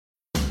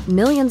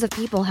Millions of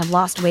people have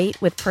lost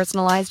weight with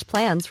personalized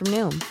plans from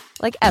Noom.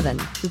 Like Evan,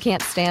 who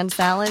can't stand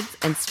salads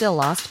and still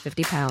lost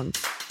 50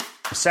 pounds.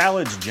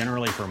 Salads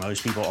generally for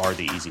most people are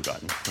the easy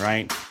button,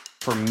 right?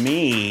 For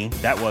me,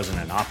 that wasn't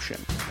an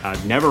option.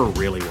 I never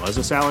really was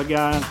a salad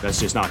guy. That's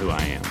just not who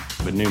I am.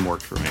 But Noom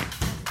worked for me.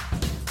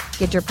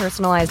 Get your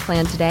personalized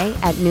plan today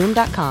at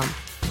Noom.com.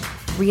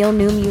 Real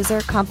Noom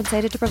user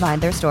compensated to provide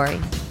their story.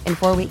 In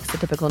 4 weeks, the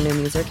typical Noom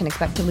user can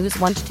expect to lose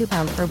 1 to 2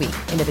 pounds per week.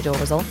 Individual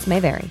results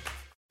may vary.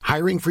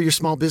 Hiring for your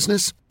small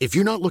business? If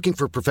you're not looking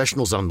for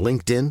professionals on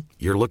LinkedIn,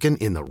 you're looking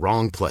in the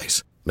wrong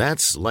place.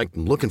 That's like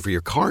looking for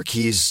your car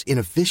keys in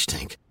a fish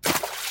tank.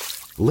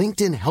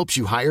 LinkedIn helps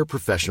you hire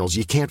professionals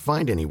you can't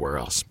find anywhere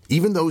else,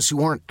 even those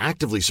who aren't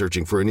actively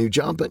searching for a new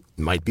job but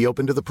might be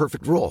open to the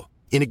perfect role.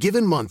 In a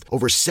given month,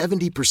 over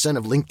 70%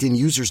 of LinkedIn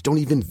users don't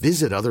even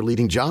visit other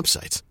leading job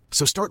sites.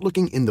 So start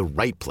looking in the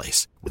right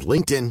place. With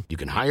LinkedIn, you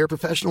can hire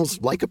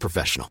professionals like a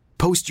professional.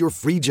 Post your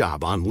free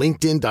job on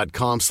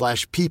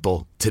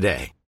linkedin.com/people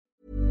today.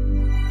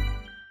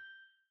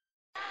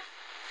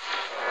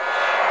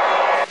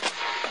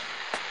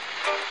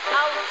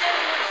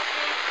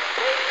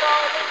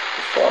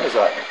 What time is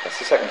that? That's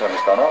the second time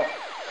it's gone off.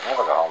 They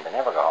never go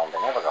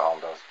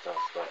home, those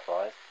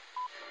boys.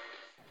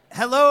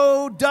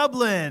 Hello,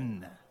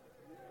 Dublin.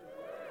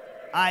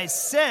 I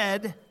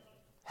said,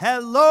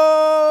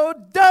 hello,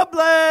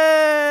 Dublin.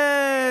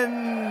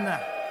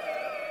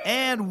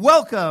 And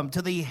welcome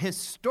to the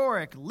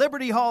historic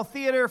Liberty Hall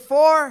Theater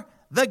for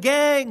The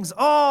Gang's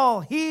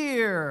All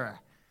Here.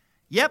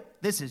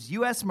 Yep, this is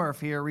U.S.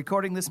 Murph here,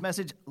 recording this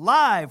message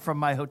live from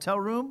my hotel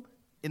room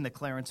in the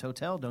Clarence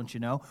Hotel, don't you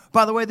know?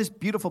 By the way, this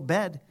beautiful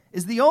bed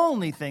is the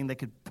only thing that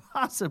could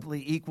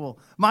possibly equal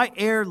my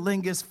Aer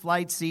Lingus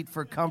flight seat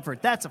for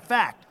comfort. That's a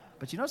fact.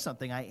 But you know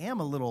something? I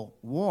am a little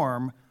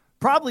warm,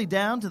 probably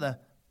down to the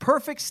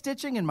perfect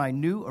stitching in my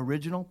new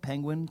original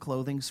Penguin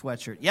clothing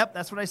sweatshirt. Yep,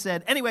 that's what I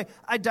said. Anyway,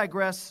 I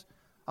digress.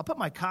 I'll put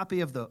my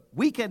copy of the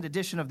weekend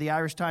edition of the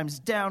Irish Times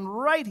down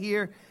right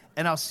here,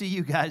 and I'll see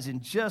you guys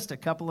in just a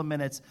couple of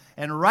minutes.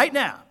 And right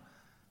now,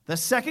 the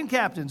second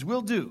captains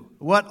will do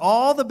what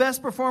all the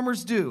best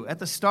performers do at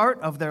the start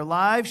of their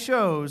live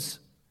shows: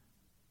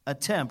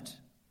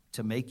 attempt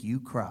to make you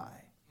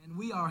cry. And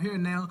we are here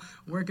now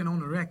working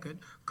on a record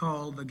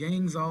called The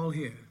Gang's All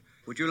Here.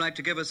 Would you like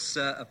to give us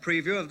a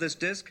preview of this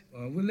disc?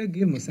 Let's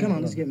give him a sample. Come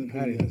on, let's give him a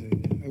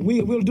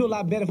preview. We'll do a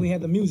lot better if we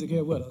had the music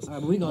here with us. All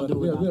right, we're going to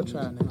do it. We'll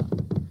try now.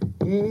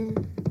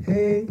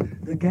 Hey,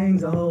 the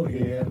gang's all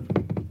here.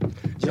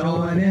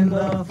 Join in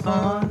the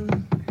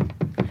fun.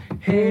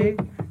 Hey,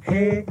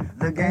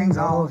 the gang's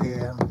all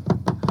here.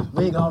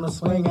 We're gonna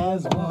swing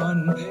as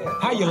one.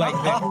 How you like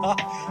that?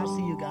 I'll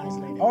see you guys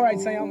later. All right,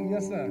 Sam.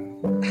 Yes, sir.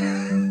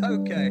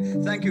 Okay.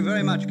 Thank you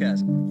very much,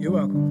 Cass. You're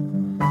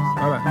welcome.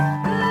 All right.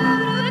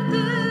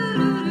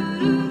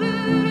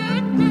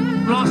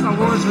 Lost my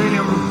words, really.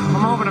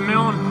 I'm over the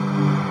moon.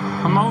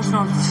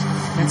 Emotional.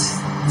 It's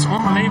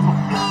unbelievable.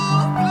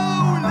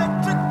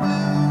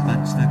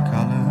 That's the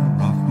color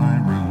of my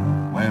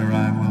room where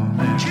I will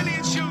live.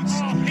 Killian shoots.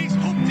 He's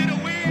hooked it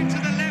away to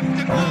the left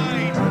and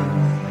wide.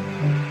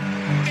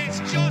 It's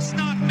just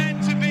not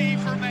meant to be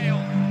for Mayo.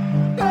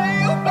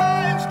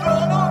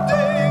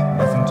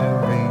 Nothing to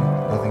read,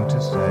 nothing to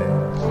say.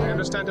 I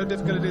understand how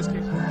difficult it is,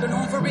 Keith. They're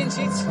known for being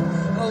cheats.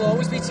 They'll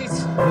always be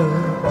cheats.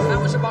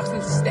 Amateur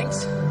boxing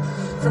stinks.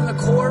 From the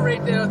core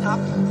right there at the top.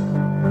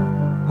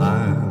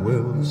 I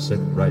will sit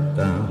right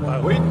down.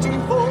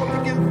 Waiting for the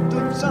gift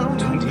of sound.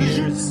 20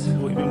 years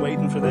we've been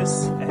waiting for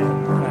this, and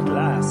at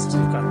last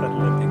we've got that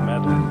Olympic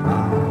medal. I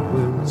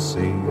will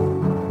see.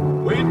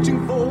 Waiting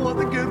for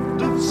the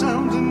gift of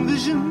sound and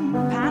vision.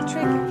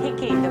 Patrick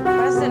Hickey, the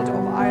president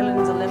of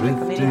Ireland's Olympic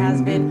Committee,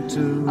 has been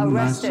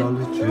arrested.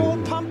 They're all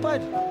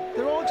pampered.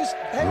 They're all just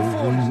head Over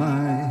forward.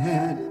 my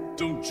head.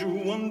 Don't you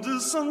wonder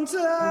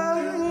sometimes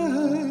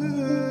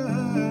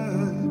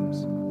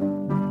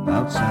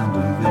About sound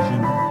and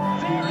vision.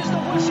 There is the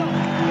whistle.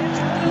 It's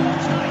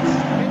Blues night.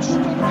 It's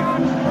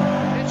Stuttgart.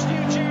 It's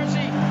New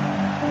Jersey.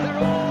 They're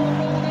all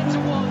rolled into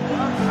one.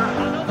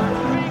 Another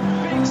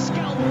big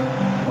scalp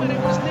when it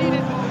was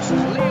needed most.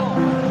 Lyon,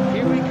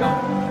 here we go.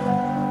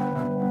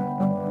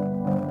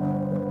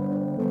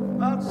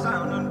 About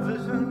sound and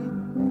vision.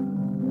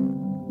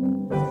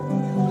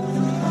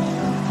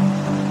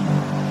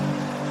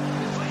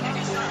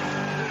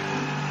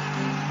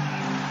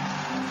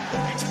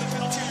 Into the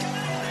penalty.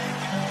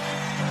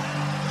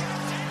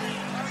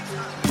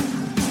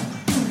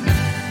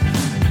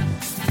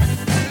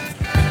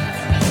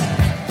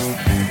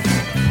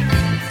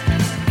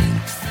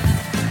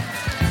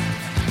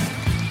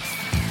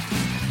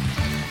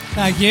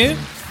 Thank you.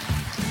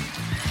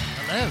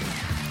 Hello.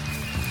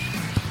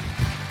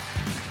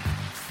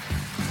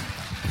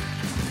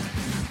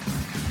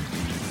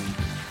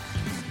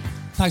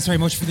 Thanks very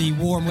much for the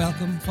warm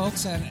welcome,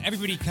 folks. And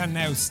everybody can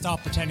now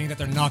stop pretending that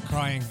they're not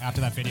crying after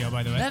that video,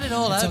 by the way. Let it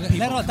all It's out, okay.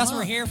 people. That's Come what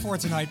we're on. here for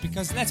tonight,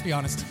 because let's be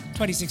honest,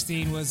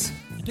 2016 was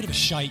a bit of a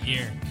shite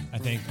year, I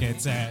think.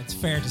 It's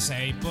fair to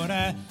say.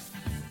 But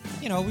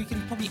you know, we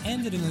can probably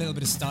end it in a little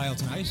bit of style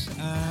tonight,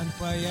 and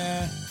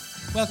by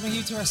welcoming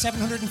you to our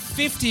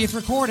 750th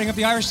recording of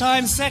the Irish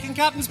Times Second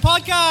Captains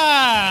Podcast.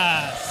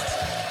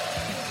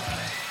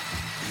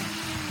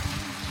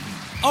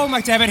 Owen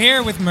McDevitt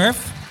here with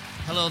Murph.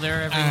 Hello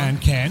there, everyone.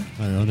 And Ken.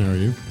 Hi, Owen, how are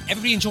you?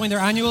 Everybody enjoying their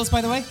annuals,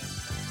 by the way?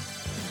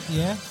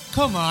 Yeah?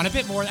 Come on, a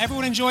bit more.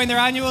 Everyone enjoying their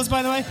annuals,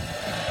 by the way?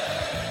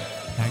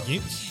 Thank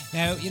you.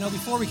 Now, you know,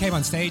 before we came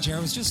on stage here, I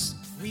was just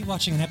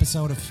rewatching an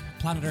episode of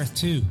Planet Earth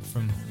 2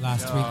 from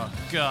last week. Oh,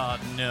 God,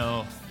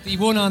 no. The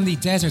one on the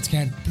deserts,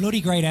 Ken.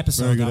 Bloody great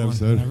episode. Very good that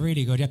episode. One.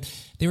 Really good, yeah.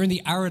 They were in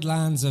the arid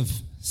lands of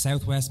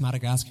southwest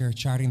Madagascar,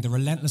 charting the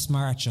relentless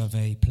march of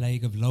a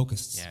plague of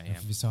locusts. Yeah.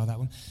 If you saw that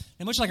one.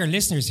 Now, much like our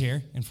listeners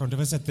here in front of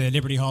us at the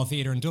Liberty Hall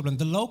Theatre in Dublin,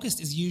 the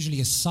locust is usually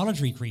a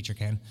solitary creature,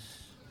 Ken.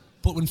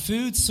 But when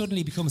food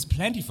suddenly becomes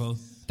plentiful,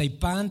 they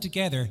band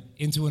together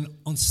into an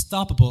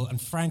unstoppable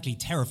and frankly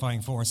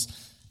terrifying force.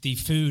 The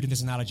food in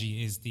this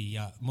analogy is the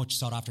much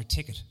sought after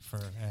ticket for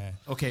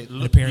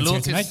an appearance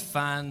here tonight. Locust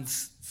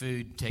fans,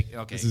 food, take.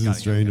 Okay, this isn't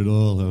strange at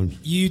all, Owen.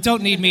 You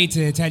don't need me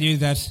to tell you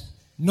that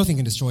nothing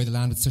can destroy the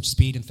land with such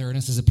speed and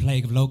thoroughness as a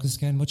plague of locusts,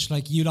 Ken, much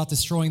like you lot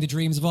destroying the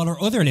dreams of all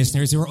our other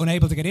listeners who are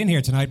unable to get in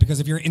here tonight because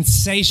of your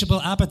insatiable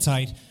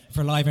appetite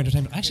for live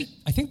entertainment. Actually,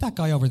 I think that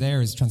guy over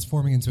there is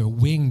transforming into a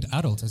winged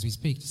adult as we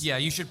speak. Yeah,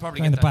 you should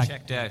probably get that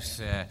checked out.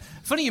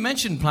 Funny you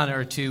mentioned Planet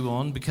Earth 2,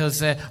 Owen,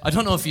 because I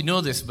don't know if you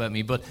know this about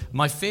me, but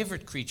my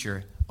favourite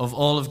creature of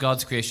all of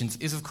God's creations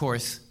is, of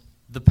course,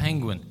 the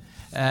penguin.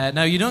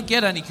 Now, you don't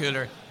get any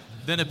cooler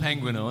than a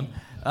penguin, Owen.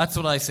 That's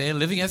what I say,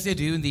 living as they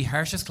do in the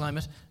harshest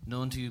climate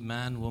known to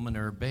man, woman,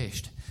 or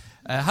beast.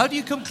 How do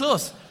you come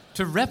close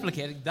to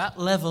replicating that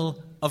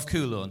level of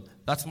cool, Owen?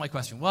 That's my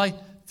question. Why?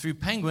 Through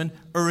Penguin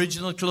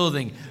original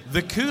clothing.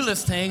 The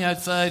coolest thing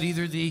outside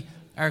either the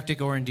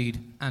Arctic or indeed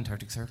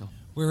Antarctic Circle.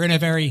 We're in a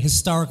very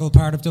historical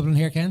part of Dublin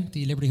here, Ken,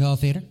 the Liberty Hall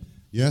Theatre.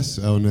 Yes,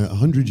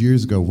 100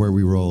 years ago, where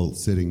we were all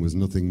sitting was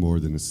nothing more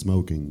than a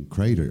smoking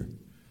crater.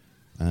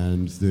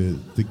 And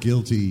the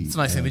guilty... It's a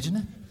nice image, isn't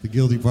it? The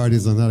guilty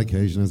parties on that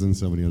occasion, as in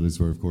so many others,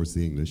 were, of course,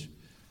 the English.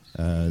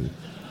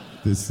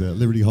 This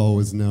Liberty Hall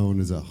was known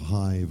as a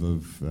hive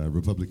of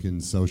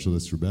Republican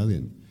socialist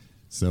rebellion.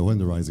 So when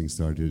the rising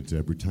started,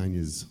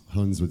 Britannia's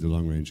Huns with their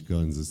long-range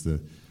guns, as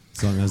the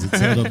song has it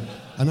set up,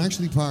 and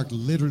actually parked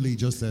literally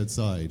just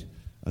outside,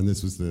 and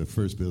this was the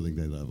first building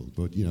they leveled.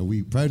 But, you know,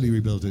 we proudly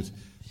rebuilt it,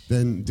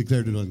 then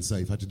declared it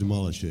unsafe, had to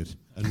demolish it,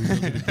 and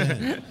rebuilt it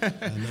again.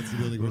 And that's the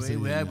building we're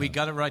sitting in. We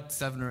got it right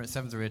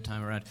seventh or eighth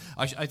time around.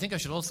 I think I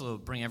should also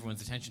bring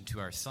everyone's attention to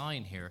our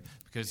sign here,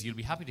 because you'll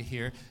be happy to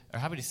hear, or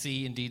happy to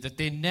see, indeed, that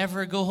they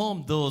never go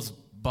home, those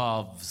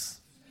bovs.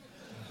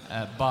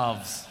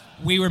 Bovs.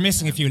 We were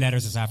missing a few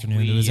letters this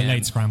afternoon. There was a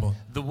late scramble.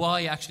 The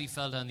Y actually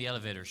fell down the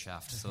elevator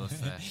shaft, so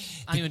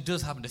if anyone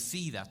does happen to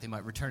see that, they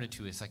might return it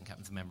to a second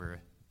captain's member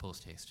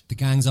post-haste. The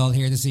gang's all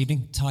here this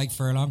evening. Tyke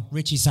Furlong,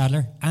 Richie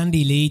Sadler,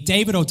 Andy Lee,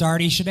 David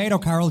O'Doherty, Sinead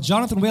O'Carroll,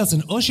 Jonathan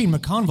Wilson, Oisin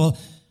McConville,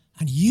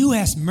 and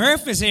U.S.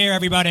 Murph is here,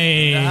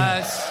 everybody.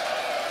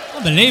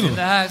 Unbelievable.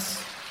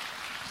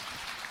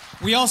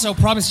 We also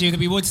promised you that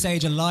we would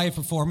stage a live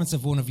performance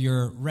of one of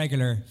your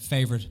regular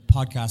favourite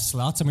podcast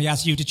slots, and we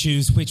asked you to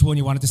choose which one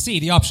you wanted to see.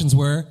 The options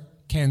were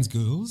Ken's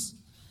Ghouls,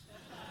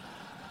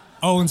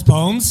 Owen's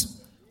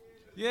Poems,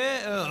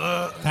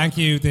 thank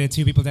you, the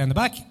two people down the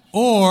back,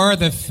 or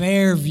The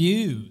Fair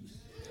View.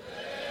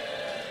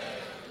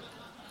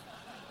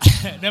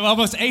 Now,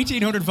 almost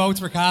 1,800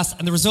 votes were cast,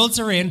 and the results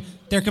are in.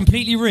 They're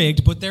completely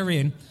rigged, but they're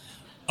in.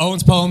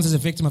 Owen's Poems is a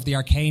victim of the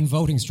arcane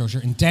voting structure,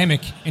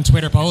 endemic in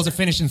Twitter polls. It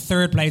finished in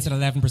third place at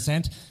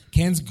 11%.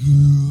 Ken's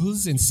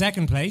Ghouls in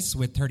second place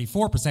with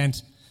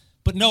 34%.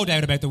 But no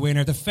doubt about the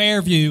winner. The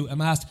Fair View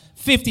amassed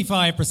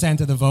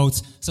 55% of the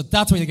votes. So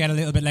that's what you get a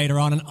little bit later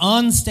on. An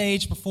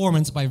on-stage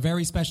performance by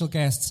very special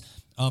guests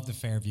of The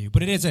Fair View.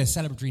 But it is a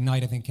celebratory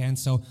night, I think, Ken.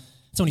 So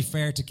it's only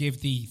fair to give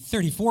the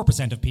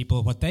 34% of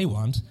people what they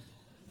want.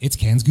 It's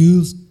Ken's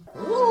Ghouls.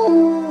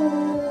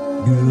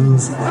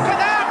 Ghouls. Look at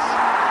that!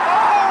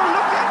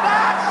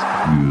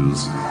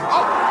 Ghouls.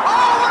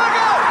 Oh, what a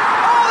goal!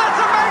 Oh, that's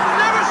a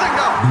magnificent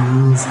goal!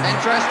 Ghouls.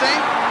 Interesting.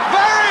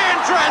 Very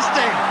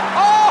interesting.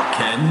 Oh!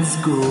 Ken's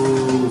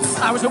Ghouls.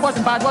 It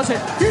wasn't bad, was it?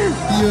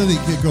 The early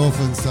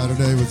kick-off on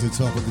Saturday was a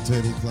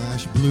top-of-the-table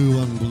clash. Blue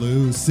on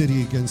blue.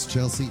 City against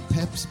Chelsea.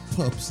 Pep's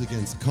Pups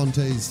against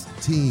Conte's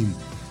team.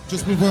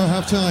 Just before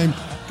half-time,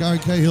 Gary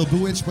Cahill,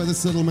 bewitched by the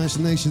subtle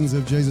machinations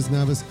of Jesus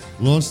Navas,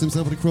 launched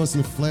himself at a cross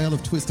in a flail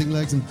of twisting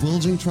legs and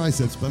bulging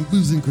triceps,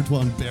 bamboozling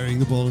Courtois and burying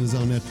the ball in his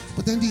own net.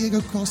 But then Diego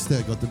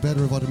Costa got the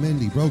better of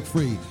Otamendi, broke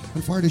free,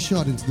 and fired a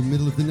shot into the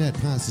middle of the net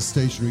past the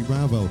stationary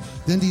Bravo.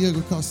 Then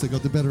Diego Costa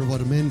got the better of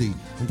Otamendi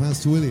and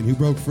passed to Willian, who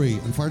broke free,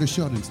 and fired a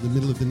shot into the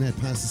middle of the net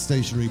past the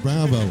stationary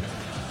Bravo.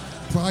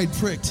 Pride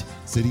pricked.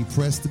 City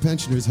pressed the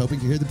pensioners, hoping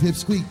to hear the pip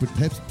squeak, but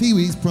Pep's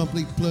Pee-wees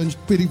promptly plunged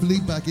pitifully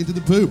back into the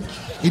poop.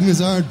 Eden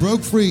Hazard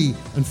broke free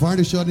and fired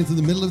a shot into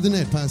the middle of the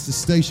net past the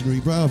stationary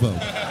Bravo.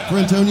 For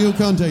Antonio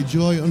Conte,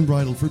 joy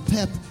unbridled. For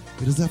Pep,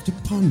 it is left to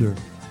ponder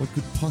what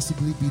could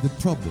possibly be the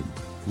problem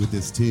with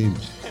this team.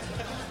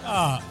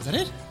 Is that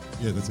it?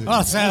 Yeah, that's it.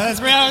 Oh, so that's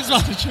where I was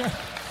wasn't sure.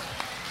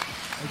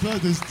 I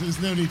thought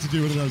there's no need to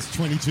do one of those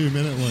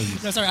 22-minute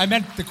ones. No, sorry, I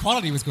meant the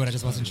quality was good. I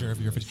just wasn't sure if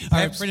you were finished.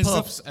 Peps,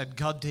 Puffs, and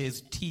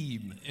Conte's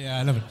team. Yeah,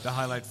 I love it. The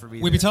highlight for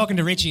me. We'll be talking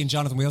to Richie and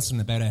Jonathan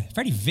Wilson about a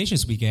very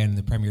vicious weekend in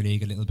the Premier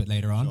League a little bit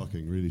later on.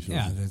 Shocking, really shocking.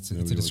 Yeah, it's a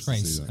Nobody wants to see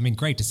disgrace. that. I mean,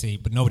 great to see,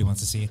 but nobody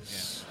wants to see it.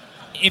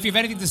 Yeah. If you have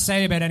anything to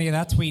say about any of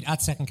that, tweet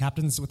at Second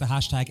Captains with the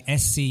hashtag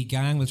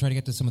SCGang. We'll try to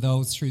get to some of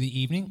those through the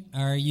evening.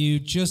 Are you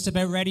just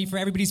about ready for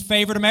everybody's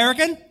favourite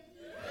American?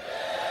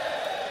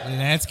 Yeah.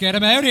 Let's get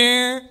him out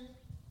here.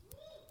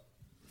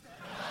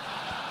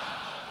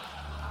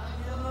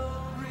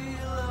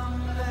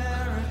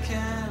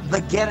 The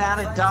get out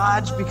of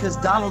Dodge because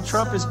Donald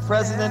Trump is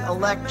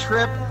president-elect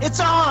trip. It's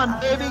on,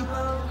 baby!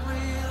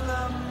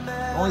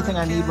 The only thing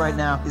I need right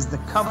now is the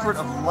comfort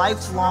of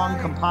lifelong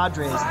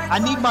compadres. I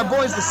need my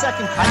boys the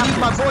second captains. I need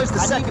my boys the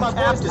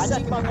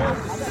second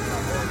captains.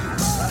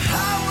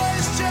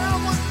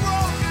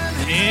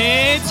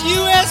 It's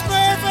US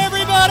Murph,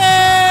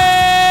 everybody!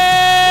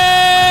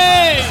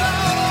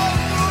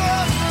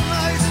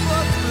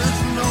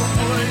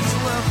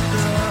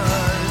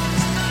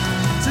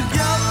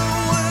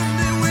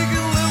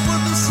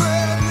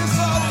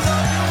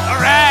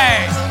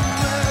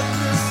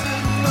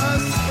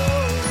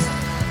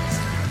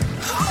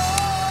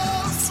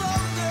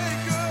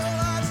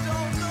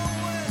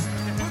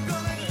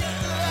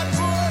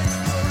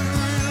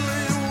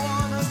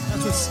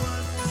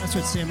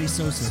 That's what Sammy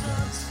Sosa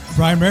does.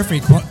 Brian Murphy,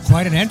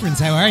 quite an entrance.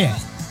 How are you?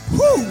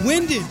 Whew,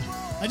 winded.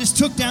 I just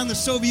took down the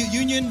Soviet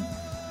Union.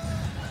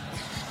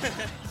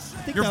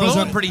 You're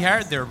blowing pretty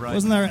hard there,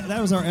 Brian.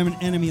 That was our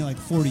enemy like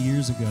 40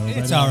 years ago.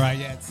 It's all right,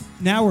 yeah.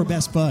 Now we're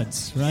best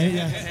buds, right?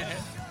 Yeah.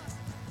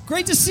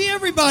 Great to see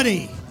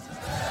everybody.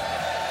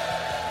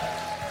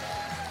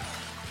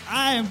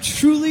 I am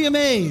truly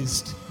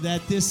amazed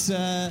that this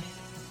at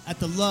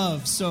the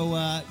love.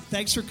 So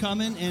thanks for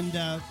coming.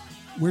 And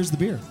where's the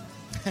beer?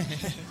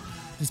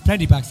 There's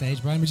plenty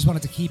backstage, Brian. We just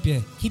wanted to keep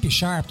you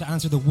sharp to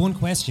answer the one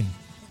question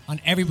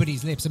on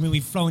everybody's lips. I mean,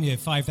 we've flown you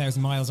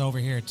 5,000 miles over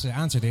here to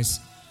answer this.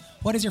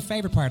 What is your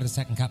favourite part of the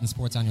Second Captain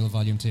Sports Annual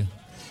Volume 2?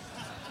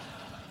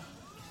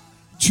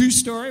 True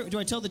story? Do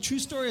I tell the true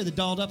story or the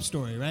dolled up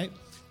story, right?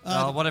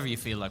 Whatever you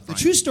feel like, Brian.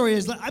 The true story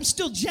is I'm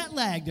still jet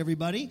lagged,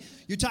 everybody.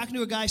 You're talking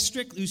to a guy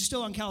who's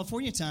still on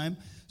California time.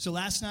 So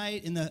last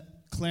night in the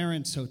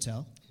Clarence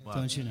Hotel, wow.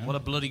 Don't you know? What a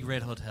bloody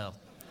great hotel.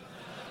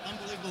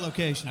 Unbelievable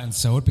location. And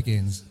so it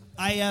begins.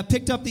 I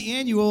picked up the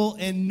annual,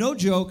 and no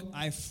joke,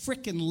 I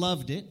frickin'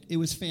 loved it. It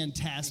was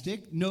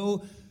fantastic.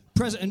 No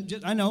present.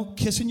 I know,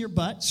 kissing your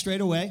butt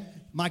straight away.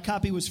 My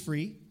copy was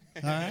free.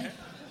 All right.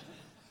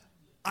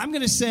 I'm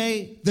going to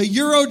say the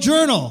Euro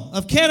Journal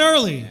of Ken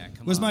Early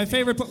was my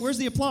favorite. Where's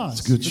the applause?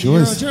 It's a good for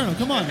choice. The Euro Journal.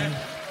 Come on, man.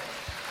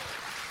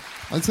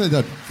 I'd say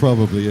that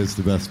probably is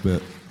the best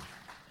bit.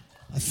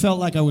 I felt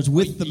like I was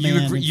with the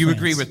man. You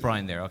agree with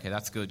Brian there. Okay,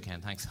 that's good, Ken.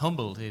 Thanks.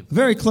 Humble, too. A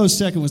very close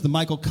second was the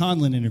Michael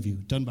Conlon interview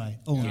done by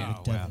Owen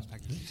McDevitt. Wow.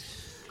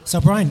 So,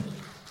 Brian,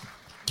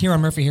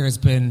 Kieran Murphy here has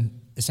been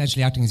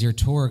essentially acting as your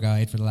tour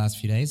guide for the last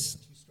few days.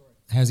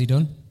 How's he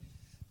done?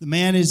 The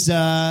man is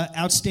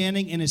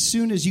outstanding, and as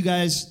soon as you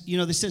guys,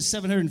 they said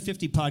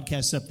 750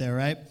 podcasts up there,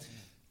 right?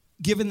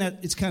 Given that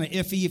it's kind of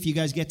iffy if you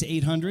guys get to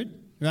 800,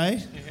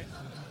 right?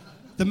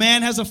 The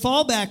man has a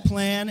fallback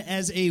plan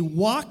as a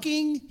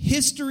walking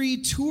history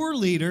tour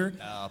leader.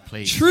 Oh,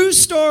 please. True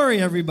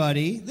story,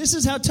 everybody. This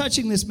is how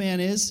touching this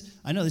man is.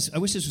 I know this. I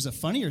wish this was a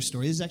funnier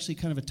story. This is actually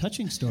kind of a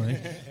touching story.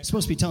 I'm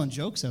supposed to be telling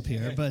jokes up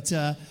here, but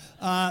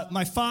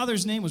my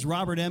father's name was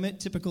Robert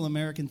Emmett. Typical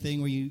American thing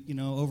where you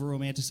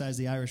over-romanticize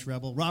the Irish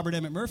rebel. Robert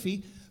Emmett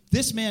Murphy.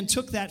 This man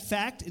took that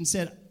fact and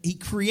said he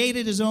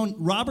created his own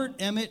Robert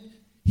Emmett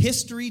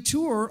history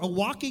tour, a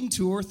walking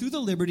tour through the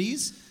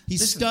Liberties. He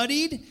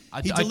studied.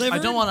 He delivered. I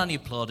don't want any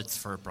plaudits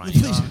for it, Brian.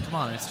 Come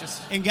on, it's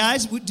just. And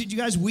guys, did you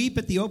guys weep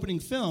at the opening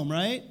film?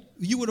 Right?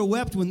 You would have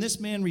wept when this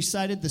man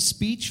recited the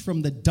speech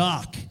from the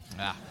dock.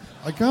 Ah.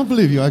 I can't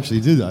believe you actually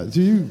did that.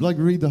 Do you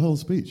read the whole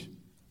speech?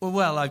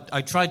 Well,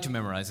 I tried to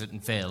memorize it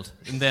and failed,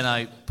 and then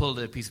I pulled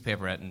a piece of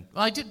paper out and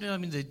I did. I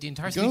mean, the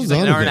entire speech is like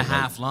an hour and a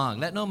half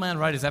long. Let no man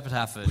write his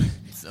epitaph.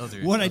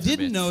 What I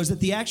didn't know is that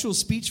the actual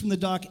speech from the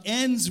dock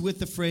ends with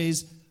the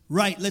phrase,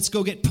 "Right, let's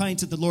go get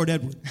pints at the Lord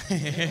Edward."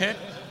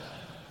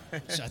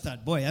 So I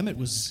thought, boy, Emmett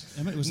was.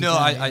 No,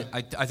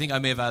 I think I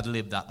may have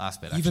ad-libbed that last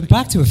bit. You've been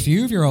back to a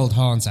few of your old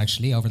haunts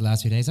actually over the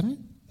last few days, haven't you?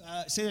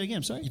 Say that again.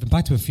 I'm sorry. You've been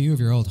back to a few of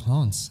your old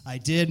haunts. I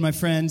did, my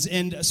friends.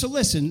 And so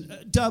listen,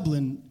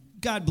 Dublin.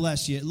 God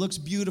bless you. It looks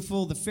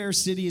beautiful. The fair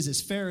city is as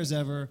fair as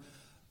ever.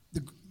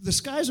 The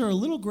skies are a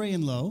little gray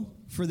and low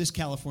for this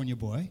California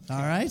boy. All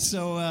right,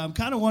 so I'm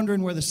kind of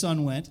wondering where the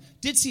sun went.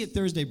 Did see it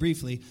Thursday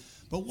briefly,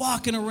 but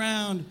walking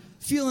around,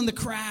 feeling the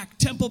crack,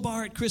 Temple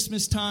Bar at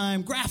Christmas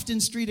time, Grafton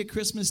Street at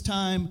Christmas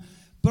time.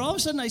 But all of a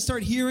sudden I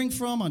start hearing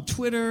on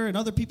Twitter and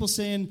other people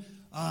saying,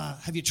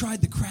 have you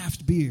tried the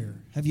craft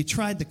beer? Have you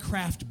tried the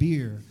craft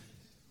beer?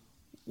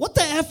 What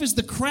the F is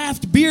the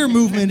craft beer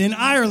movement in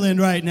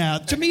Ireland right now?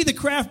 To me, the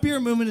craft beer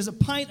movement is a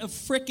pint of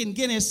frickin'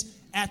 Guinness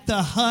at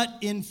the Hut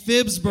in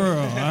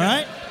Phibbsboro, all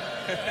right?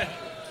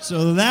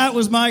 So that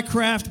was my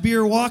craft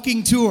beer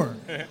walking tour.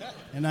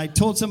 And I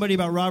told somebody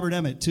about Robert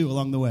Emmett, too,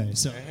 along the way.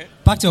 So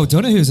Back to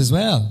O'Donoghue's as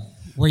well.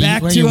 Where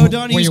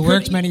O'Donoghue's. you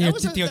worked many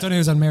years at the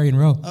O'Donoghue's on Marion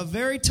Row. A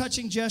very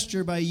touching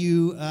gesture by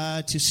you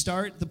to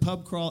start the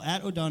pub crawl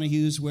at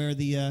O'Donoghue's, where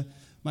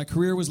my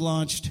career was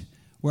launched,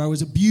 where I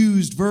was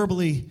abused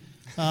verbally.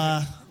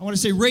 I want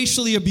to say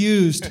racially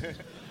abused.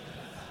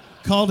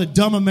 Called a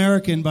dumb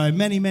American by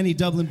many, many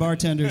Dublin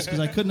bartenders because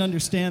I couldn't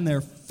understand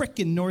their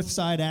frickin' North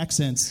Side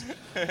accents.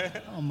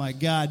 Oh, my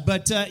God.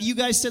 But you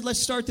guys said, let's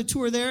start the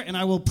tour there, and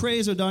I will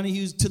praise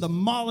O'Donoghue's to the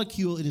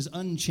molecule. It is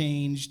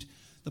unchanged.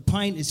 The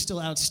pint is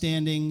still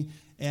outstanding.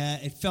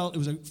 It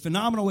was a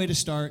phenomenal way to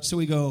start. So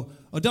we go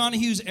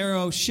O'Donoghue's,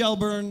 Arrow,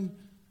 Shelburne,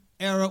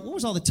 Arrow. What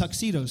was all the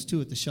tuxedos,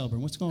 too, at the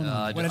Shelburne? What's going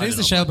on? Well, it is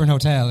the Shelburne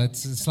Hotel.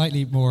 It's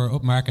slightly more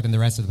upmarket than the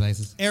rest of the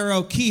places.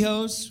 Arrow,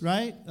 Kehoe's,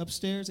 right?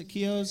 Upstairs at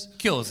Kehoe's.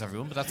 Kills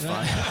everyone, but that's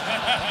fine.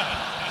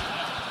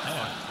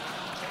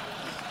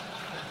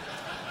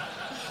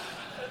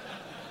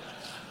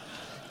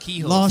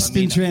 Kehoe's, Lost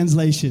in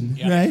translation,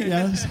 right?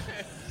 Yes.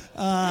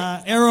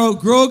 Arrow,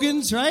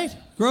 Grogan's, right?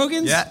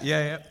 Grogan's?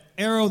 Yeah.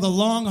 Arrow, the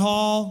Long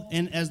Haul,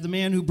 and as the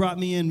man who brought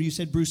me in, you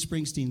said Bruce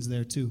Springsteen's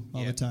there too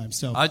all the time.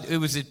 So it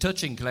was a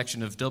touching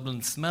collection of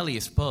Dublin's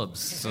smelliest pubs.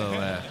 So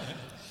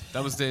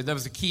that was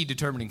the key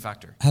determining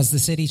factor. Has the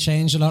city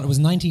changed a lot? It was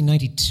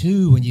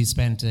 1992 when you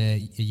spent a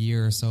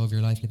year or so of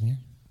your life living here.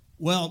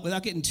 Well,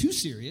 without getting too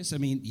serious, I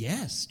mean,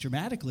 yes,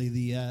 dramatically,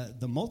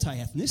 the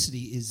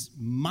multi-ethnicity is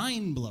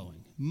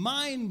mind-blowing.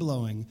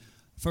 Mind-blowing.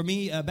 For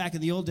me, back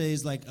in the old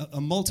days, like a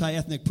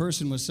multi-ethnic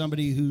person was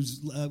somebody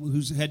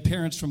who's had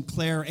parents from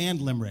Clare and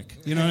Limerick.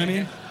 You know what I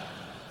mean?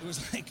 It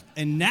was like,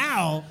 and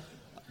now,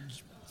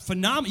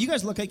 phenomenal. You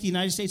guys look like the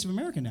United States of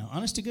America now,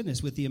 honest to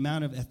goodness, with the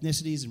amount of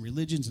ethnicities and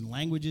religions and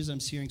languages I'm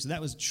hearing. So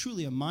that was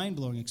truly a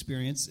mind-blowing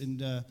experience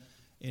and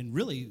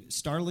really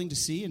startling to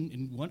see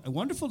and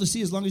wonderful to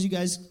see as long as you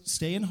guys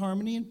stay in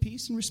harmony and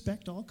peace and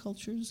respect all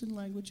cultures and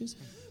languages.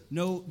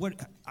 No, what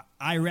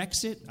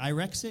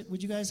Irexit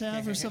would you guys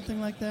have or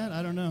something like that?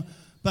 I don't know.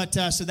 But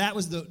so that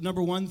was the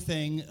number one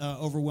thing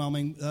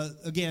overwhelming.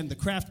 Again, the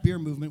craft beer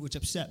movement, which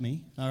upset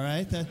me, all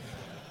right? That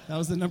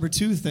was the number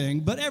two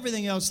thing. But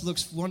everything else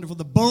looks wonderful.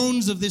 The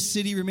bones of this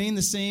city remain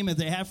the same as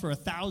they have for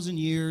 1,000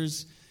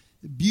 years.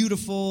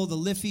 Beautiful, the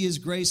Liffey is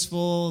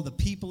graceful, the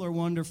people are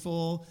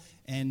wonderful,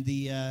 and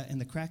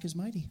the crack is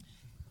mighty.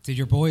 Did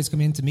your boys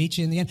come in to meet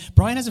you in the end?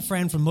 Brian has a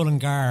friend from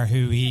Mullingar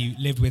who he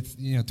lived with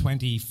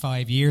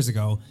 25 years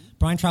ago.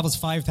 Brian travels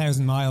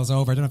 5,000 miles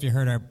over. I don't know if you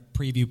heard our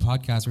preview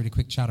podcast, really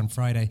quick chat on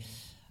Friday.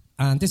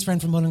 And this friend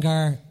from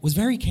Mullingar was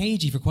very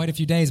cagey for quite a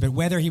few days about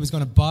whether he was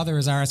going to bother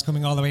his arse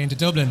coming all the way into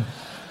Dublin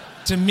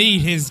to meet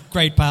his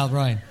great pal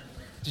Brian.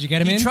 Did you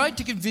get him in? He tried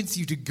to convince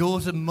you to go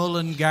to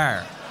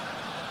Mullingar.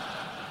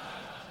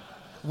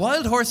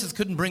 Wild horses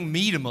couldn't bring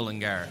me to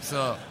Mullingar,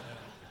 so...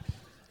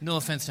 No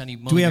offense to any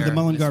Mullingar. Do we have the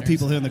Mullingar listeners?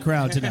 people here in the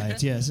crowd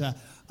tonight? Yes.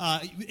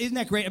 Isn't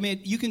that great? I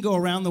mean, you can go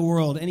around the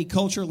world, any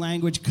culture,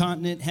 language,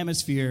 continent,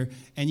 hemisphere,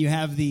 and you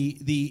have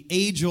the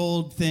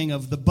age-old thing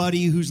of the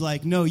buddy who's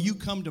like, no, you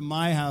come to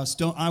my house,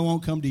 I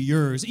won't come to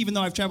yours, even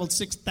though I've traveled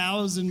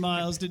 6,000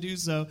 miles to do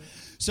so.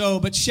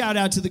 But shout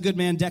out to the good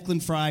man,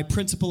 Declan Fry,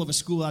 principal of a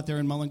school out there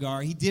in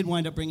Mullingar. He did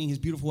wind up bringing his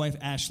beautiful wife,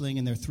 Aisling,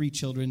 and their 3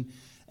 children,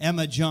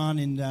 Emma, John,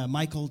 and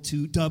Michael,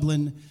 to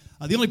Dublin.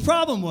 The only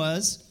problem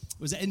was,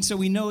 and so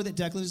we know that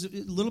Declan is a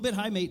little bit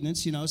high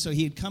maintenance, so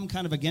he had come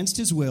kind of against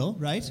his will,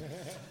 right?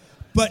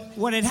 But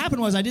what had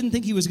happened was I didn't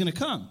think he was going to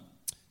come.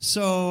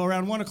 So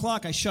around 1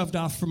 o'clock, I shoved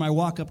off for my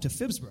walk up to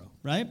Phibbsboro,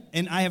 right?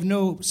 And I have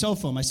no cell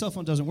phone. My cell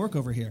phone doesn't work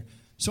over here.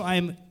 So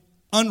I'm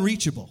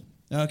unreachable,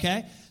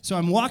 okay? So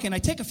I'm walking. I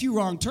take a few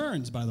wrong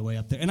turns, by the way,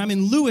 up there. And I'm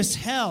in Lewis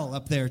hell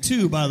up there,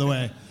 too, by the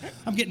way.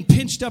 I'm getting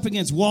pinched up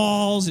against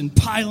walls and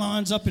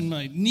pylons up in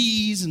my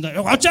knees. And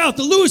watch out,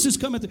 the Lewis is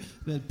coming.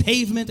 The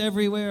pavement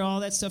everywhere,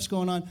 all that stuff's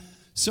going on.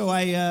 So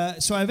I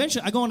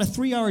eventually go on a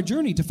 3-hour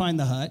journey to find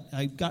the hut.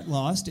 I got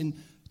lost, and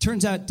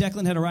turns out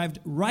Declan had arrived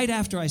right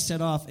after I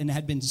set off and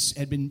had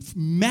been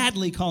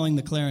madly calling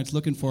the Clarence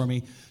looking for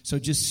me. So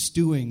just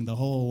stewing the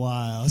whole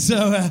while.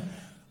 So...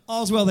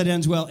 all's well that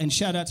ends well, and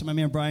shout out to my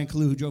man Brian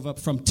Kalu, who drove up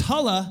from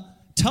Tulla,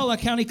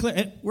 County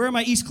Clare. Where are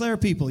my East Clare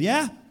people,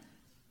 yeah?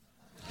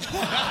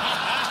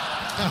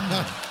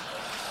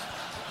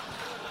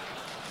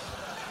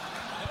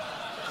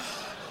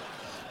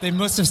 They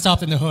must have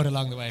stopped in the hood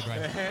along the way,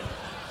 Brian.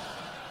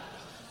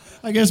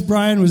 I guess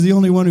Brian was the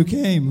only one who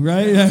came,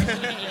 right?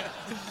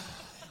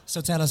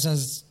 So tell us,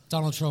 as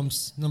Donald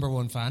Trump's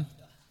 #1 fan,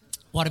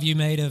 what have you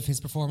made of his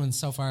performance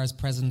so far as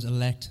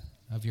president-elect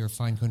of your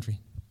fine country?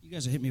 You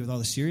guys are hitting me with all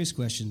the serious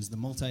questions. The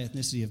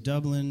multi-ethnicity of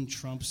Dublin,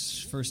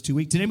 Trump's first 2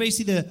 weeks. Did anybody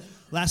see the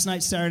last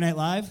night's Saturday Night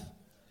Live?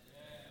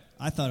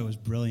 I thought it was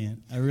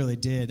brilliant. I really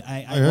did.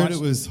 I heard it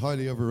was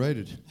highly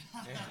overrated.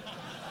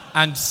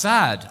 And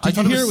sad. Did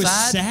you hear it was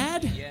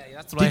sad? Yeah,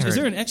 that's what I heard. Is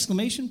there an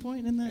exclamation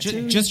point in that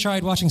too? Just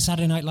tried watching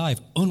Saturday Night Live.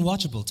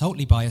 Unwatchable,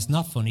 totally biased,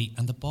 not funny,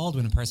 and the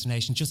Baldwin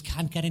impersonation just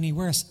can't get any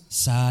worse.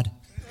 Sad.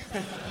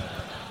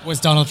 Was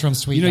Donald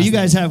Trump's tweet. You know, last you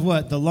guys night. have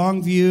what? The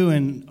Long View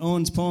and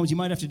Owen's poems. You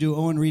might have to do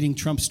Owen reading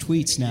Trump's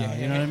tweets now.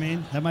 You know what I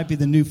mean? That might be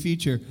the new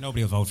feature.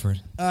 Nobody will vote for it.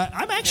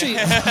 I'm actually...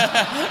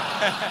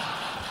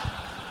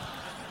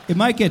 It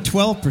might get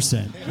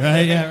 12%,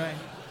 right? Yeah, right.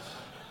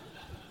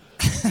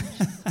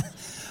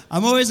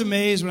 I'm always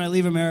amazed when I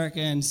leave America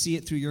and see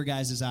it through your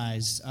guys'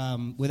 eyes.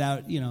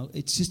 Without,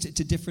 it's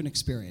a different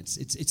experience.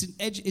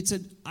 It's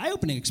an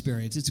eye-opening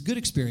experience. It's a good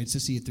experience to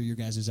see it through your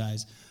guys'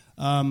 eyes.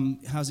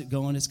 How's it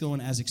going? It's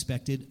going as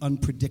expected,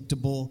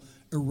 unpredictable,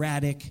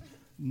 erratic,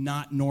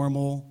 not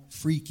normal,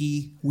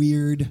 freaky,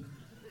 weird,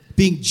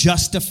 being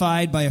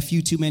justified by a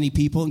few too many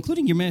people,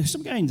 including your man,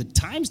 some guy in the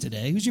Times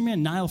today. Who's your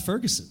man, Niall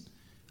Ferguson?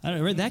 I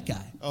read that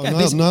guy. Oh,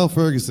 Niall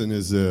Ferguson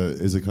is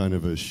a kind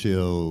of a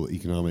shill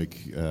economic,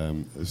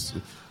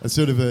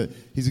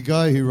 he's a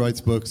guy who writes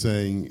books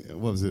saying,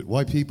 what was it,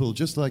 why people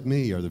just like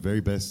me are the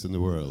very best in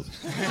the world.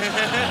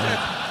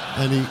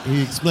 And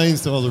he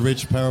explains to all the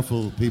rich,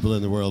 powerful people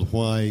in the world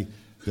why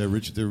they're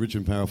rich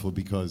and powerful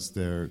because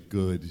they're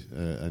good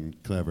and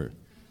clever.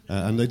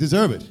 And they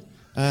deserve it.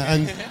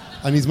 And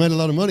he's made a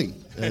lot of money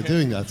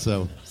doing that,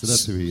 so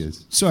that's who he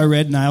is. So I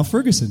read Niall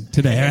Ferguson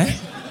today, right?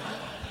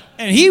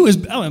 And he was,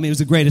 it was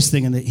the greatest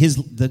thing. And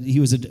he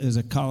was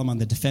a column on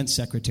the defense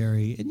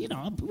secretary. And,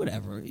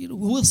 whatever.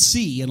 We'll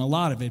see in a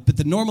lot of it. But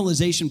the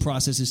normalization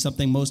process is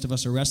something most of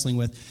us are wrestling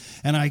with.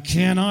 And I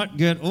cannot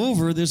get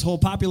over this whole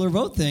popular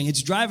vote thing.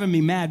 It's driving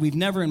me mad. We've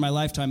never in my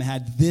lifetime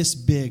had this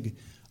big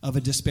of a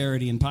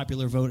disparity in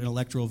popular vote and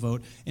electoral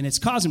vote. And it's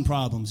causing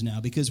problems now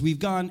because we've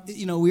gone,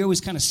 we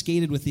always kind of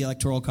skated with the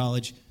Electoral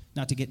College.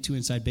 Not to get too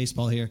inside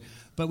baseball here,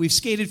 but we've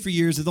skated for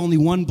years with only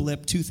one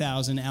blip,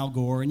 2000, Al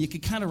Gore, and you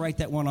could kind of write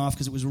that one off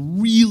because it was a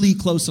really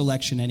close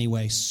election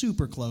anyway,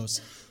 super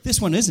close.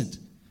 This one isn't.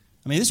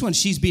 I mean, this one,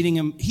 she's beating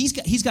him. He's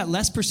got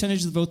less percentage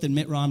of the vote than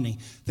Mitt Romney,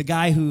 the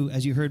guy who,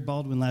 as you heard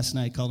Baldwin last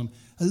night, called him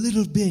a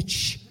little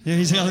bitch. It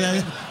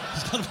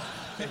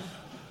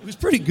was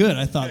pretty good,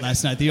 I thought,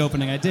 last night, the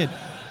opening I did.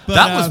 But,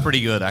 that was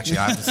pretty good, actually,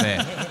 I have to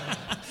say.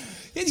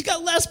 He's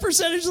got less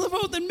percentage of the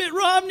vote than Mitt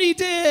Romney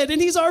did,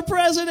 and he's our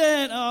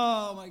president.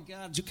 Oh, my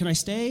God. Can I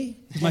stay?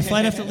 Does my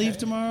flight have to leave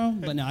tomorrow?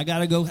 But no, I got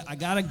to go. I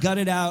got to gut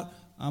it out.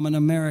 I'm an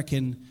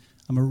American.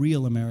 I'm a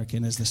real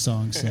American, as the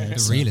song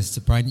says. The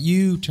realist, Brian.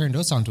 You turned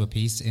us onto a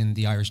piece in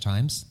the Irish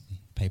Times, the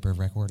paper of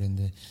record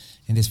in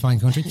this fine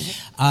country,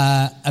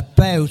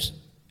 about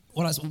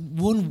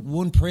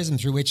one prism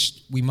through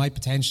which we might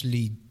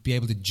potentially be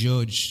able to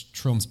judge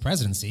Trump's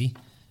presidency,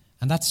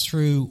 and that's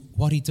through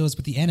what he does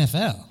with the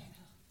NFL.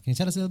 Can you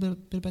tell us a little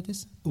bit about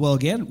this? Well,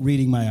 again,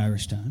 reading my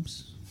Irish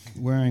Times,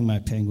 wearing my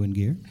Penguin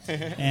gear.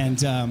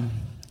 And,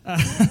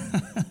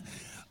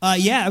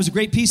 it was a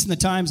great piece in the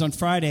Times on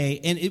Friday.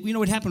 And,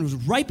 what happened was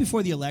right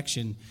before the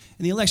election,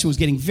 and the election was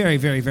getting very,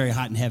 very, very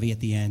hot and heavy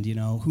at the end.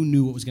 Who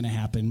knew what was going to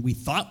happen? We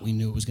thought we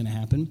knew what was going to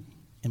happen.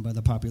 And by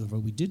the popular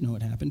vote, we did know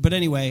what happened. But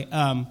anyway,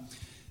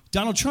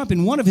 Donald Trump,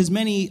 in one of his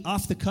many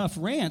off-the-cuff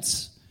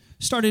rants,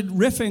 started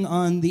riffing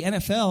on the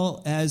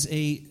NFL as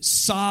a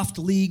soft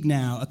league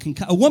now.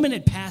 A woman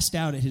had passed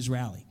out at his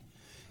rally,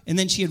 and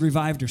then she had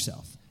revived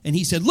herself. And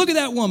he said, look at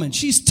that woman.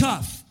 She's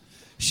tough.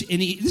 This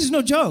is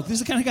no joke.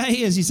 This is the kind of guy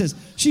he is. He says,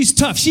 she's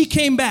tough. She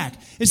came back.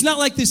 It's not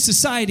like this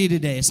society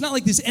today. It's not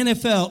like this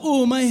NFL.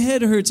 Oh, my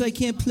head hurts. I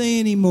can't play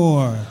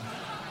anymore.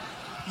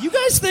 You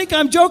guys think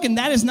I'm joking.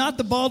 That is not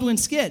the Baldwin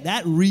skit.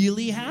 That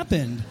really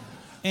happened.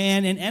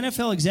 And an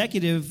NFL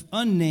executive,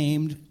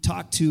 unnamed,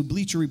 talked to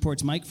Bleacher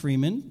Report's Mike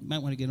Freeman. Might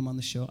want to get him on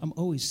the show. I'm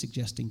always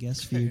suggesting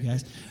guests for you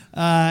guys.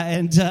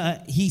 And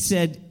he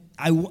said,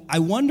 I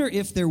wonder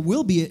if there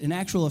will be an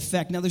actual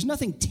effect. Now, there's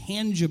nothing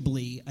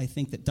tangibly, I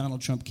think, that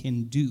Donald Trump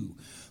can do.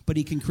 But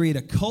he can create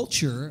a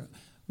culture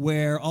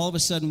where all of a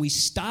sudden we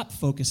stop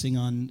focusing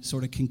on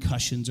sort of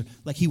concussions. Or,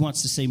 like he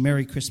wants to say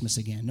Merry Christmas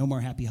again. No more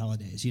Happy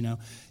Holidays,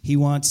 He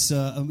wants,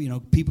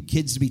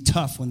 kids to be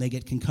tough when they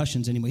get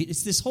concussions anyway.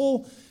 It's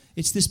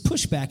this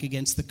pushback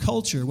against the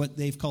culture, what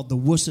they've called the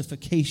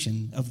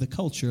wussification of the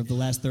culture of the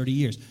last 30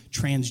 years.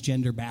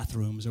 Transgender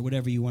bathrooms or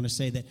whatever you want to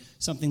say, that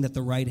something that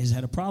the right has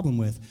had a problem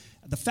with.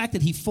 The fact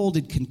that he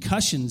folded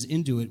concussions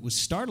into it was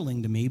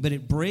startling to me, but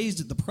it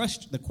raised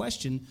the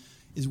question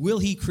is, will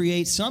he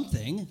create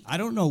something, I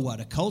don't know what,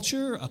 a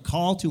culture, a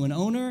call to an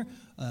owner,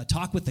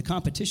 talk with the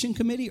competition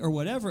committee or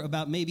whatever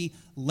about maybe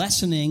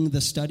lessening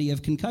the study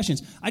of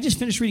concussions. I just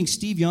finished reading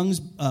Steve Young's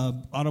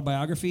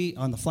autobiography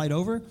on the flight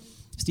over.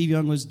 Steve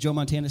Young was Joe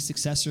Montana's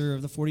successor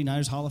of the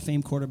 49ers, Hall of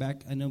Fame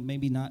quarterback. I know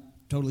maybe not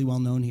totally well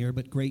known here,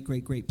 but great,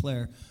 great, great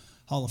player,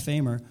 Hall of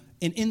Famer.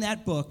 And in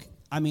that book,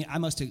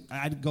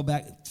 I'd go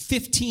back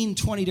 15,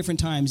 20 different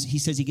times. He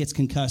says he gets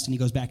concussed and he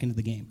goes back into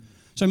the game.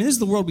 So, this is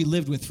the world we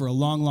lived with for a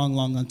long, long,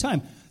 long, long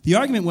time. The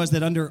argument was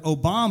that under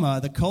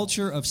Obama, the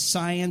culture of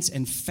science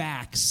and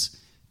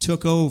facts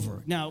took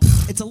over. Now,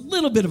 it's a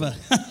little bit of a...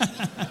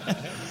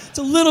 It's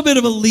a little bit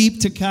of a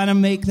leap to kind of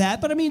make that.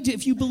 But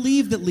if you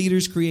believe that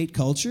leaders create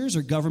cultures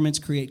or governments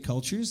create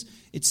cultures,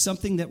 it's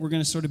something that we're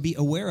going to sort of be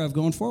aware of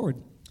going forward.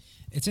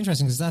 It's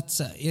interesting because that's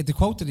the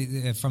quote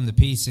that from the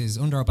piece is,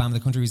 under Obama, the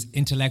country was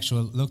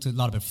intellectual, looked a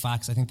lot about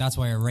facts. I think that's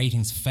why our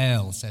ratings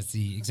fell, says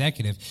the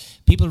executive.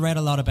 People read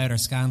a lot about our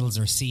scandals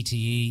or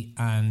CTE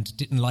and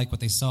didn't like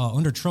what they saw.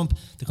 Under Trump,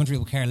 the country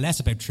will care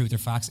less about truth or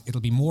facts. It'll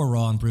be more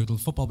raw and brutal.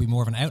 Football will be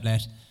more of an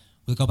outlet.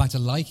 We'll go back to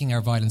liking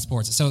our violent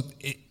sports. So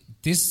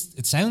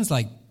it sounds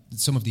like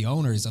some of the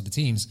owners of the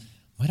teams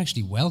might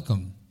actually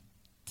welcome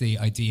the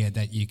idea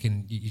that you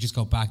just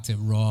go back to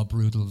raw,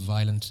 brutal,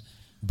 violent,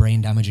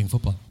 brain-damaging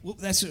football. Well,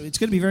 it's going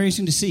to be very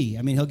interesting to see.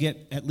 I mean, he'll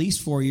get at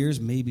least 4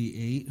 years,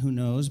 maybe 8, who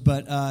knows?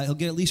 But he'll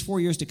get at least 4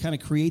 years to kind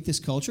of create this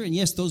culture. And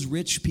yes, those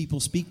rich people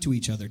speak to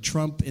each other.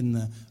 Trump and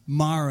the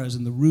Maras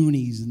and the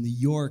Rooneys and the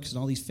Yorks and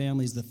all these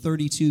families, the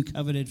 32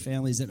 coveted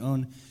families that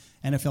own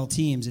NFL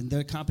teams. And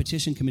their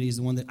competition committee is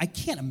the one that I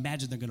can't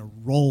imagine they're going to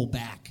roll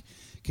back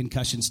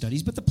concussion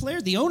studies. But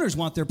the owners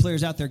want their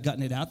players out there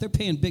gutting it out. They're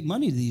paying big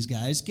money to these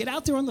guys. Get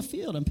out there on the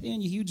field. I'm paying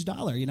you a huge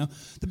dollar, you know.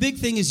 The big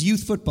thing is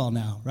youth football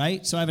now,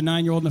 right? So I have a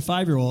 9-year-old and a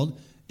 5-year-old,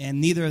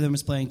 and neither of them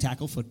is playing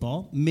tackle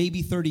football.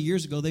 Maybe 30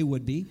 years ago they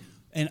would be.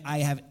 And I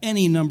have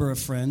any number of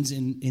friends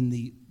in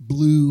the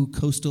blue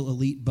coastal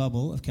elite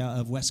bubble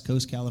of West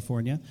Coast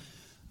California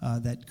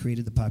that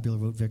created the popular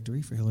vote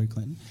victory for Hillary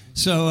Clinton.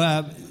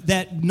 So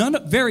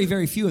very,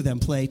 very few of them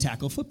play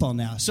tackle football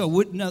now. So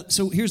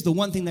here's the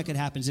one thing that could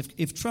happen is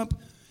if Trump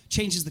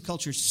changes the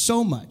culture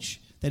so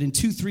much that in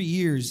 2-3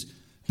 years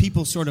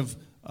people sort of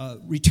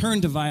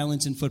return to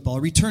violence in football,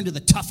 return to the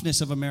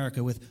toughness of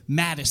America with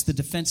Mattis, the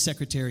defense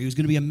secretary, who's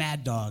going to be a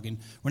mad dog, and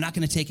we're not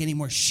going to take any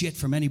more shit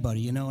from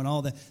anybody, you know, and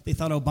all that. They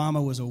thought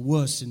Obama was a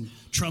wuss and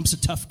Trump's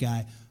a tough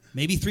guy.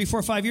 Maybe 3,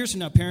 4, 5 years from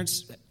now,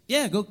 parents,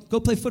 yeah, go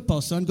play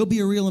football, son. Go be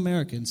a real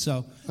American.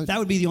 So that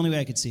would be the only way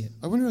I could see it.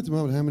 I wonder at the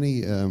moment how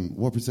many,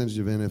 what percentage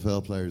of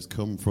NFL players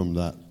come from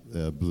that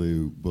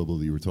blue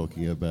bubble you were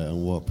talking about,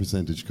 and what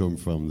percentage come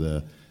from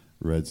the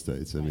red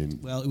states? I mean,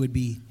 well, it would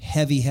be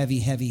heavy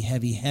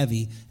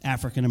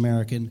African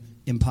American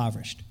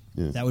impoverished.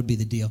 Yeah. That would be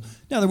the deal.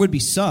 Now there would be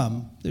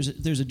some.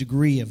 There's a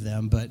degree of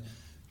them, but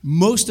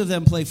most of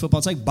them play football.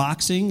 It's like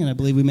boxing, and I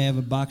believe we may have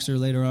a boxer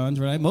later on,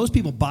 right? Most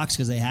people box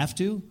because they have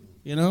to.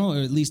 You know, or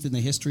at least in the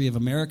history of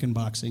American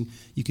boxing,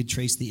 you could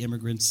trace the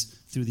immigrants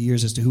through the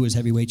years as to who was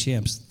heavyweight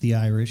champs. The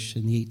Irish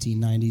in the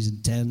 1890s and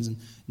 10s, and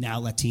now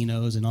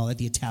Latinos and all that,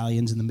 the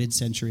Italians in the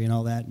mid-century and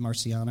all that,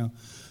 Marciano.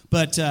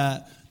 But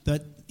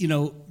you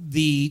know,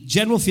 the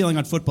general feeling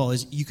on football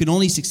is you can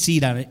only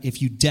succeed at it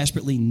if you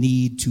desperately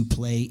need to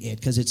play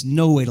it, because it's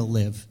no way to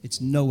live. It's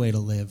no way to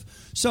live.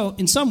 So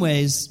in some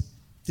ways,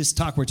 this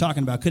talk we're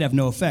talking about could have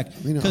no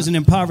effect, because an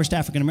impoverished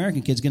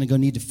African-American kid's going to go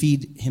need to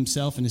feed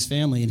himself and his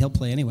family, and he'll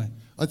play anyway.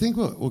 I think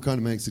what kind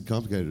of makes it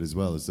complicated as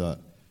well is that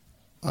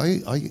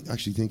I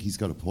actually think he's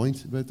got a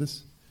point about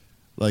this.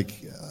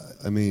 Like,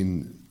 I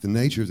mean, the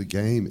nature of the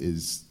game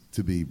is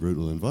to be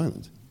brutal and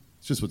violent.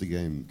 It's just what the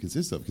game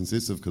consists of. It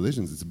consists of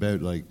collisions. It's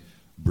about, like,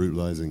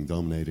 brutalizing,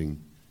 dominating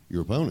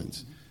your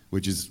opponent,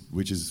 which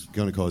is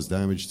going to cause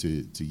damage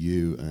to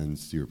you and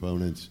to your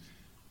opponent.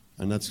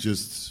 And that's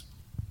just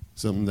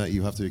something that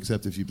you have to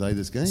accept if you play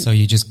this game. So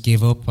you just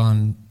give up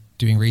on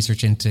doing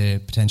research into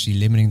potentially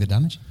limiting the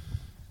damage?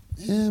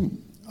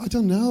 I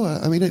don't know.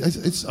 I mean,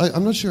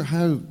 I'm not sure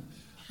how.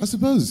 I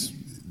suppose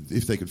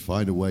if they could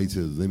find a way to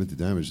limit the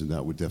damage, then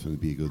that would definitely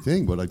be a good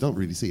thing. But I don't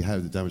really see how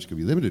the damage could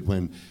be limited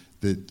when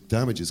the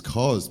damage is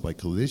caused by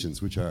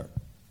collisions, which are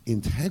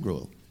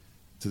integral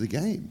to the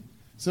game.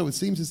 So it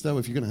seems as though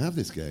if you're going to have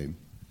this game,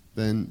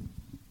 then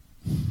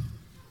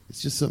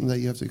it's just something that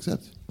you have to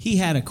accept. He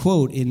had a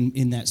quote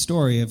in that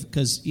story of,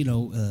 because, you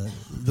know,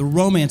 the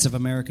romance of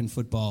American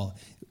football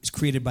is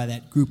created by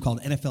that group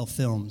called NFL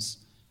Films.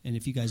 And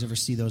if you guys ever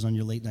see those on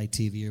your late night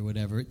TV or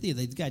whatever,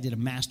 the guy did a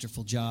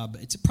masterful job.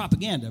 It's a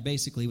propaganda,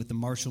 basically, with the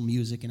martial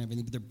music and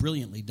everything, but they're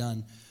brilliantly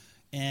done.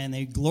 And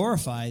they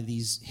glorify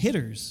these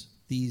hitters,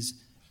 these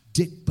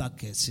Dick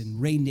Butkus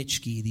and Ray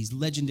Nitschke, these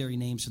legendary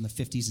names from the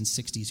 50s and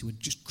 60s who would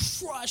just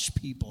crush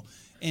people.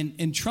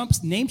 And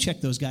Trump's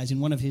name-checked those guys in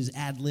one of his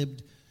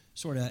ad-libbed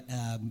sort of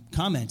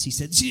comments. He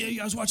said, see,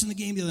 I was watching the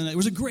game the other night. It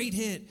was a great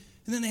hit.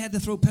 And then they had to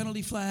throw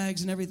penalty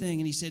flags and everything.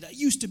 And he said, I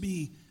used to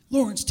be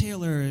Lawrence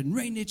Taylor and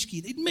Ray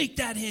Nitschke. They'd make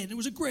that hit. And it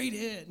was a great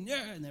hit. And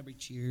yeah, and everybody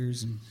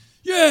cheers. And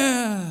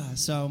yeah.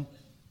 So,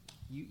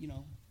 you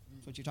know,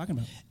 that's what you're talking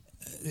about.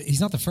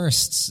 He's not the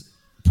first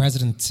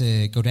president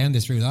to go down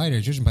this route either,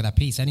 judging by that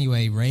piece.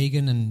 Anyway,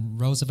 Reagan and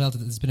Roosevelt,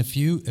 there's been a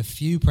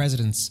few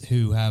presidents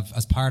who have,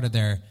 as part of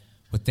their,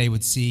 what they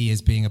would see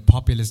as being a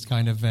populist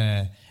kind of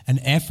an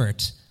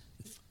effort,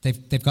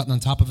 they've gotten on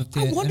top of it.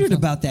 I wondered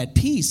about that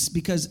piece,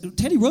 because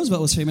Teddy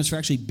Roosevelt was famous for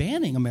actually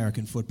banning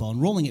American football and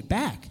rolling it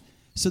back.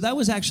 So that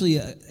was actually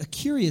a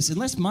curious,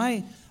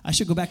 I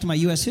should go back to my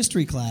U.S.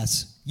 history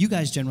class. You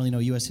guys generally know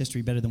U.S.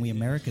 history better than we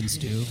Americans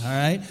do, all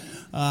right?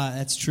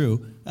 That's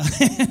true.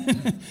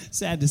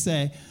 Sad to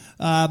say.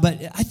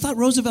 But I thought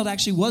Roosevelt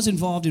actually was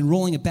involved in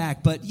rolling it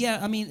back. But yeah,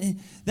 I mean,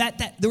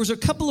 that there was a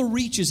couple of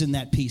reaches in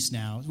that piece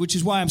now, which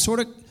is why I'm sort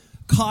of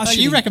cautious.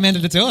 You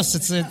recommended it to us.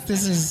 This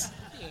is...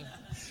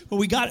 Well,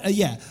 we got,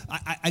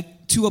 I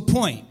to a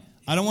point.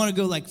 I don't want to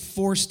go like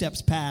 4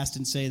 steps past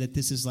and say that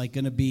this is like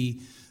going to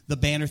be the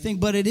banner thing,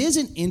 but it is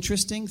an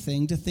interesting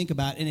thing to think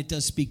about, and it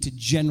does speak to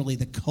generally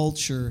the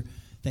culture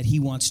that he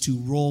wants to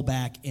roll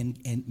back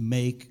and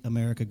make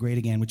America great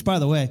again, which, by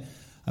the way,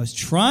 I was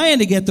trying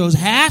to get those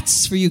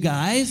hats for you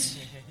guys.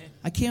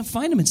 I can't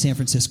find them in San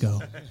Francisco.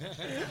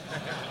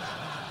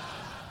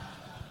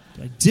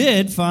 I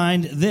did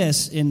find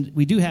this, and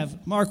we do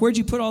have... Mark, where'd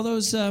you put all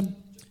those...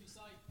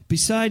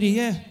 beside you,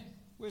 yeah.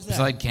 Where's that?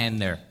 Beside Ken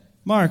there.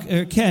 Mark,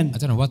 Ken. I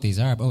don't know what these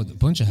are, but a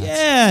bunch of hats.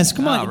 Yes,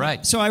 come on.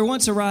 Right. So I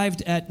once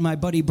arrived at my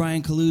buddy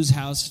Brian Kalu's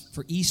house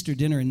for Easter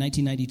dinner in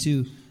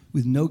 1992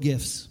 with no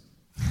gifts.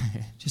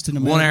 Just an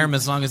American... One arm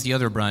as long as the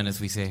other, Brian,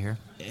 as we say here.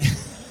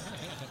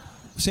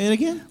 Say it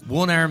again?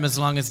 One arm as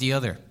long as the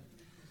other.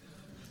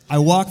 I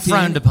walked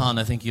Frowned in. upon,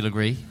 I think you'll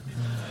agree.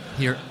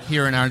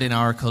 Here in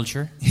our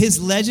culture.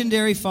 His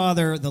legendary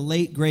father, the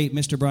late, great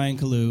Mr. Brian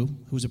Kalu, who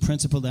was a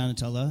principal down in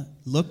Tulsa,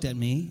 looked at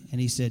me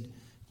and he said,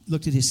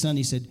 looked at his son,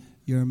 he said,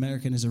 "Your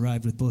American has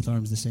arrived with both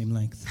arms the same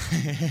length."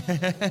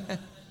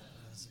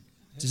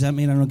 Does that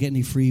mean I don't get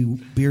any free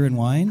beer and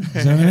wine?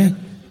 Is that what I mean?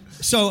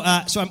 So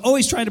I'm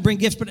always trying to bring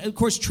gifts, but of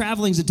course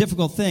traveling is a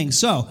difficult thing.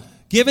 So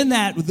given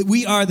that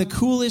we are the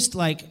coolest,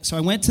 so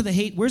I went to the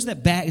Haight. Where's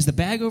that bag? Is the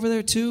bag over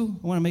there too?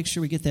 I want to make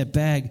sure we get that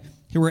bag.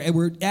 Here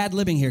we're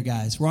ad-libbing here,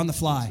 guys. We're on the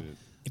fly.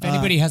 If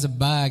anybody has a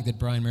bag that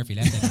Brian Murphy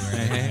left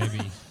anywhere,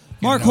 maybe.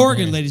 Mark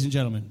Horgan, ladies and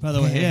gentlemen, by the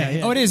way.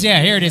 Yeah. Oh, it is,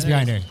 yeah. Here it is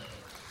behind her.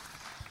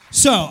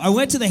 So I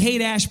went to the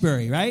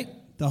Haight-Ashbury, right?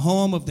 The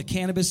home of the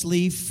cannabis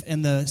leaf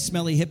and the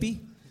smelly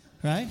hippie,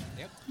 right?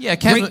 Yep. Yeah,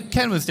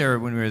 Ken was there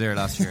when we were there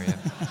last year,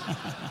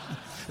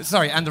 yeah.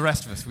 Sorry, and the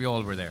rest of us. We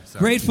all were there.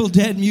 Sorry. Grateful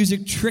Dead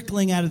music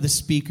trickling out of the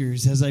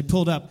speakers as I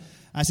pulled up.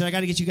 I said, I got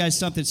to get you guys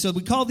something. So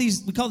we call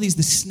these the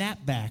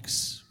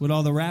snapbacks, what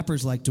all the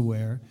rappers like to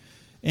wear.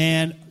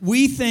 And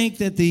we think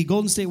that the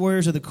Golden State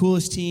Warriors are the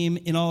coolest team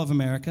in all of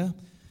America,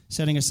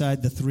 setting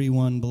aside the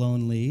 3-1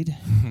 blown lead,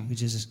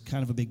 which is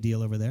kind of a big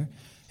deal over there.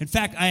 In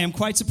fact, I am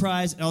quite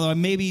surprised, although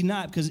maybe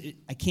not because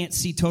I can't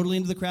see totally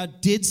into the crowd.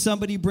 Did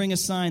somebody bring a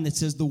sign that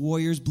says the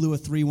Warriors blew a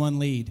 3-1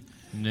 lead?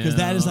 Because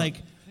that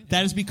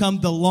has become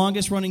the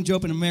longest-running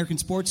joke in American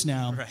sports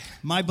now. Right.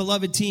 My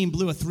beloved team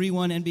blew a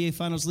 3-1 NBA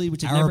Finals lead,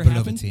 which had never happened.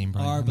 Our beloved team,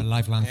 Brian. I'm a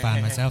lifelong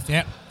fan myself.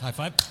 Yeah, high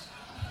five.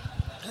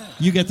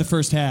 You get the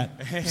first hat.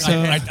 So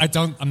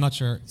I'm not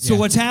sure. So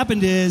what's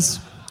happened is,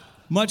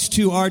 much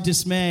to our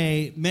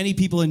dismay, many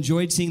people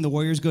enjoyed seeing the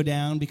Warriors go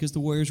down because the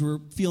Warriors were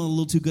feeling a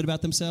little too good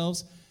about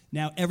themselves.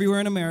 Now, everywhere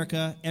in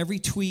America, every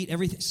tweet,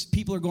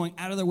 people are going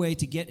out of their way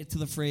to get to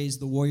the phrase,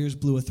 the Warriors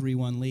blew a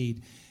 3-1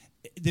 lead.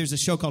 There's a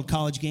show called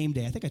College Game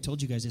Day. I think I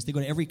told you guys this. They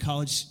go to every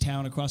college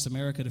town across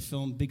America to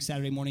film big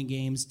Saturday morning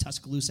games,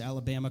 Tuscaloosa,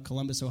 Alabama,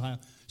 Columbus, Ohio.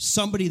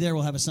 Somebody there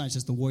will have a sign that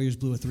says the Warriors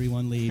blew a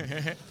 3-1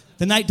 lead.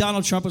 The night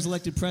Donald Trump was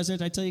elected president,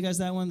 did I tell you guys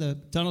that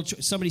one?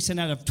 Somebody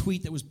sent out a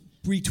tweet that was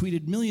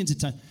retweeted millions of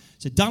times. It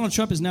said, Donald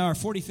Trump is now our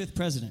 45th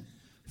president.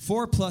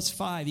 4 +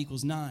 5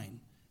 = 9.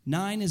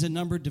 9 is a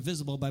number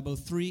divisible by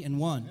both 3 and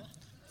 1.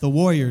 The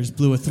Warriors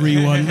blew a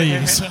 3-1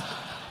 lead.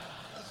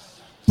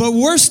 But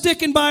we're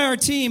sticking by our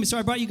team, so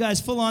I brought you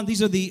guys full on.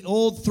 These are the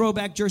old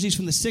throwback jerseys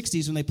from the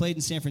 60s when they played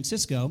in San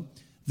Francisco.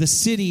 The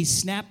city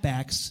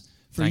snapbacks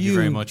for you. Thank you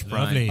very much,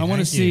 Brian. Lovely. I want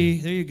to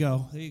see, there you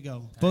go.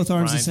 Both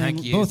arms the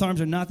same. Both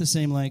arms are not the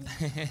same length.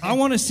 I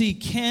want to see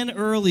Ken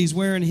Early's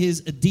wearing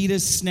his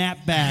Adidas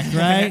snapback,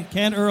 right?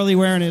 Ken Early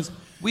wearing his.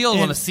 We all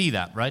want to see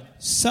that, right?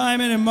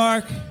 Simon and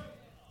Mark,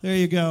 there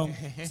you go.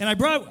 And I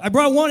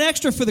brought one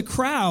extra for the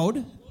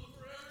crowd.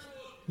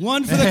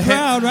 One for the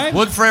crowd, right?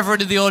 One for everyone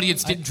in the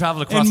audience didn't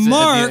travel across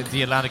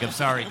the Atlantic. I'm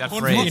sorry, that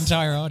phrase. For the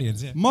entire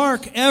audience, yeah.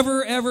 Mark,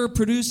 ever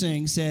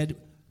producing, said,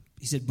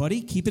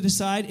 buddy, keep it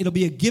aside. It'll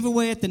be a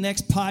giveaway at the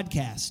next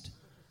podcast.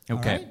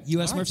 Okay. Right?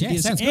 U.S. Murphy. Yeah,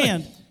 sounds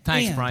good.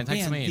 Thanks, Brian.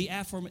 Thanks for me.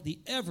 The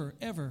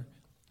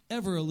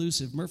ever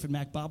elusive Murph and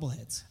Mac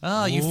bobbleheads.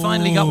 Oh, you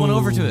finally got one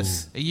over to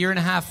us. A year and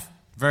a half.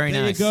 Very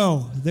nice.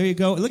 There you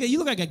go. You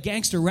look like a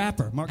gangster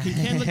rapper, Mark. You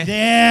can't look.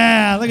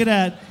 Yeah, look at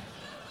that.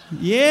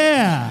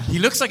 Yeah. He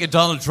looks like a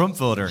Donald Trump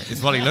voter,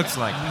 is what he looks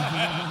like.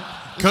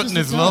 Cutting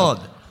his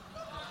lawn.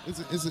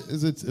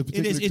 Is it a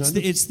particular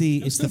It's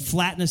the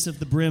flatness of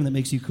the brim that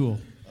makes you cool.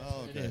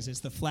 Oh, okay. It is.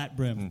 It's the flat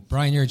brim.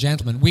 Brian, you're a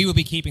gentleman. We will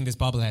be keeping this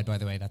bobblehead, by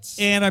the way.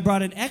 And I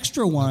brought an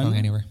extra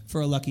one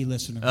for a lucky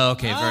listener. Oh,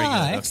 okay, very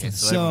good. Okay,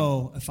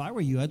 so if I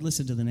were you, I'd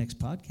listen to the next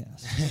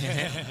podcast.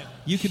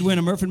 You could win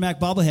a Murph and Mac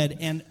bobblehead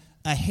and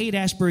a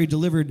Haight-Ashbury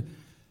delivered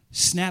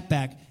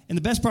snapback. And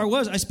the best part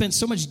was, I spent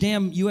so much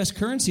damn U.S.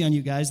 currency on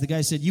you guys. The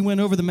guy said, you went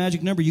over the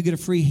magic number, you get a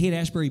free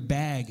Haight-Ashbury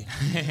bag.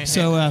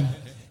 So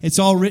it's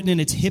all written in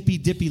its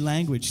hippy-dippy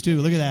language,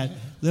 too. Look at that.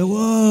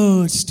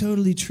 Whoa, it's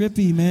totally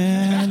trippy,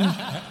 man.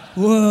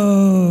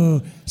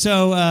 Whoa.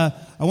 So I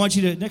want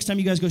you to, next time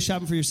you guys go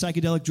shopping for your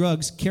psychedelic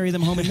drugs, carry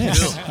them home in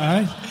this. All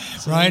right?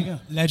 So Brian,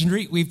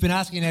 legendary. We've been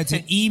asking you now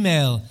to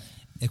email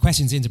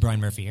questions into Brian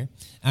Murphy here.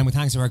 And with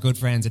thanks to our good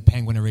friends at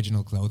Penguin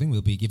Original Clothing,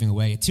 we'll be giving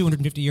away a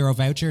 €250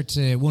 voucher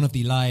to one of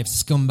the live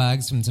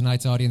scumbags from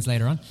tonight's audience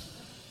later on.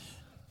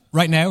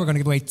 Right now, we're going to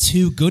give away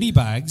 2 goodie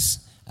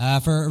bags.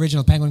 for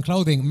original Penguin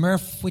clothing.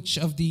 Murph, which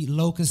of the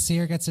locusts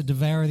here gets to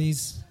devour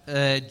these?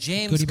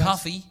 James goodie bags?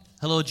 Coffey.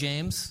 Hello,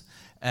 James.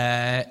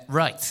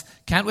 Right.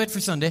 Can't wait for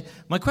Sunday.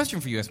 My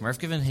question for you, Murph,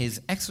 given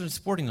his excellent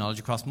sporting knowledge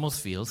across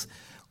most fields,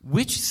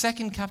 which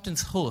second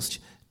captain's host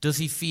does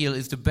he feel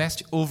is the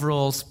best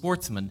overall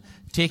sportsman,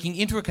 taking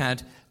into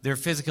account their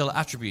physical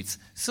attributes?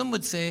 Some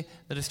would say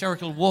that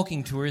historical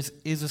walking tours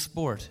is a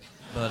sport,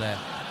 but...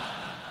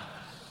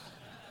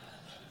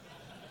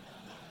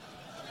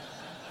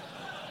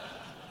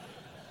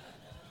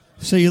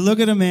 So you look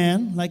at a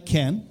man like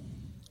Ken,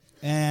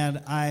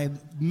 and I'm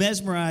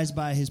mesmerized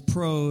by his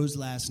prose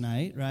last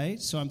night, right?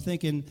 So I'm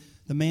thinking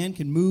the man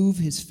can move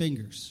his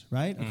fingers,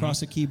 right,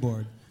 across a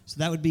keyboard. So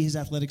that would be his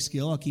athletic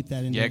skill. I'll keep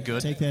that in. Yeah,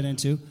 good. Take that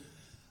into.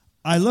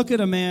 I look at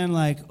a man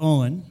like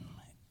Owen,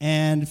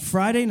 and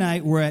Friday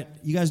night we're at,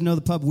 you guys know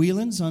the pub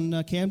Whelan's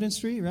on Camden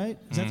Street, right?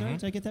 Is that right?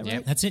 Did I get that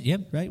right? That's it,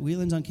 yep. Right,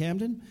 Whelan's on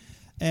Camden.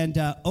 And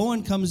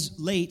Owen comes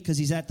late because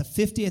he's at the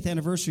 50th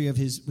anniversary of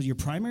his, was your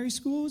primary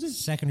school, was it?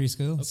 Secondary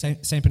school, okay.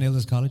 St.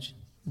 Pernilda's College.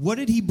 What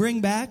did he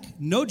bring back?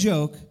 No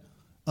joke,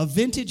 a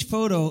vintage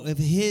photo of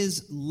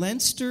his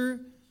Leinster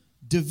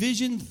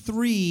Division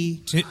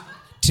 3...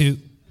 Two.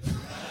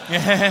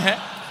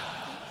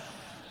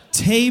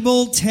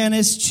 Table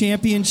tennis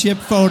championship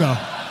photo.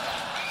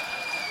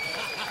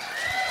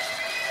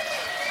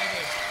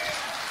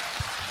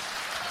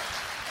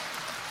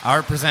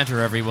 Our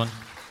presenter, everyone.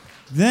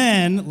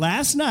 Then,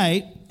 last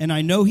night, and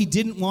I know he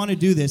didn't want to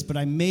do this, but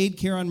I made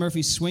Kieran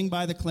Murphy swing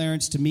by the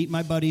Clarence to meet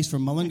my buddies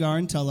from Mullingar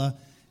and Tulla.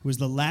 It was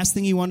the last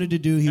thing he wanted to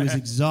do. He was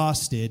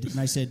exhausted. And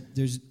I said,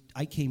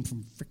 I came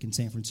from frickin'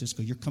 San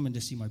Francisco. You're coming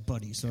to see my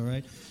buddies, all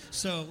right?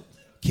 So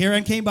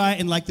Kieran came by,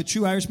 and like the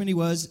true Irishman he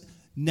was,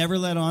 never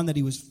let on that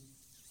he was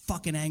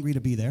fucking angry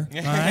to be there,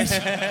 all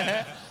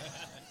right?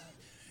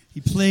 He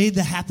played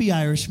the happy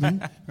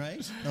Irishman,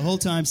 right? The whole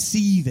time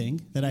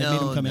seething that I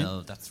made him come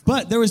in. That's right.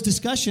 But there was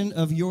discussion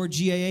of your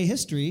GAA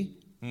history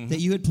that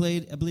you had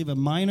played, I believe, a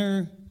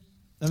minor.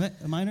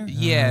 A minor?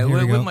 Yeah,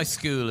 with my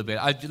school a bit.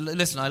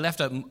 Listen, I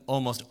left out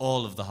almost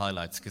all of the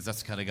highlights because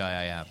that's the kind of guy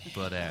I am.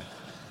 But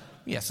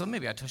yeah, so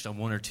maybe I touched on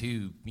one or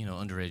two,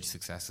 underage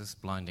successes,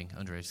 blinding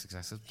underage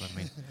successes. But I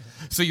mean,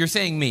 so you're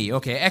saying me?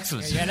 Okay,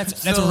 excellent. Yeah,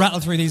 let's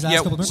rattle through these last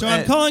couple of minutes. So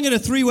I'm calling it a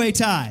three-way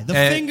tie: the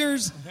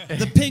fingers,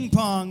 the ping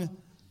pong,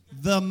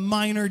 the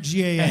minor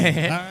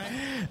GAA. All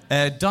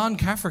right? Don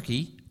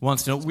Cafferkey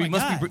wants to know. We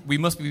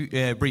must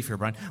be brief here,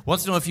 Brian.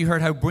 Wants to know if you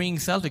heard how Bring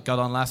Celtic got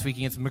on last week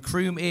against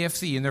Macroom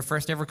AFC in their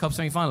first ever Cup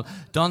semi-final.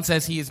 Don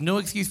says he has no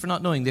excuse for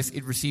not knowing this.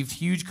 It received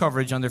huge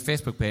coverage on their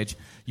Facebook page.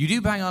 You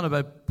do bang on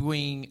about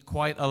Buin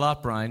quite a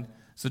lot, Brian.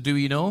 So do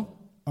you know?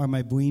 Are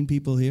my Buin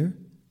people here?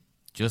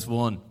 Just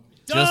one.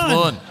 Don! Just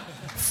one.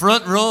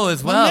 Front row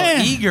as well.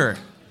 Man. Eager.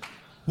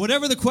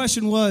 Whatever the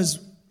question was,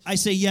 I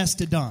say yes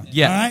to Don.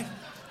 Yeah. All right?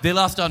 They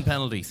lost on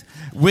penalties.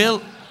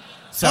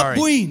 Sorry,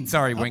 Wing.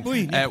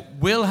 Yeah.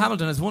 Will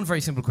Hamilton has one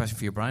very simple question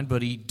for you, Brian,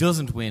 but he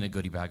doesn't win a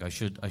goodie bag. I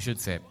should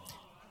say.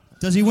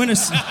 Does he win a?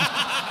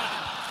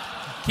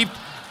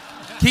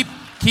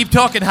 Keep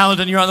talking,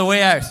 Hamilton. You're on the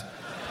way out.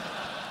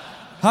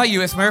 Hi,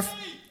 US Murph.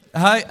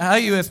 Hi,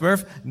 US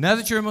Murph. Now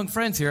that you're among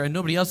friends here and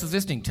nobody else is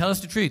listening, tell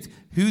us the truth.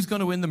 Who's going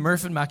to win the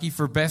Murph and Mackie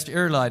for best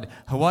airline?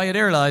 Hawaiian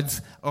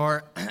Airlines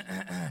or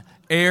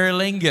Aer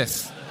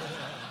Lingus?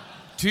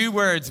 2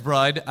 words,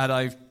 Bride, and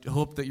I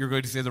hope that you're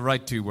going to say the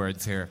right 2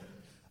 words here.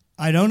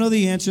 I don't know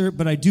the answer,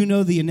 but I do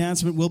know the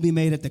announcement will be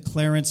made at the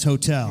Clarence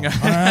Hotel. All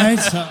right?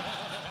 So,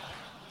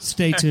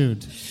 stay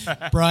tuned.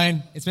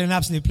 Brian, it's been an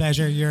absolute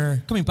pleasure.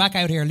 You're coming back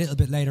out here a little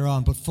bit later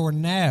on, but for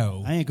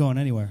now... I ain't going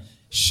anywhere.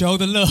 Show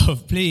the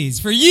love,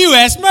 please, for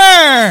US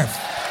Murph!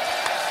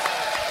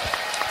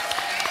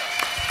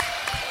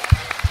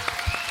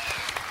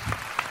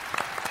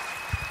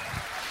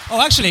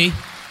 Oh, actually,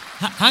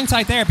 hang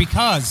tight there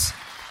because...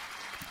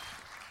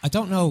 I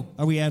don't know.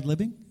 Are we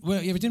ad-libbing?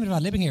 Well, yeah, we're doing a bit of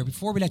ad-libbing here.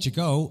 Before we let you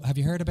go, have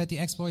you heard about the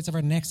exploits of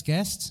our next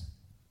guest?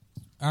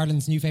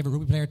 Ireland's new favourite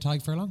rugby player,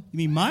 Tadhg Furlong? You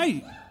mean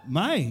my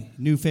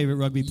new favourite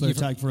rugby player,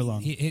 Tadhg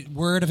Furlong?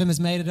 Word of him has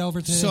made it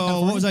over to... So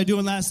California? What was I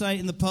doing last night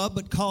in the pub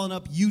but calling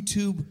up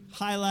YouTube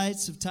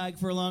highlights of Tadhg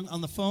Furlong on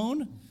the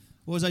phone?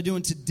 What was I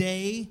doing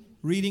today?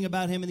 Reading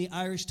about him in the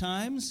Irish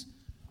Times?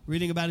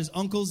 Reading about his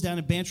uncles down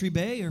at Bantry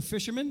Bay or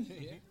fishermen?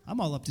 I'm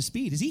all up to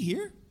speed. Is he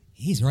here?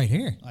 He's right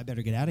here. I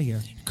better get out of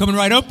here. Coming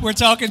right up, we're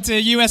talking to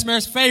US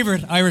Murph's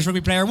favourite Irish rugby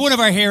player, one of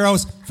our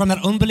heroes from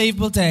that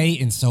unbelievable day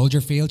in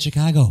Soldier Field,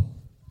 Chicago.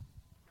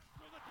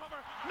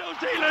 New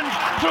Zealand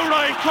through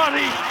Ryan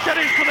Crotty,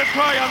 getting for the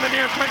try on the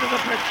near side of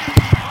the pitch.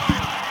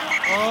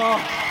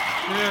 Oh,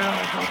 yeah,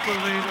 I don't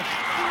believe it.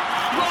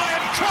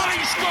 Ryan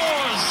Crotty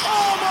scores!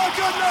 Oh, my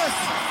goodness!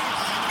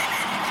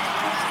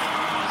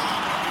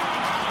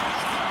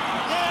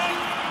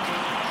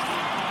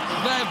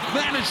 They've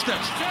vanished it.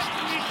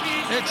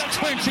 It's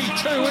 22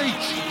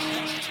 each.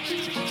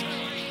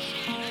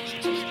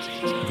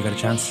 Have you got a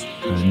chance?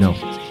 No.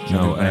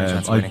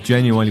 I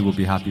genuinely would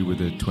be happy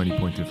with a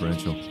 20-point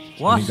differential.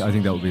 What? I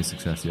think that would be a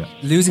success, yeah.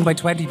 Losing by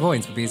 20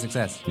 points would be a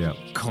success? Yeah.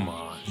 Come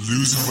on.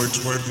 Losing by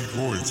 20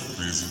 points would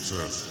be a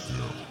success.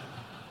 Yeah.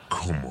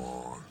 Come on.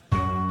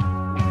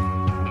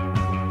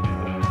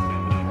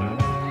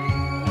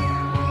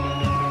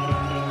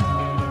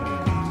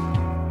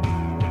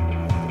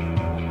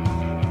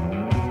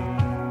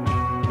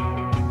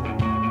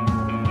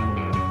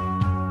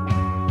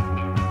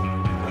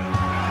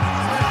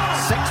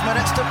 6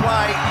 minutes to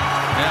play.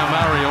 Now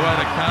Murray away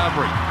to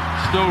Carberry.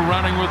 Still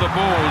running with the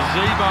ball.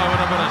 Zebo in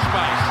a bit of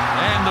space.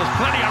 And there's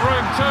plenty of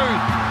room too.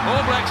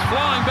 All Blacks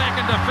flying back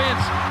in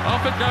defence.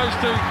 Off it goes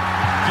to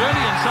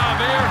Julian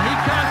Savea. He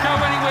can't go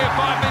anywhere.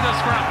 5 metre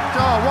scrum.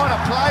 Oh, what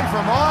a play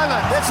from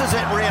Ireland. This is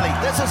it, really.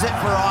 This is it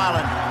for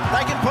Ireland.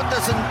 They can put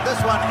this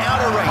one out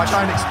of reach.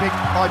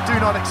 I do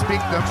not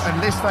expect them,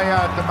 unless they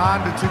are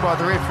demanded to by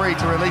the referee,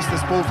 to release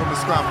this ball from the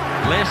scrum.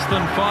 Less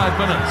than 5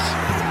 minutes.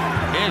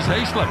 Here's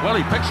Heaslip. Well,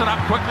 he picks it up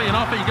quickly and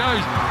off he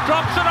goes.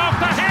 Drops it off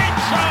to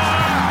Henshaw.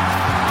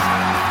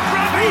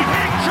 Robbie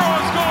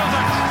Henshaw scores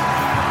it.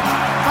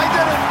 They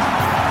did it.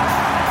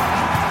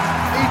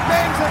 He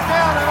bangs it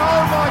down and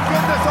oh my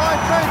goodness, I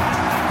think,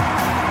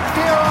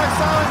 dare I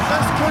say it,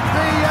 this could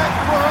be it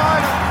for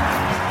Ireland.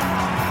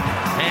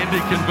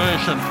 Handy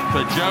conversion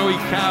for Joey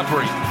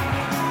Carberry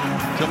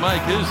to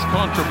make his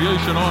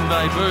contribution on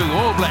debut.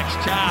 All Blacks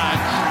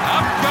charge.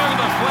 Up go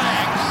the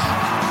flags.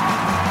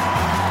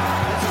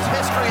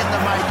 History in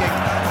the making,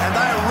 and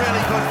they are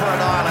really good for an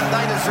Ireland.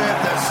 They deserve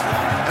this,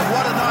 and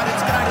what a night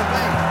it's going to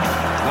be.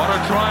 What a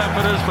triumph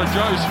it is for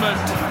Joe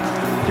Smith,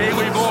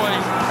 Kiwi boy,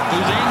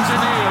 who's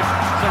engineered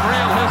some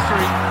real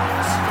history.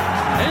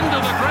 Into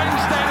the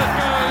grandstand it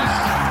goes.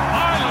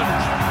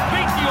 Ireland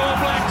beat the All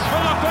Blacks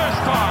for the first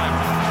time.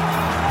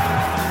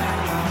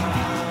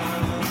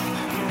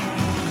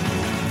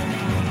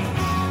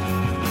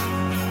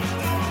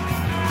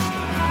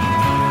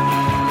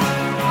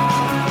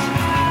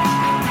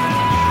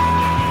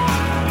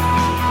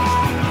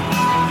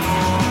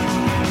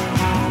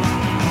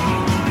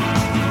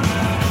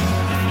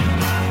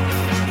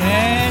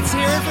 Let's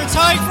hear it for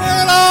Tadhg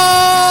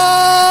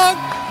Furlong!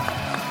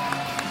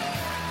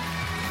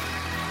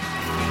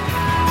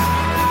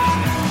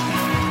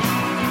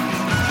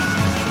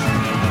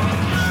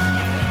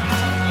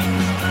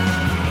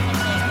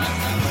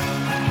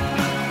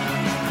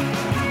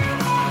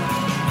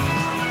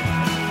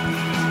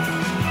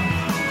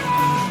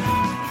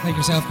 Make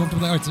yourself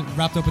comfortable there. It's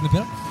wrapped up in the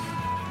pillow.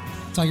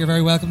 Tadhg, you're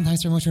very welcome.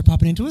 Thanks very much for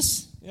popping into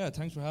us. Yeah,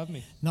 thanks for having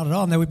me. Not at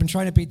all. Now, we've been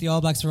trying to beat the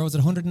All Blacks for roads at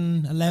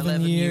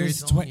 111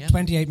 years,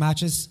 28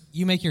 matches.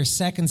 You make your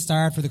second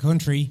start for the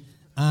country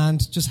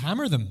and just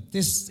hammer them.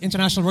 This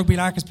international rugby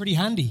lark is pretty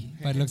handy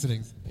by the looks of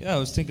things. Yeah, I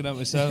was thinking that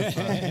myself.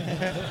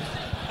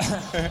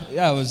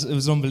 Yeah, it was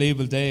an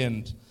unbelievable day,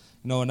 and you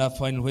know, in that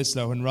final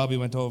whistler, when Robbie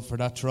went over for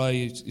that try,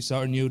 you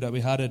sort of knew that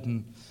we had it,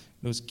 and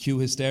there was Q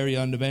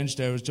hysteria on the bench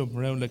there. I was jumping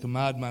around like a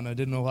madman. I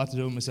didn't know what to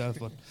do with myself,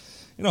 but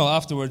you know,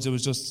 afterwards it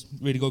was just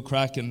really good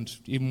crack, and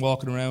even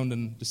walking around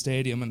in the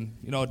stadium, and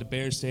you know, the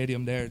Bears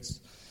Stadium there, it's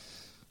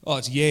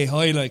yay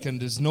high, like, and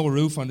there's no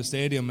roof on the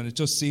stadium, and it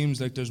just seems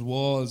like there's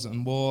walls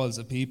and walls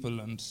of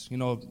people, and you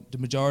know, the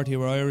majority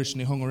were Irish,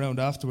 and they hung around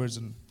afterwards,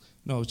 and you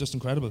know, it was just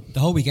incredible.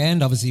 The whole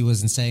weekend obviously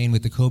was insane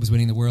with the Cubs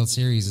winning the World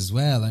Series as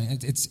well.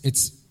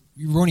 It's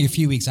you were only a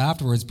few weeks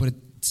afterwards, but it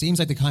seems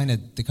like the kind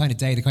of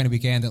day, the kind of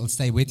weekend that'll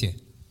stay with you.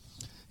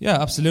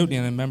 Yeah, absolutely.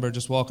 And I remember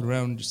just walking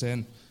around just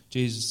saying,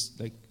 Jesus,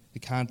 like,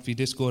 it can't be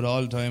this good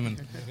all the time,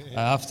 and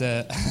I have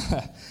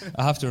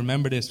to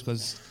remember this,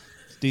 because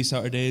these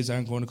sort of days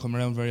aren't going to come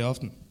around very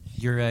often.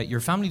 Your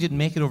family didn't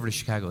make it over to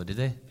Chicago, did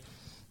they?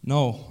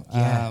 No.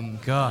 Yeah.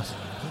 God.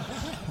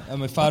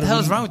 My father, what the hell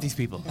is wrong with these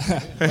people?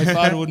 My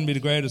father wouldn't be the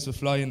greatest with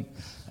flying.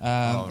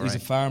 Right. He's a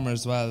farmer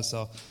as well,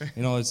 so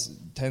you know, it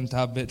tends to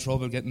have a bit of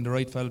trouble getting the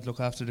right fella to look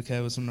after the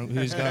cows when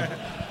he's gone.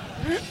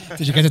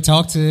 Did you get to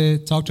talk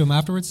to him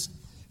afterwards?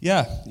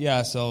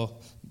 Yeah. So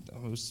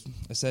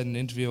I said in the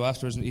interview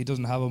afterwards, he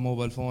doesn't have a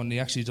mobile phone. He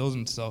actually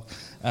doesn't. So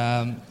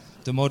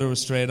the mother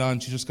was straight on.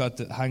 She just got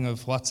the hang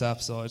of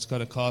WhatsApp, so I just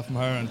got a call from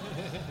her,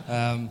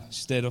 and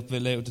she stayed up a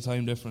bit late with the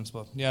time difference.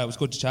 But yeah, it was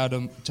good to chat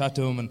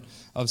to him, and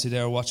obviously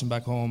they were watching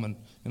back home, and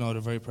you know,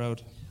 they're very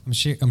proud. I'm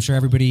sure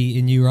everybody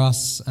in New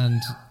Ross, and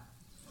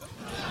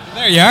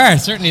there you are.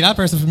 Certainly that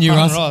person from New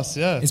Ross,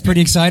 yeah, is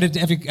pretty excited.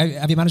 Have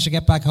you managed to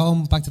get back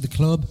home, back to the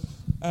club?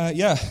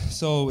 Yeah.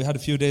 So we had a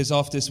few days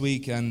off this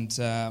week, and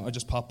I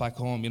just popped back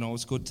home. You know, it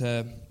was good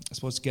to, I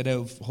suppose, to get out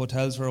of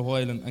hotels for a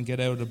while and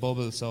get out of the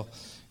bubble. So,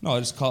 I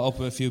just caught up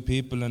with a few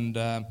people, and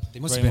they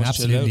must have been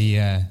absolutely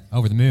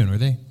over the moon, were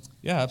they?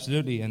 Yeah,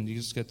 absolutely. And you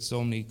just get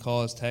so many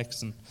calls,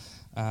 texts, and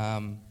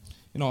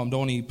you know, I'm the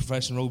only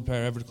professional rugby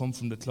player ever to come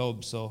from the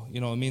club, so you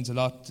know, it means a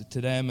lot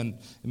to them, and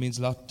it means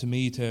a lot to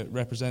me to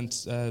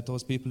represent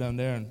those people down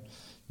there. And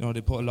you know,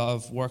 they put a lot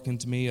of work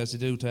into me, as they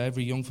do to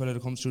every young fella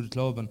that comes through the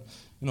club, and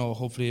you know,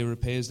 hopefully it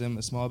repays them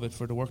a small bit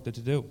for the work that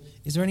they do.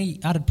 Is there any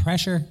added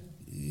pressure,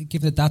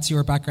 given that that's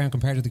your background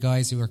compared to the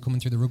guys who are coming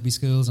through the rugby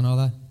schools and all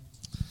that?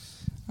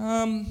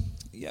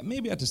 Yeah,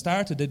 maybe at the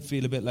start I did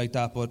feel a bit like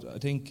that, but I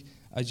think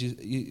as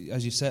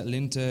you settle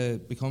into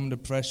becoming a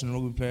professional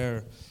rugby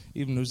player,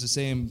 even it was the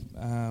same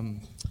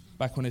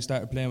back when I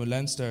started playing with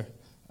Leinster,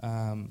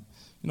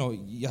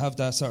 you have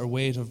that sort of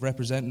weight of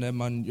representing them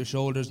on your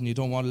shoulders and you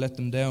don't want to let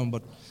them down.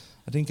 But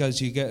I think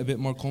as you get a bit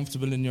more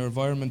comfortable in your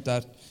environment,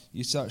 that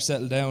you sort of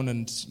settle down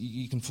and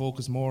you can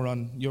focus more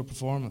on your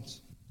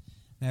performance.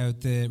 Now,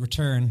 the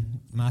return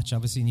match,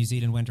 obviously, New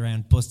Zealand went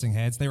around busting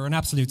heads. They were an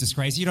absolute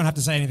disgrace. You don't have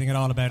to say anything at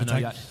all about it.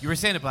 Yeah. You were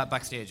saying it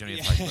backstage, only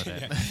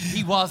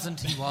he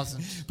wasn't.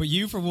 But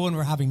you, for one,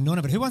 were having none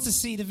of it. Who wants to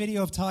see the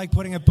video of Tig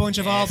putting a bunch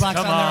of All Blacks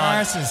on their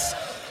arses?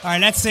 All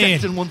right, let's see it.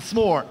 Sexton once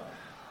more.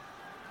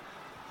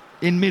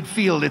 In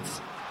midfield,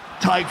 it's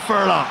Tig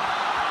Furlong.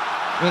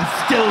 And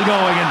still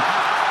going and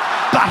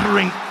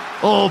battering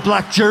All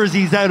Black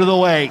jerseys out of the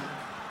way.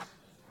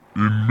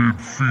 In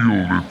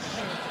midfield, it's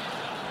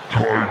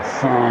Tig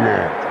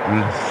Furlong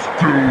and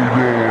still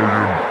going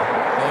and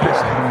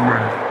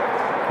battering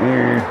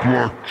All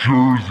Black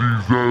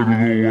jerseys out of the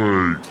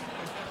way.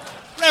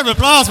 Round of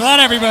applause for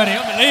that, everybody.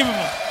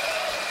 Unbelievable.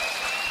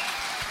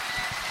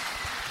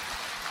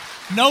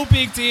 No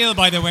big deal,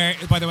 by the way.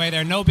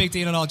 There, no big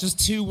deal at all. Just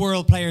 2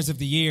 World Players of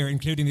the Year,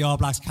 including the All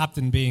Blacks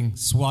captain being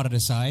swatted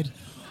aside.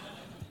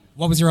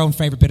 What was your own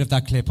favourite bit of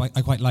that clip? I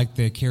quite liked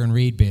the Kieran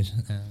Reid bit.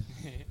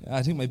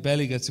 I think my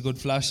belly gets a good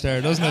flash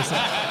there, doesn't it?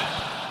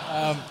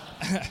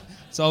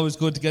 It's always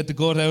good to get the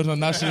gut out on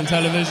national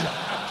television.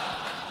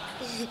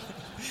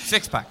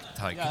 Six-pack,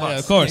 Tig. Yeah,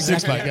 of course,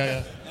 six-pack,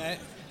 yeah.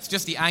 It's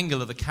just the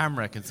angle of the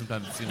camera can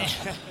sometimes,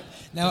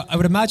 Now, I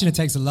would imagine it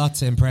takes a lot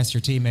to impress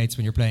your teammates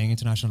when you're playing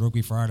international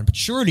rugby for Ireland, but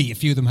surely a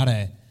few of them had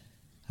a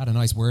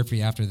nice word for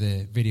you after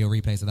the video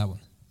replays of that one.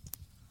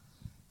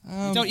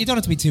 You don't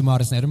have to be too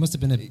modest now. There must have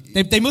been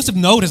they must have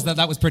noticed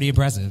that was pretty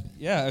impressive.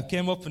 Yeah, it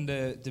came up in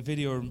the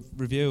video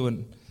review,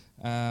 and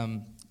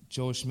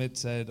Joe Schmidt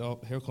said, "Oh,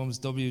 here comes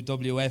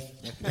WWF."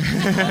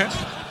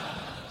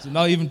 So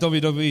not even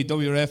WWE,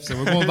 WRF. So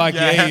we're going back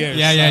 8 years.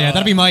 Yeah.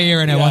 That'll be my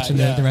era now watching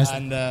the rest.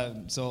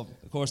 And so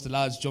of course the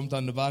lads jumped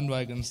on the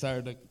bandwagon and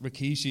started like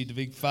Rikishi, the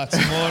big fat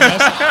Samoan.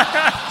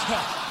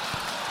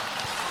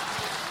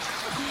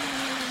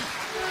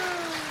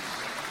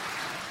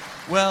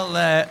 Well,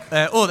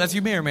 as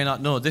you may or may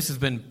not know, this has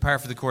been par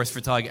for the course for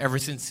Tig ever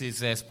since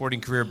his sporting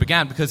career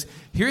began, because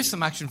here's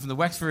some action from the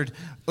Wexford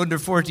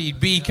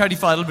Under-14B county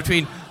final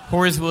between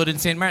Horswood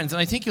and St. Martin's, and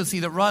I think you'll see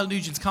that Ryle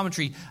Nugent's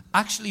commentary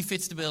actually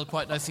fits the bill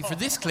quite nicely for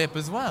this clip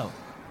as well.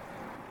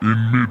 In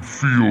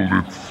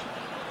midfield, it's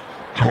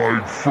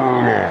Tig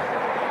Furlong.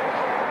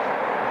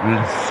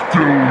 And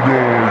still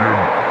going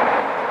and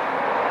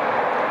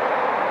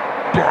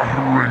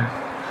battering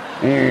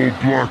All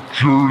Black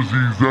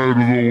jerseys out of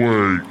the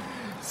way.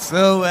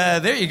 So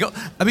there you go.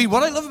 I mean,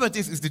 what I love about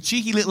this is the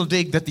cheeky little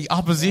dig that the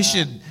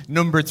opposition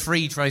number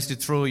 3 tries to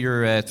throw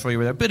your with.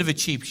 A bit of a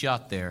cheap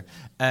shot there.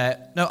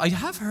 Now, I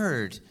have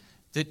heard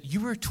that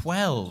you were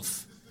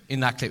 12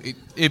 in that clip,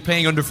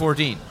 playing under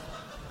 14.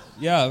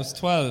 Yeah, I was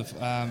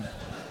 12. I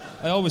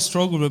always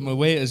struggled with my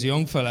weight as a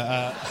young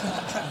fella.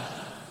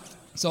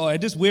 So I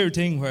had this weird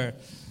thing where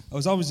I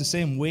was always the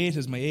same weight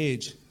as my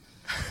age.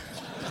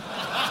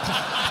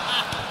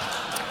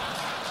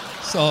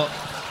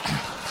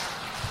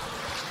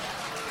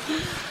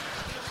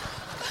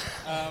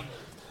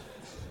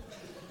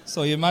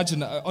 So you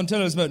imagine,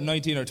 until I was about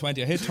 19 or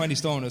 20, I hit 20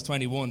 stone when I was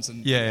 20 once,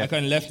 and I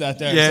kind of left that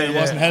there and said it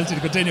wasn't healthy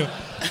to continue.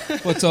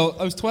 But so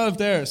I was 12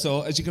 there,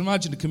 so as you can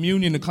imagine, the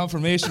communion and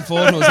confirmation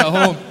photos at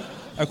home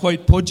are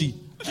quite pudgy.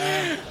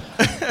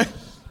 But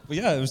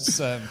yeah, it was...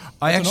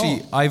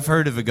 I've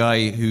heard of a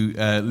guy who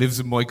lives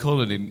in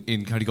Moycullen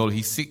in County Galway.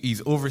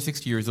 He's over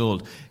 60 years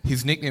old.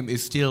 His nickname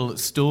is still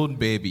Stone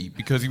Baby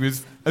because he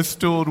was a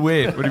stone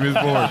weight when he was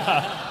born.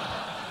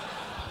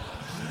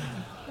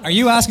 Are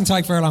you asking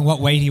Tig Furlong what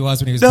weight he was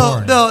when he was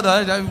born?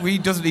 No, we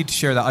doesn't need to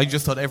share that. I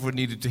just thought everyone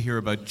needed to hear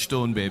about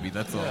Stone Baby,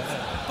 that's all.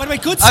 By the way,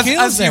 good skills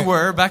as there. You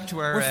were, back to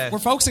our... We're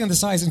focusing on the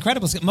size,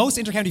 incredible. Most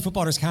inter-county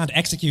footballers can't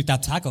execute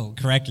that tackle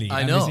correctly.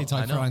 I know. Tig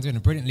Furlong's doing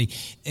it brilliantly.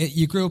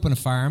 You grew up on a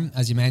farm,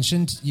 as you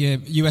mentioned.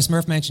 US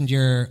Murph mentioned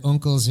your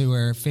uncles who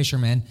were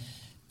fishermen.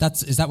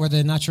 Is that where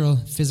the natural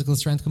physical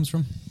strength comes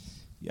from?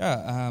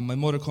 Yeah, my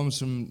mother comes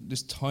from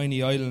this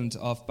tiny island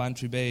off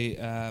Bantry Bay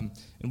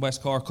in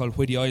West Cork called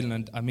Whitty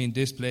Island. I mean,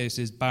 this place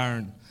is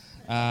barren.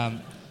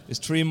 It's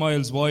 3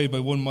 miles wide by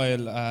 1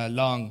 mile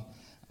long.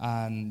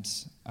 And,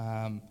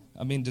 I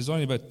mean, there's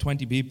only about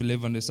 20 people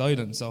live on this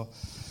island. So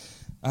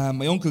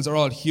my uncles are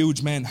all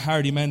huge men,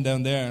 hardy men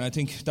down there. And I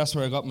think that's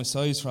where I got my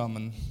size from.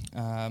 And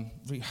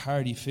very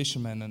hardy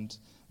fishermen. And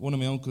one of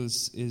my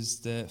uncles is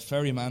the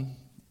ferryman.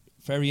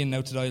 Ferry in and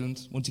out to the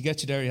island. Once he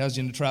gets you there, he has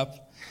you in the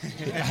trap.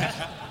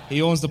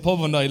 He owns the pub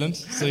on the island.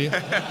 So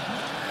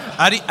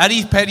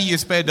any penny you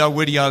spend on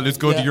Whitty Island is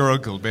going to your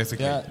uncle,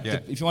 basically. Yeah.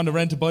 If you want to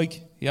rent a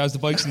bike, he has the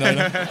bikes in the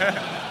island.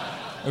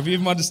 Or if you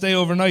even want to stay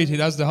overnight, he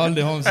has the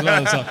holiday homes as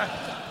well. So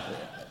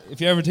if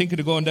you're ever thinking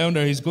of going down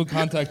there, he's a good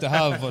contact to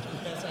have. But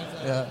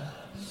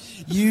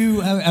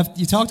you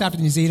talked after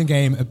the New Zealand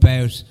game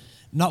about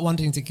not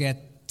wanting to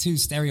get too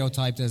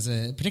stereotyped as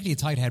particularly a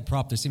tight head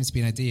prop. There seems to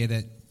be an idea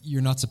that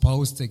you're not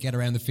supposed to get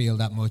around the field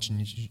that much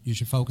and you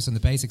should focus on the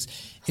basics.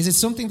 Is it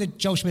something that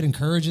Joe Schmidt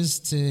encourages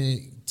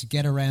to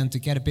get around, to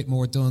get a bit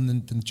more done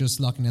than just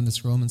locking down the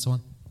scrum and so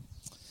on?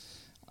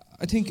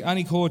 I think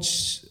any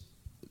coach,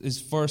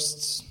 his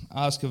first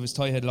ask of his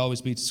tie head will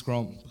always be to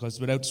scrum, because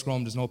without the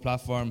scrum there's no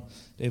platform.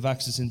 They have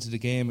access into the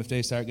game if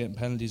they start getting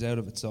penalties out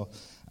of it. So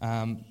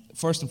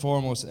first and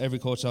foremost, every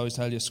coach always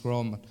tell you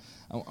scrum.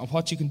 And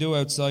what you can do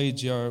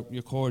outside your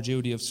core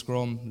duty of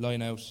scrum,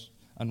 line out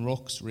and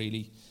rucks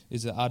really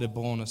is an added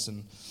bonus.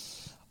 And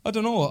I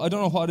don't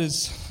know what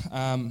is,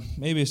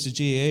 maybe it's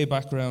the GAA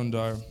background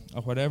or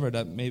whatever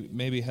that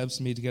maybe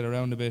helps me to get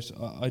around a bit.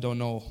 I don't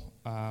know.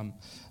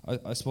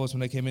 I suppose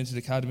when I came into the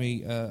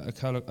academy, a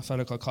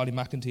fellow called Colin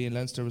McEntee in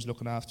Leinster was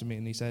looking after me,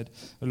 and he said,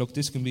 look,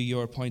 this can be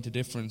your point of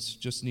difference.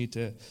 Just need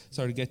to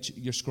sort of get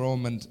your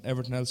scrum and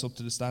everything else up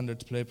to the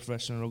standard to play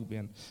professional rugby.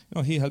 And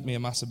he helped me a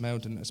massive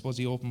amount, and I suppose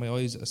he opened my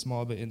eyes a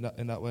small bit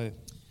in that way.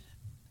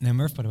 Now,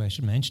 Murph, by the way, I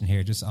should mention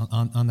here, just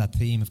on that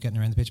theme of getting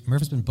around the pitch, Murph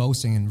has been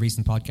boasting in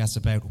recent podcasts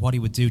about what he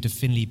would do to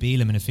Finlay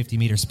Bealham in a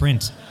 50-metre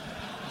sprint.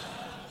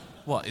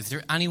 What, is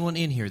there anyone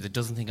in here that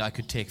doesn't think I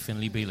could take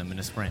Finlay Bealham in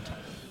a sprint?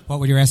 What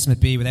would your estimate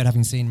be without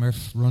having seen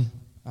Murph run?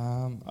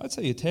 I'd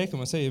say you take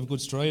him. I'd say you have a good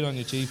stride on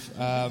you, Chief.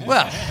 That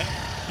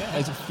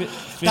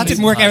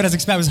didn't work out as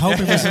expected. I was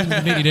hoping for something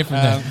completely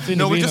different there.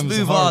 No, we'll just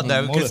move on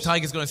now, because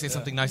Tiger's going to say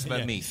something nice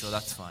about me, so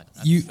that's fine.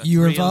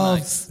 You were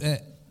involved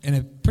in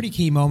a pretty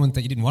key moment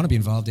that you didn't want to be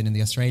involved in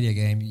the Australia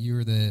game. You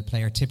were the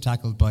player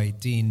tip-tackled by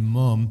Dean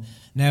Mumm.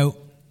 Now,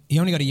 he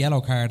only got a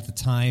yellow card at the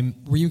time.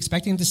 Were you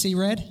expecting him to see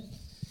red?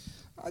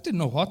 I didn't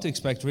know what to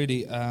expect,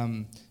 really,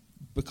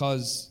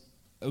 because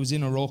it was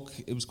in a ruck.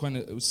 It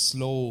was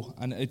slow,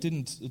 and it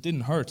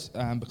didn't hurt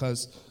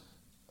because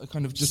I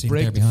kind of just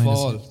break the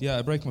fall. Yeah,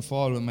 I break my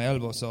fall with my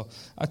elbow. So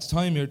at the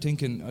time, you're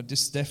thinking,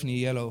 this is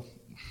definitely a yellow.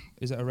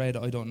 Is it a red?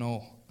 I don't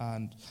know.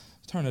 And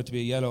it turned out to be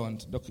a yellow.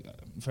 And look,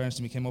 in fairness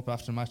to me, came up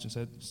after the match and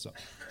said,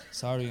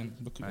 sorry. And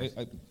look,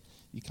 right.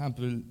 You can't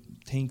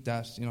think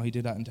that he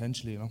did that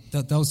intentionally.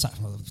 Those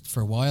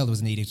for a while there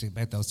was an edict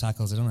about those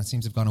tackles. I don't know. It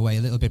seems to have gone away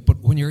a little bit. But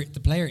when you're the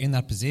player in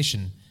that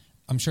position,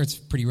 I'm sure it's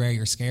pretty rare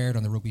you're scared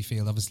on the rugby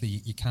field. Obviously,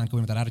 you can't go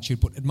in with that attitude.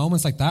 But at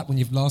moments like that, when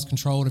you've lost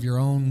control of your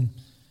own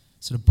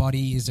sort of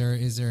body, are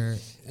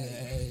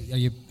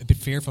you a bit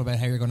fearful about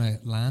how you're going to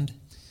land?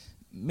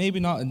 Maybe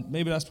not. And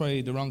maybe that's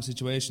probably the wrong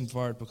situation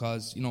for it,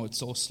 because it's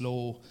so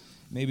slow.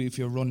 Maybe if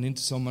you're running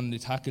into someone, they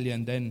tackle you,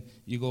 and then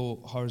you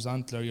go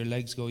horizontal or your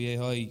legs go yay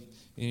high,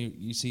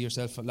 you see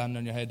yourself landing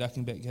on your head. That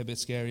can get a bit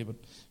scary. But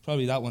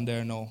probably that one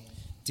there, no.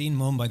 Dean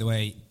Mumm, by the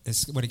way,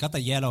 when he got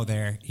that yellow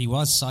there, he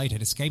was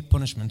cited, escaped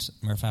punishment,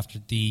 Murph, after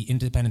the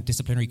Independent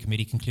Disciplinary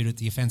Committee concluded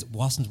the offence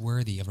wasn't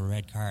worthy of a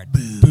red card.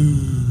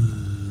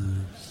 Boo.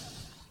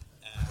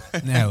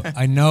 Now,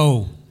 I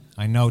know,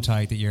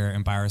 Ty, that you're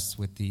embarrassed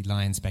with the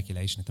Lions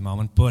speculation at the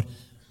moment, but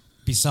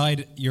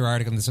beside your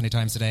article in the Sunday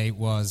Times today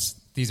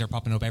these are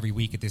popping up every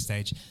week at this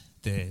stage.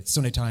 The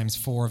Sunday Times,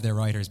 4 of their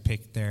writers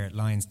picked their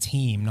Lions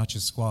team, not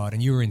just squad,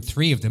 and you were in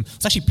 3 of them.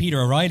 It's actually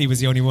Peter O'Reilly was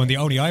the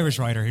only Irish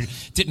writer who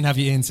didn't have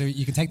you in, so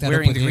you can take that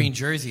wearing up with the green him.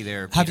 Jersey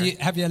there,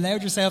 Peter. Have you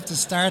allowed yourself to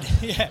start?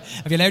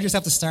 Have you allowed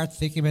yourself to start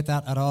thinking about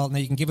that at all? Now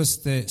you can give us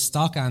the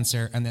stock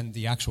answer and then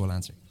the actual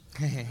answer.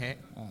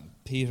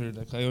 Peter,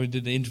 I already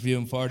did the interview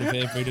in for the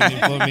paper. He didn't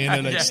even put me in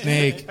it like a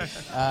snake.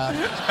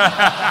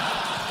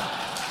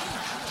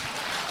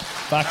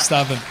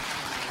 Backstabbing.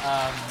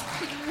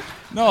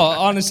 No,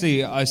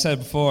 honestly, I said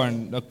before,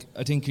 and look,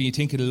 I think when you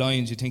think of the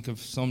Lions, you think of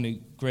so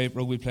many great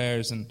rugby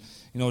players and,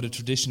 the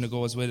tradition that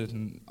goes with it.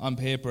 And on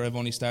paper, I've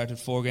only started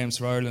 4 games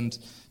for Ireland,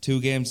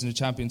 2 games in the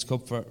Champions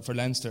Cup for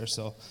Leinster.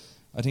 So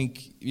I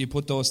think you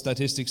put those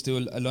statistics to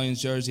a Lions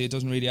jersey, it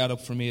doesn't really add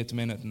up for me at the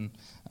minute. And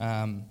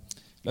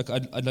look,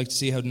 I'd like to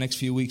see how the next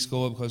few weeks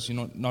go, because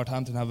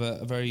Northampton have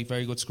a very,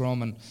 very good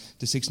scrum, and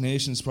the Six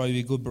Nations probably be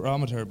a good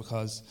barometer,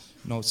 because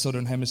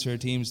Southern Hemisphere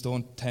teams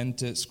don't tend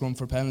to scrum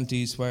for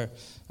penalties, where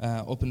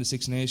up in the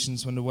Six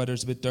Nations, when the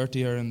weather's a bit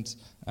dirtier and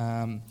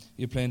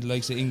you're playing the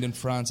likes of England,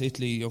 France,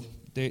 Italy,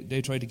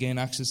 they try to gain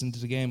access into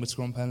the game with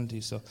scrum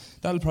penalties. So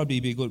that'll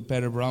probably be a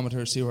better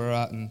barometer, see where we're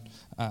at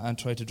and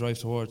try to drive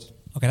towards.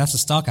 Okay, that's a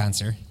stock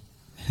answer.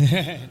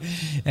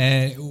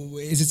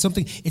 Is it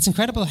something? It's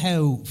incredible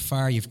how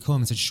far you've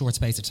come in such a short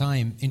space of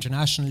time.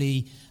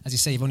 Internationally, as you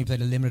say, you've only played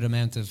a limited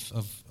amount of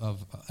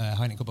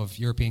Heineken Cup, of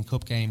European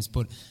Cup games,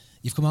 but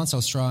you've come on so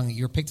strong.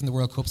 You were picked in the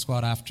World Cup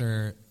squad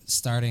after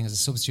starting as a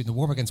substitute. The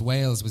warm against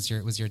Wales was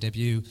your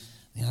debut.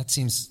 That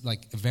seems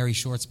like a very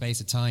short space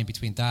of time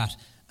between that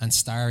and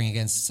starring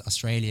against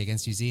Australia,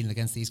 against New Zealand,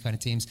 against these kind of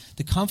teams.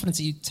 The confidence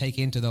that you take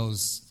into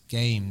those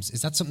games,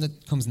 is that something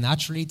that comes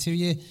naturally to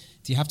you?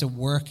 Do you have to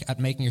work at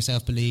making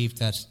yourself believe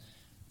that,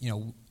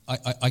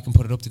 I can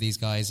put it up to these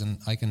guys and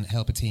I can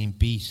help a team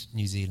beat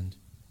New Zealand?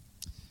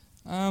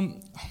 I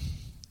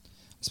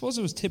suppose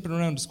I was tipping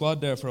around the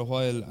squad there for a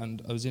while,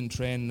 and I was in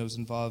training. I was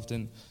involved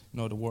in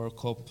the World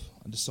Cup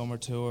and the summer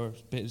tour,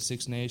 a bit of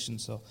Six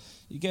Nations, so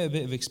you get a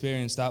bit of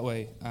experience that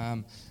way.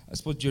 I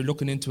suppose you're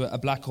looking into a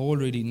black hole,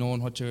 really,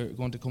 knowing what you're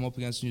going to come up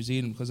against New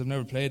Zealand, because I've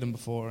never played them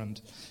before,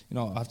 and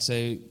I have to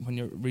say, when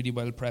you're really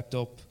well prepped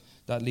up,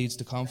 that leads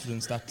to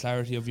confidence, that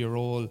clarity of your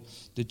role,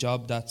 the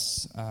job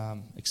that's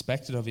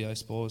expected of you, I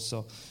suppose.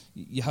 So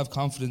you have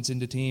confidence in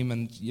the team,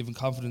 and you have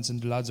confidence in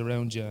the lads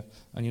around you,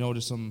 and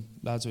there's some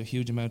lads with a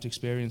huge amount of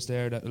experience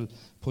there that will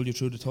pull you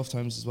through the tough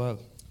times as well.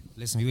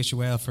 Listen, we wish you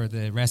well for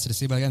the rest of the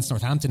season against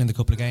Northampton in the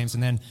couple of games,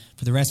 and then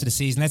for the rest of the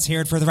season. Let's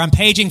hear it for the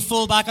rampaging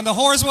fullback on the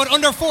Horswood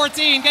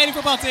under-14 Gaelic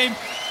football team,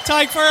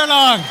 Tadhg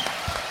Furlong.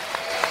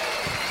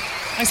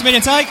 Thanks a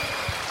million, Tadhg.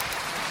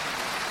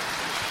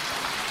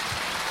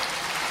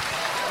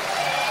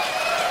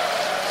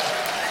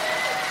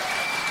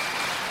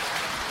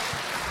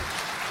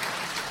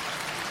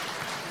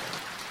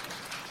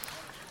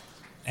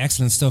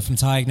 Excellent stuff from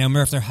Tadhg. Now,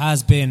 Murph, there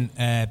has been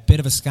a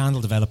bit of a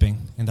scandal developing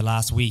in the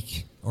last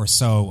week or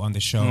so on the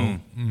show.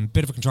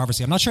 Bit of a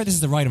controversy. I'm not sure this is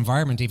the right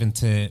environment even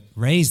to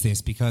raise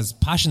this, because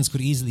passions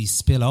could easily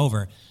spill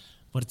over.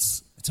 But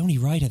it's only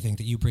right, I think,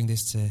 that you bring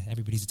this to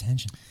everybody's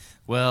attention.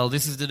 Well,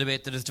 this is the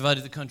debate that has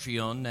divided the country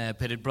on,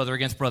 pitted brother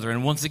against brother,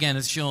 and once again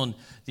has shown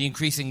the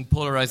increasing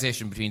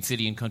polarisation between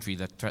city and country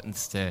that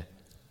threatens to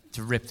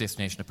rip this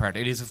nation apart.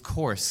 It is, of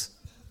course,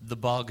 the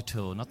bog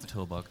toe, not the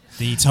toe bog.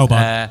 The toe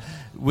bog.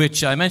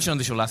 Which I mentioned on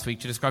the show last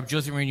week to describe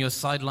Jose Mourinho's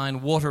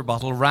sideline water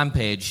bottle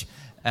rampage.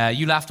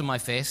 You laughed in my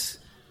face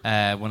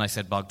when I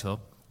said bog toe.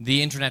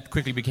 The internet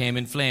quickly became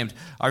inflamed.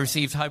 I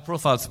received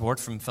high-profile support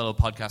from fellow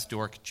podcast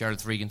dork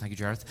Jareth Regan, thank you,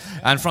 Jareth,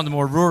 and from the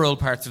more rural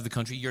parts of the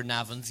country, your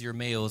Navans, your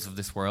Mayos of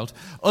this world.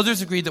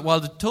 Others agreed that while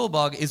the toe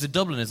bog is a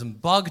Dublinism,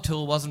 bog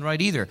toe wasn't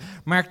right either.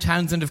 Mark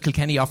Townsend of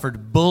Kilkenny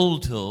offered bull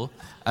toe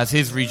as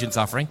his region's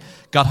offering.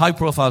 Got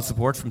high-profile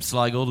support from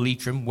Sligo,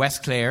 Leitrim,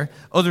 West Clare.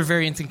 Other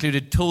variants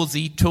included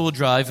Toesy, Toe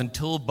Drive, and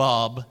Toe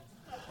Bob,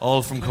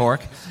 all from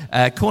Cork.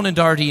 Conan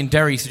Doherty in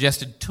Derry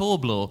suggested toe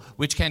blow,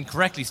 which Ken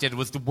correctly stated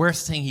was the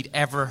worst thing he'd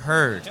ever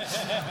heard.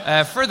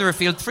 Further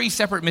afield, 3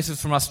 separate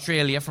missives from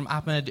Australia, from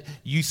Ahmed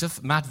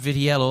Yusuf, Matt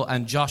Vitiello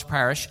and Josh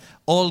Parrish,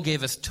 all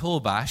gave us toe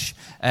bash.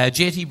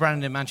 JT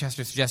Brandon in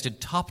Manchester suggested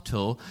top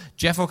toe.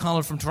 Jeff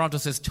O'Connell from Toronto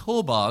says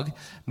toe bog.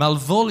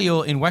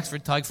 Malvolio in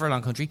Wexford, Tadhg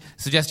Furlong country,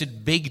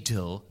 suggested big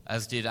toe,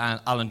 as did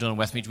Alan Dunn in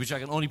Westmeath, which I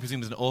can only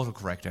presume is an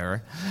autocorrect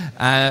error.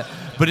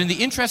 But in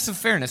the interests of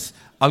fairness,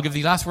 I'll give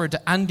the last word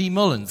to Andy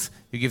Mullins,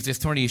 who gives this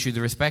thorny issue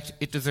the respect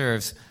it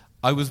deserves.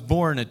 I was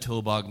born a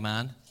toe bog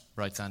man,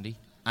 writes Andy,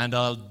 and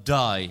I'll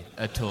die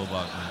a toe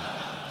bog man.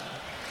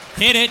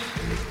 Hit it.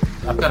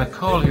 I've got a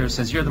call here that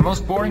says you're the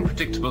most boring,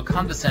 predictable,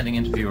 condescending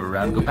interviewer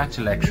around. Go back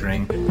to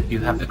lecturing. You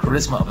have the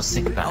charisma of a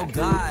sick bag. Oh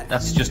God.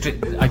 That's just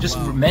it. I just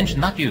mentioned,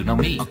 not you, no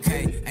me.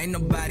 Okay, ain't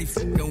nobody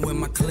fucking with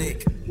my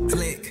click,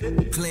 click,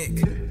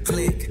 click,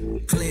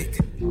 click, click.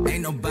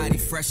 Ain't nobody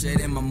fresher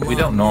than my mom. We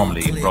don't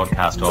normally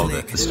broadcast all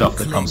the stuff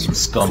that comes from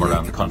scum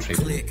around the country.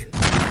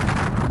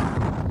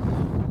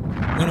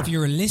 Well, if you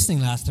were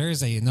listening last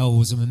Thursday, you know it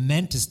was a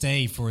momentous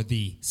day for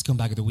the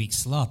Scumbag of the Week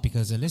slot,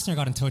 because a listener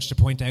got in touch to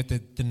point out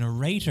that the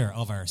narrator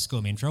of our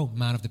Scum intro,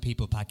 man of the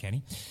people, Pat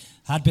Kenny,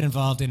 had been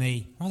involved in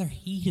a rather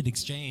heated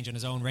exchange on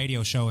his own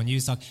radio show on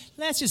Newstalk.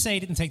 Let's just say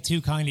he didn't take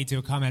too kindly to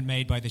a comment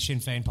made by the Sinn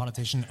Féin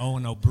politician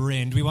Owen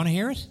O'Brien. Do we want to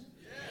hear it?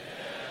 Yeah.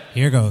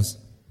 Here goes.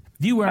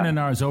 You earn an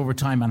hour's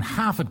overtime and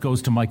half it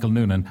goes to Michael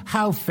Noonan.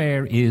 How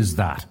fair is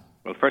that?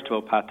 Well, first of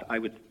all, Pat, I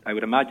would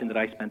imagine that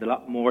I spend a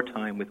lot more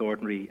time with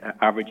ordinary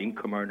average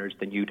income earners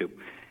than you do.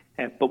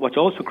 But what's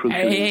also crucial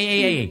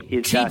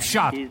is cheap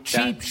shot.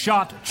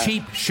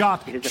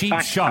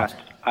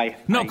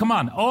 Come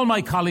on. All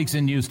my colleagues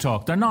in News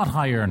Talk, they're not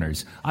high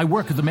earners. I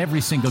work with them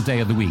every single day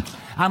of the week.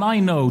 And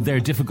I know their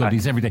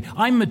difficulties every day.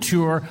 I'm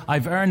mature.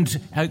 I've earned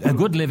a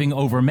good living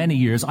over many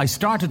years. I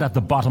started at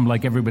the bottom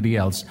like everybody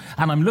else.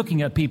 And I'm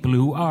looking at people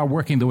who are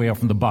working their way up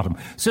from the bottom.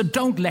 So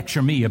don't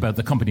lecture me about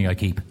the company I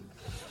keep.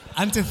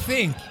 And to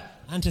think,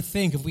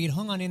 if we had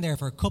hung on in there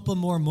for a couple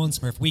more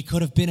months, Murph, we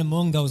could have been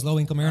among those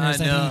low-income earners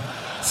that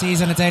he sees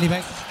on a daily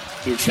basis.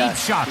 Cheap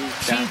shot.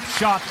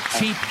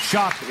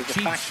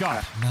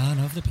 Man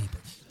of the people.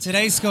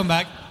 Today's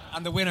Scumbag,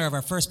 and the winner of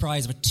our first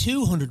prize of a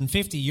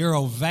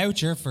 €250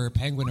 voucher for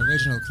Penguin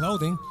Original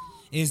Clothing,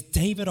 is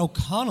David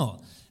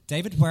O'Connell.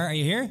 David, where are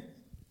you here?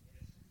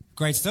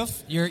 Great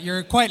stuff.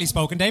 You're quietly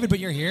spoken, David, but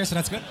you're here, so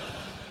that's good.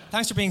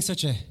 Thanks for being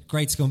such a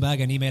great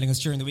scumbag and emailing us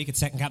during the week at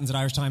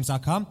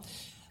secondcaptains@irishtimes.com.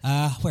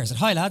 Where is it?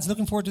 Hi, lads.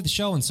 Looking forward to the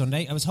show on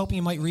Sunday. I was hoping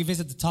you might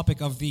revisit the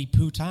topic of the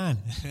poutine.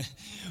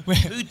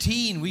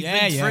 Poutine, we've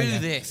been through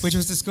this. Which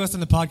was discussed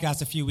on the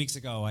podcast a few weeks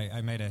ago. I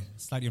made a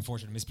slightly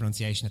unfortunate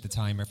mispronunciation at the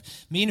time.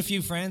 Me and a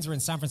few friends were in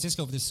San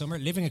Francisco over this summer,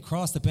 living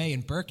across the bay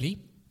in Berkeley.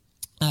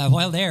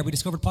 While there, we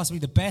discovered possibly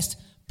the best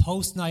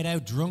post-night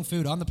out drunk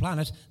food on the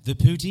planet, the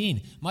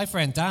poutine. My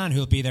friend Dan,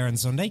 who'll be there on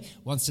Sunday,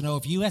 wants to know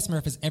if US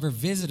Murph has ever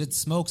visited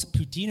Smoke's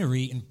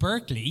Poutineery in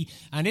Berkeley,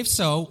 and if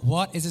so,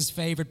 what is his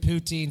favourite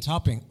poutine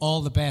topping?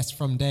 All the best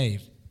from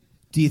Dave.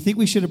 Do you think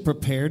we should have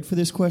prepared for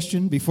this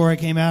question before I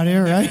came out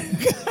here, right?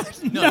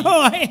 No,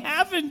 I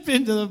haven't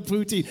been to the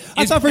poutine.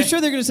 I thought for sure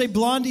they're going to say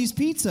Blondie's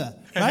Pizza,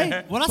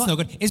 right? Well, that's no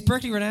good. Is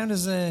Berkeley renowned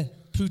as a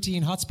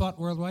poutine hotspot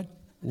worldwide?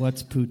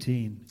 What's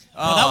poutine?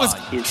 Oh, that was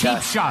cheap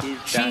shot.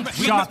 Cheap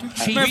shot.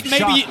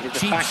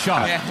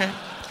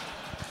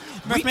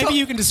 Murph, maybe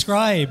you can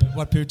describe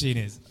what poutine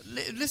is.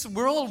 Listen,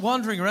 we're all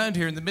wandering around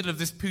here in the middle of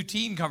this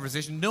poutine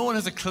conversation. No one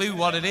has a clue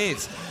what it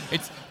is.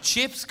 It's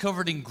chips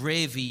covered in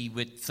gravy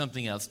with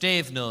something else.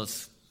 Dave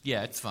knows.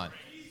 Yeah, it's fine.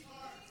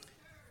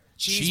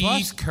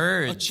 Cheese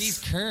curds. Oh, cheese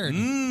curd.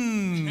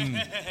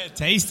 Mmm.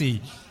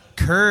 Tasty.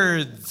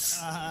 Curds.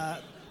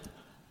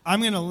 I'm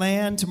going to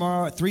land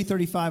tomorrow at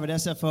 3:35 at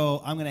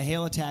SFO. I'm going to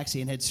hail a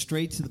taxi and head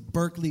straight to the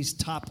Berkeley's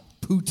top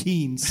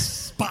poutine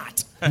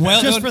spot.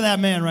 Well just done. for that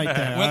man right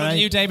there. Well done right? to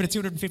you, David. A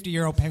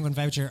 €250 Penguin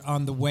voucher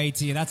on the way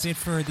to you. That's it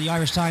for the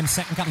Irish Times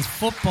Second Captain's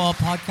Football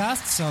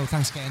Podcast. So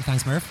thanks again.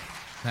 Thanks, Murph.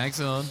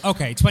 Thanks, Owen.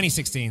 Okay,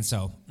 2016,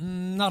 so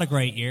not a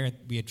great year.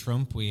 We had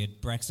Trump, we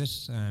had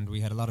Brexit, and we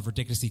had a lot of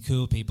ridiculously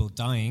cool people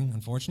dying,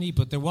 unfortunately,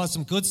 but there was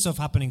some good stuff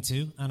happening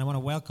too, and I want to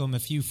welcome a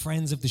few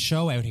friends of the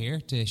show out here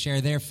to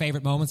share their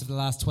favourite moments of the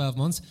last 12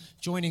 months.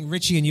 Joining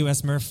Richie and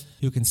US Murph,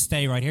 who can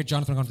stay right here.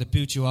 Jonathan, I'm going to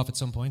boot you off at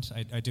some point.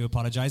 I do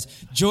apologise.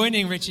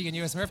 Joining Richie and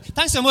US Murph.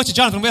 Thanks so much to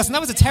Jonathan Wilson. That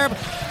was a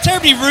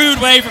terribly rude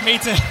way for me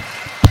to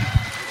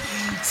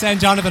send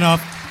Jonathan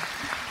off.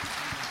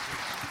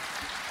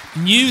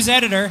 News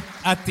editor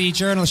at the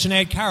Journal,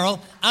 Sinead Carroll,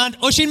 and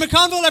Oisin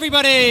McConville,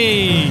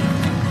 everybody! Is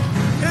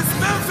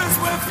Memphis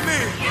with me?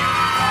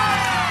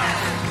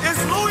 Yeah! Is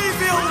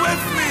Louisville with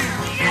me?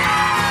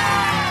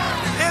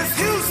 Yeah! Is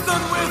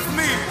Houston with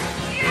me?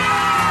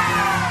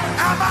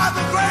 Yeah! Am I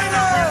the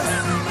greatest?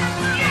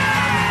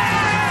 Yeah!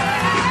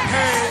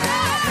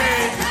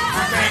 Hey,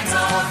 the gang's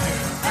all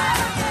here.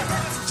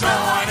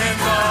 Join in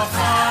the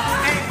fun.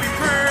 Ain't we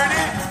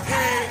pretty?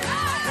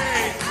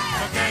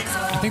 The gang's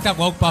all here. I think that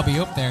woke Bobby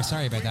up there.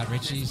 Sorry about that,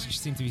 Richie. You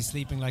seem to be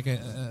sleeping like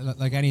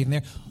anything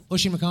there.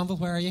 Oisin McConville,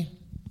 where are you?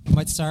 I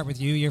might start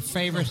with you. Your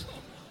favourite.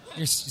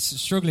 You're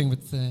struggling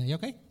with. You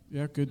okay?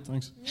 Yeah, good.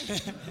 Thanks.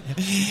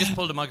 He just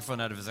pulled the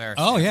microphone out of his arse.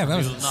 Oh yeah, that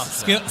was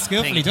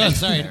skillfully done.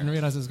 Sorry, I didn't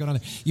realise what was going on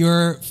there.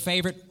 Your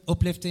favourite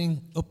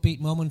uplifting, upbeat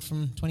moment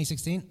from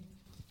 2016?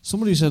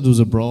 Somebody said there was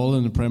a brawl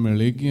in the Premier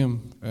League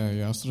game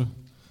yesterday.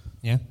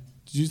 Yeah.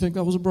 Did you think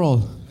that was a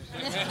brawl?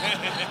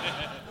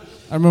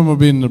 I remember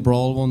being in a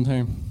brawl one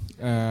time.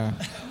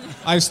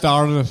 I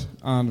started it,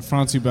 and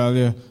Francie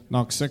Bellia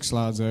knocked 6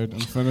 lads out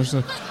and finished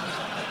it.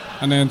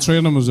 And then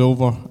training was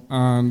over,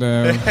 and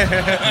there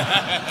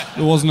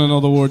wasn't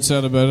another word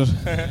said about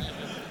it.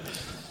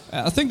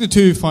 I think the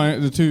two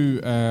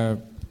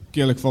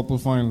Gaelic football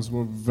finals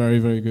were very,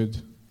 very good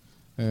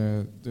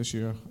this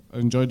year. I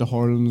enjoyed the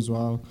hurling as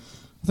well.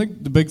 I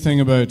think the big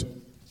thing about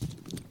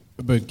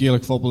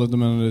Gaelic football at the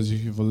minute is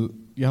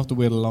you have to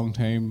wait a long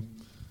time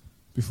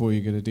before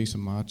you get a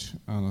decent match,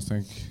 and I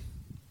think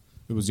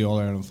it was the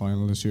All-Ireland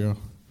final this year.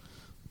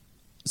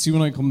 See,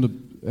 when I come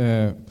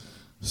to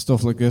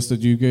stuff like this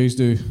that you guys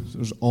do,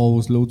 there's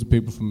always loads of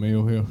people from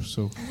Mayo here,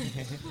 so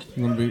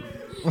I'm going to be...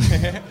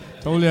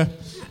 told you.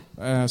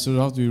 So you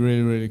have to be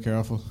really, really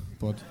careful.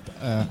 But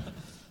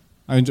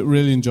I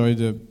really enjoyed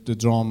the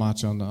draw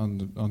match on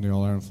the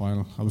All-Ireland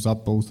final. I was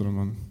at both of them,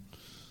 and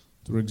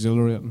they were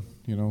exhilarating,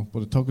 you know.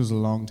 But it took us a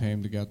long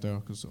time to get there,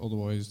 because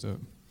otherwise the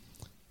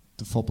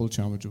football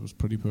championship was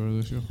pretty poor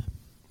this year.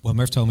 Well,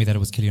 Murph told me that it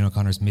was Cillian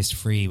O'Connor's missed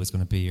free was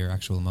going to be your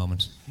actual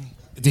moment.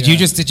 Did you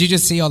just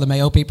see all the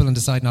Mayo people and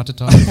decide not to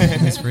talk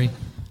missed free?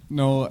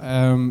 No.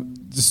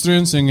 The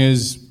strange thing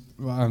is,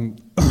 I'm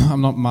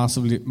not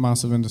massive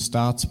into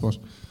stats, but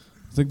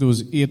I think there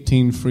was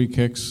 18 free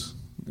kicks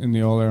in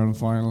the All-Ireland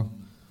final.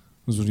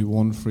 There was only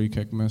 1 free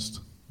kick missed,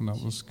 and that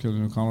was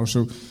Cillian O'Connor.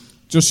 So,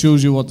 just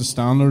shows you what the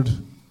standard,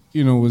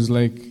 was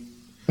like.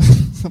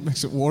 That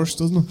makes it worse,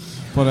 doesn't it?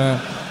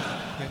 But.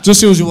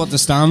 Just shows you what the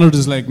standard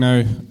is like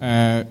now.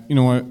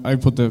 I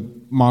put the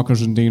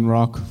markers in Dean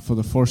Rock for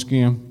the first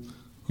game.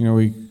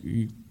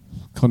 He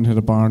couldn't hit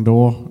a barn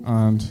door,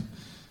 and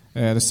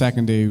the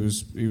second day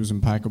he was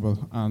impeccable.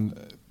 And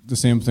the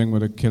same thing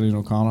with Cillian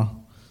O'Connor.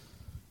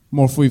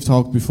 Murph, we've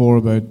talked before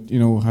about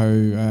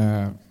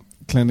how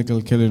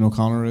clinical Cillian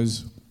O'Connor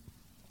is,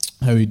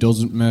 how he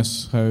doesn't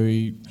miss, how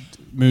he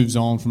moves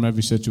on from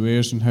every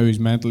situation, how he's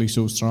mentally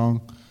so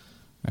strong.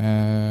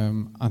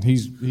 And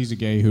he's a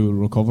guy who will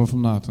recover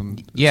from that.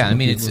 And yeah, I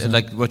mean, it's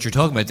like what you're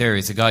talking about there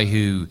is a guy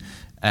who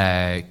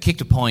kicked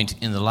a point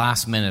in the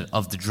last minute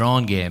of the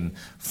drawn game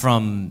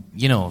from,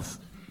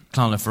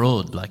 Clonliffe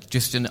Road, like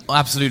just an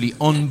absolutely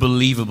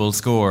unbelievable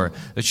score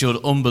that showed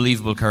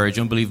unbelievable courage,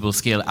 unbelievable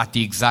skill at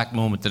the exact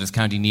moment that his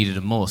county needed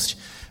it most.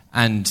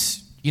 And,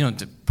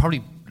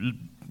 probably,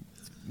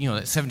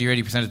 70 or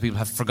 80% of people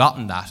have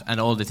forgotten that, and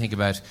all they think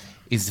about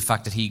is the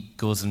fact that he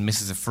goes and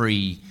misses a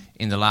free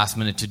in the last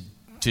minute to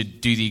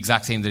do the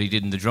exact same that he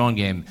did in the drawn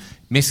game,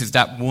 misses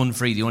that one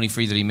free, the only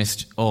free that he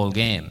missed all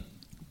game.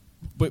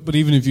 But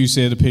even if you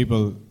say to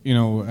people,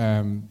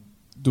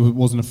 there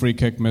wasn't a free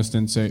kick missed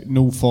in, say,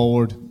 no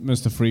forward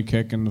missed a free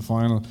kick in the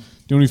final.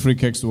 The only free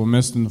kicks that were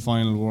missed in the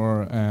final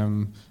were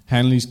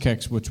Henley's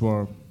kicks, which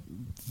were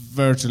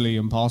virtually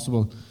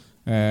impossible.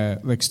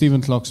 Like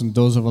Stephen Cluxton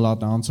does have a lot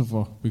to answer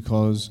for,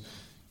 because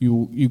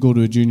you go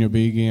to a junior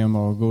B game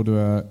or go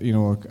to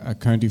a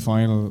county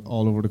final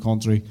all over the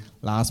country,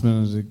 last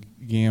minute of the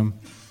game,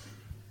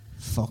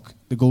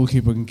 the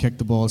goalkeeper can kick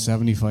the ball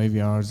 75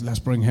 yards, let's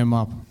bring him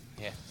up.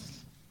 Yeah.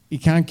 He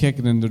can't kick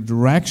it in the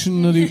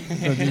direction that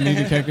you need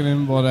to kick it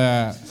in, but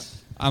and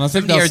I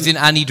think 70 yards in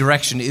any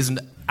direction isn't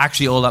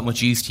actually all that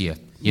much use to you.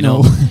 You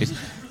No. know.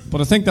 But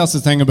I think that's the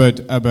thing about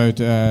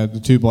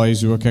the two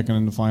boys who were kicking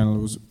in the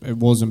final. It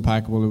was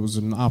impeccable. It was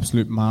an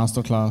absolute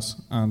masterclass,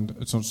 and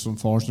it's just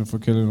unfortunate for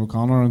Cillian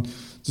O'Connor. And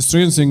the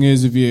strange thing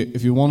is, if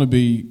you want to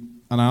be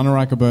an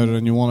anorak about it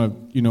and you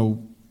want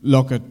to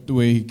look at the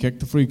way he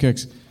kicked the free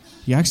kicks,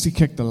 he actually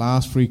kicked the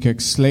last free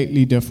kick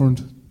slightly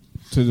different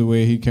to the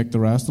way he kicked the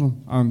rest of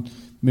them, and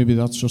maybe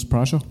that's just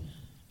pressure.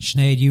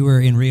 Sinead, you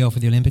were in Rio for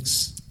the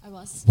Olympics. I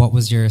was. What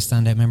was your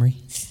standout memory?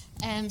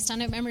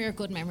 Standout memory or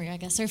good memory, I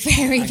guess, are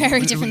very,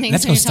 very different things.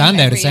 Let's go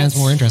standout. It sounds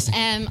more interesting.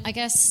 I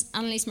guess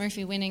Annalise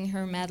Murphy winning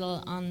her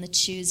medal on the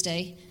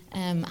Tuesday,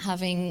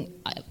 having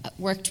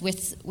worked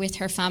with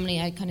her family,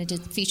 I kind of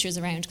did features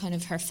around kind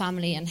of her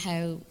family and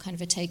how kind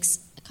of it takes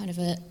kind of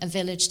a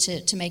village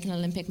to make an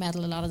Olympic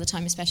medal a lot of the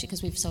time, especially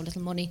because we've so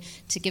little money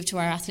to give to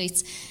our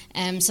athletes.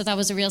 So that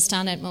was a real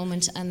standout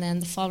moment. And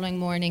then the following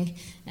morning,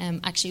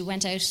 actually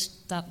went out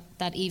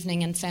that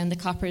evening and found the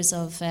coppers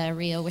of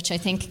Rio, which I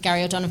think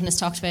Gary O'Donovan has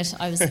talked about.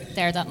 I was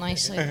there that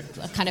night.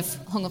 I kind of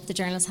hung up the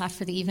journalist hat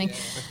for the evening.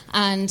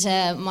 And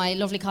my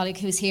lovely colleague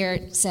who's here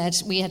said,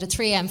 we had a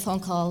 3am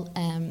phone call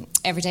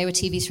every day with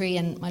TV3,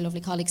 and my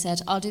lovely colleague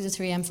said, I'll do the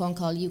 3am phone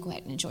call, you go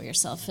out and enjoy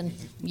yourself, and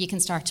you can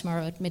start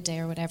tomorrow at midday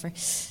or whatever.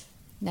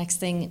 Next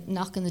thing,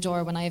 knock on the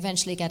door when I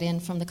eventually get in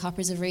from the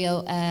coppers of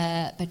Rio.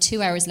 About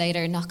 2 hours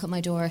later, knock at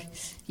my door.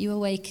 You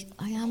awake?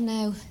 I am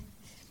now.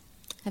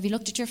 Have you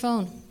looked at your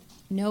phone?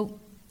 No.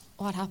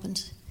 What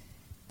happened?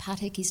 Pat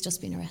Hickey's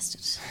just been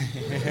arrested.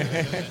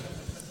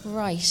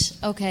 Right,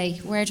 okay,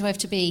 where do I have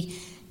to be?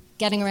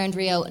 Getting around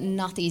Rio,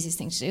 not the easiest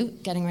thing to do.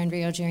 Getting around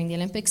Rio during the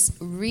Olympics,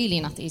 really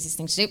not the easiest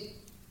thing to do.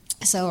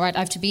 So, right, I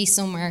have to be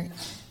somewhere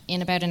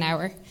in about an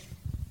hour.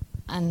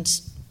 And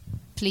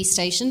police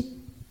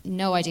station,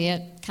 no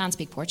idea, can't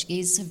speak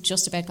Portuguese, have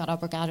just about got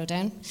Obrigado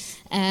down.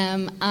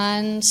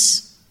 And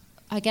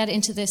I get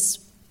into this,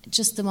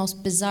 just the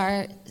most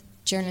bizarre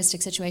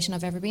journalistic situation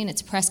I've ever been.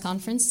 It's a press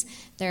conference.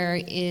 There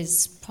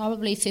is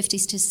probably 50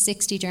 to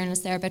 60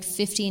 journalists there, about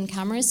 15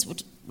 cameras.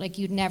 Like,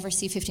 you'd never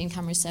see 15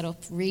 cameras set up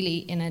really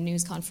in a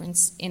news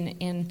conference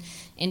in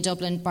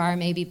Dublin, bar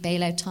maybe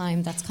bailout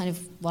time. That's kind of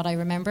what I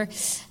remember.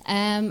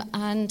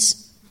 And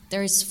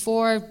there's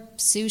 4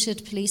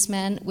 suited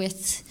policemen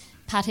with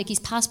Pat Hickey's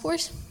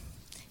passport,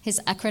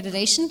 his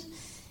accreditation,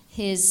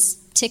 his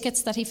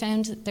tickets that he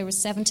found. There were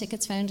 7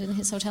 tickets found in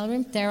his hotel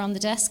room. They're on the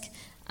desk.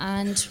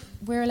 And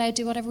we're allowed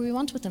to do whatever we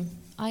want with them.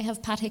 I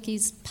have Pat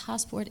Hickey's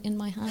passport in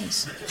my hand.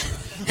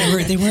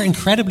 They were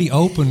incredibly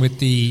open with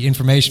the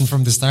information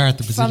from the start,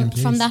 the Brazilian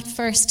police. From that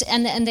first,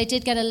 and they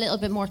did get a little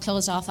bit more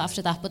closed off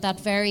after that, but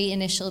that very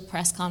initial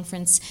press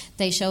conference,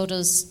 they showed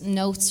us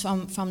notes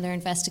from their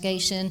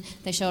investigation.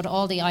 They showed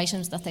all the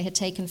items that they had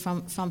taken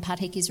from Pat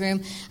Hickey's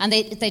room, and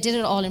they did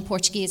it all in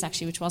Portuguese,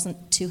 actually, which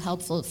wasn't too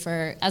helpful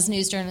for, as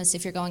news journalists,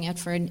 if you're going out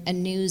for a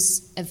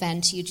news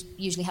event, you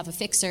usually have a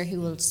fixer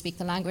who will speak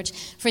the language.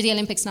 For the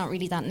Olympics, not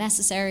really that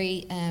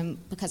necessary,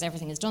 because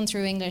everything is done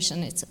through English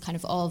and it's kind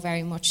of all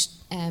very much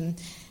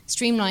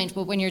streamlined.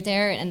 But when you're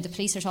there and the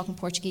police are talking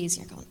Portuguese,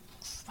 you're going,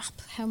 crap,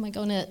 how am I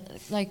going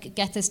to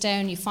get this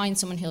down? You find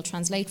someone who'll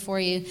translate for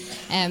you.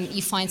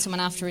 You find someone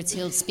afterwards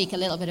who'll speak a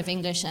little bit of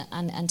English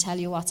and tell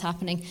you what's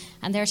happening.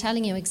 And they're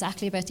telling you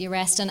exactly about the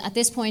arrest. And at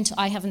this point,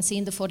 I haven't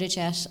seen the footage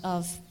yet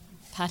of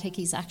Pat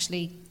Hickey's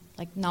actually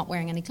not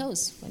wearing any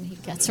clothes when he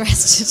gets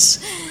arrested.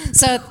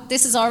 So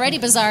this is already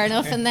bizarre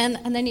enough, and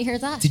then you hear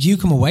that. Did you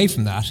come away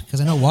from that?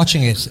 Because I know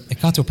watching it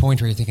got to a point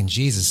where you're thinking,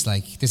 Jesus,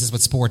 this is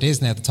what sport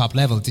is now at the top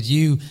level. Did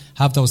you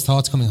have those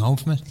thoughts coming home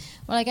from it?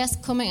 Well, I guess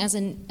coming as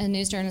a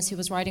news journalist who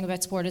was writing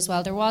about sport as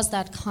well, there was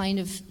that kind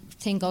of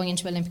thing going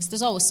into Olympics.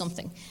 There's always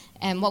something.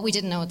 What we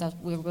didn't know that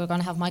we were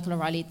going to have Michael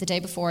O'Reilly the day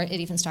before it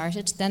even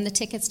started. Then the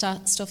ticket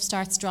stuff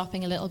starts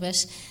dropping a little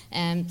bit.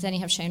 Then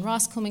you have Shane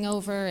Ross coming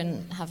over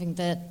and having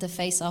the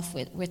face-off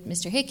with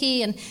Mr.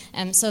 Hickey.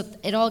 And so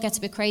it all gets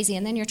a bit crazy.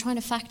 And then you're trying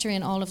to factor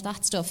in all of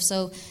that stuff.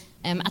 So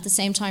at the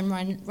same time,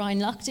 Ryan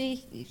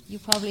Lochte, you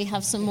probably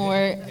have some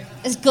more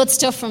good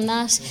stuff from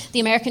that.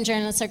 The American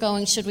journalists are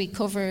going, should we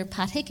cover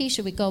Pat Hickey?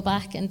 Should we go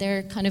back? And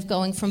they're kind of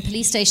going from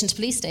police station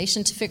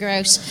to figure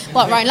out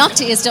what Ryan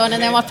Lochte has done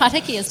and then what Pat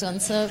Hickey has done.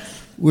 So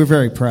we're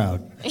very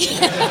proud.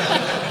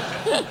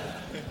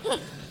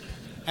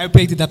 How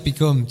big did that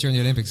become during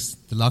the Olympics,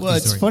 the Lochte story? Well,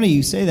 it's funny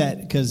you say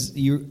that, because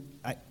you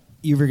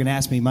were going to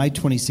ask me my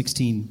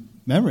 2016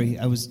 memory.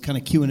 I was kind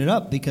of queuing it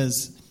up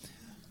because,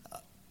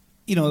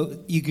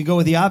 you can go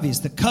with the obvious.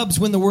 The Cubs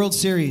win the World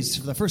Series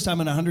for the first time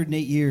in 108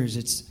 years.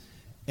 It's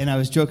and I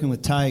was joking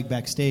with Tig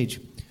backstage,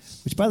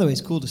 which, by the way,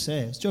 is cool to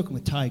say. I was joking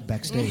with Tig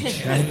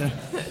backstage, right?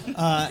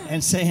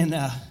 And saying,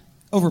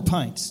 over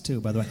pints,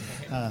 too, by the way.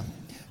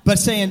 But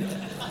saying...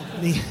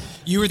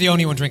 You were the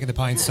only one drinking the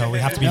pints, so we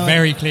have to be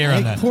very clear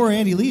on that. Poor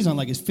Andy Lee's on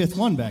like his 5th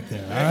one back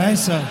there, all right?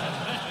 So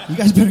you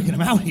guys better get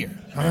him out here,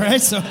 all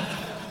right? So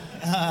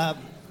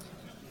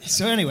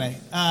anyway,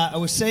 I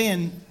was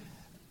saying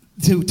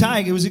to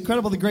Tig, it was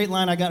incredible the great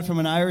line I got from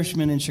an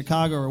Irishman in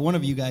Chicago, or one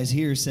of you guys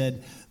here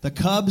said, the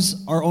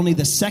Cubs are only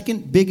the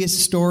 2nd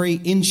biggest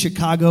story in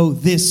Chicago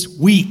this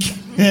week.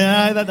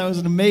 Yeah, I thought that was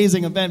an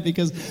amazing event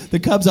because the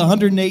Cubs'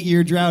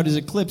 108-year drought is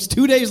eclipsed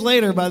 2 days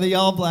later by the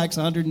All Blacks'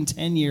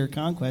 110-year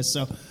conquest.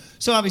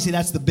 So obviously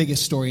that's the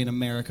biggest story in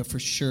America for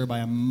sure by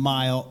a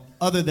mile,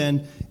 other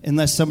than,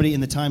 unless somebody in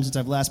the time since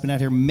I've last been out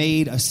here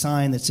made a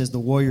sign that says the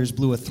Warriors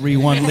blew a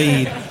 3-1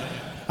 lead.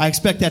 I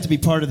expect that to be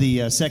part of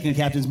the second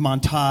captain's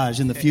montage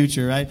in the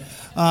future, right?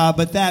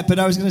 But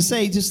I was going to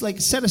say, just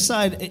like set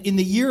aside, in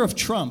the year of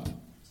Trump,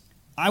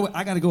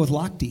 I got to go with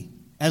Lochte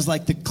as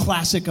like the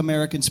classic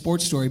American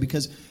sports story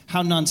because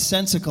how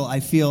nonsensical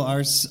I feel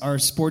our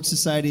sports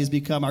society has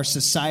become, our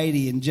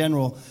society in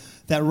general,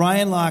 that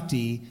Ryan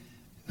Lochte,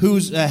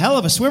 who's a hell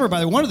of a swimmer, by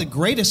the way, one of the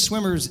greatest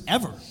swimmers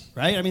ever,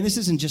 right? I mean, this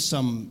isn't just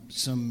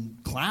some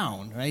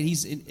clown, right?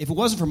 If it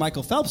wasn't for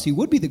Michael Phelps, he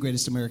would be the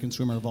greatest American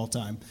swimmer of all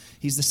time.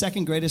 He's the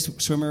 2nd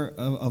greatest swimmer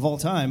of all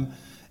time.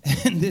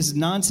 And this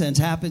nonsense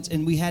happens,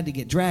 and we had to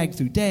get dragged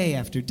through day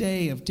after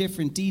day of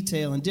different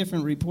detail and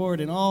different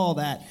report and all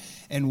that.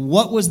 And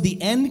what was the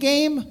end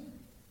game?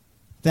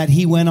 That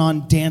he went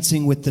on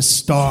Dancing with the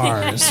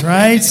Stars,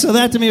 right? So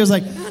that to me was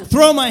like,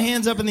 throw my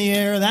hands up in the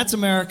air, that's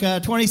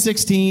America,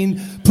 2016,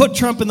 put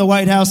Trump in the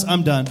White House,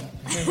 I'm done.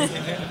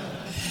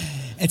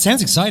 It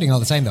sounds exciting all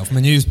the time, though, from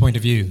a news point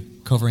of view,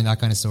 covering that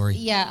kind of story.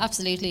 Yeah,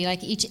 absolutely.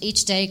 Like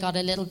each day got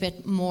a little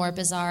bit more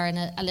bizarre and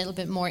a little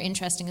bit more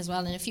interesting as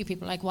well. And a few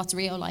people are like, what's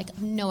Rio like?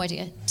 No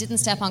idea. Didn't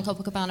step on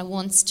Copacabana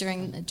once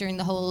during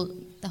the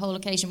whole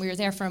occasion. We were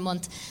there for a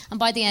month, and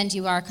by the end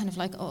you are kind of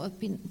like, oh,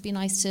 it'd be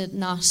nice to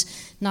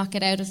not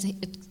get out of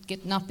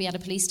not be at a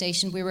police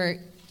station. We were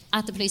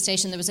at the police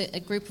station. There was a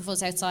group of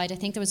us outside. I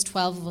think there was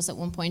 12 of us at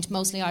one point,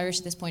 mostly Irish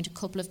at this point. A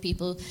couple of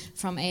people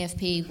from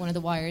AFP, one of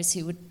the wires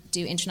who would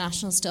do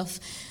international stuff.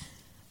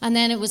 And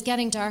then it was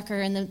getting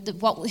darker, and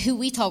who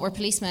we thought were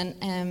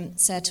policemen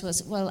said to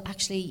us, well,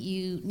 actually,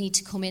 you need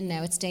to come in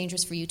now. It's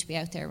dangerous for you to be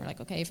out there. We're like,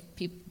 okay, if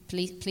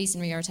police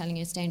in Rio are telling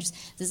you it's dangerous.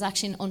 There's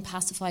actually an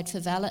unpacified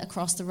favela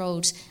across the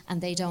road, and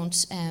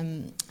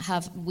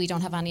we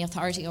don't have any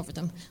authority over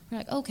them. We're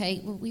like,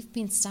 okay, well, we've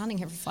been standing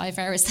here for 5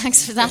 hours.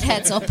 Thanks for that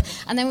heads up.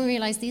 And then we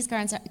realised these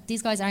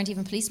guys aren't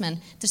even policemen.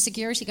 They're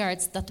security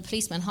guards that the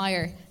policemen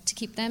hire to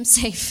keep them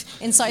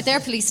safe inside their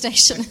police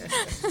station.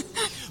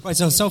 Right,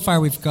 so far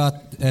we've got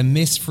a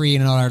Miss Free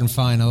in an All-Ireland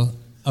final,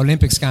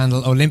 Olympic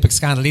scandal.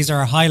 These are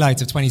our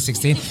highlights of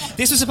 2016.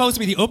 This was supposed to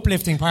be the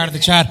uplifting part of the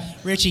chat.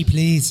 Richie,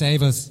 please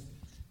save us.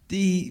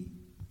 The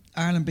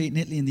Ireland beating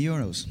Italy in the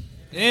Euros.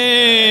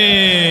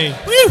 Hey!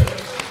 Woo!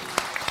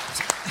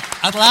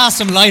 At last,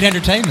 some light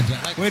entertainment.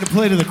 Way to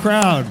play to the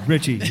crowd,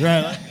 Richie.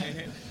 Right.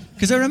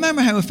 Because I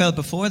remember how it felt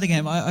before the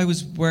game. I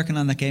was working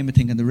on that game, I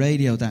think, on the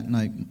radio that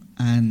night,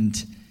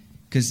 and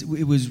because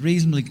it was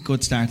reasonably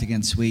good start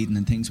against Sweden,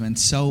 and things went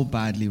so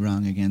badly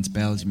wrong against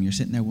Belgium. You're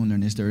sitting there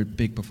wondering, is there a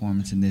big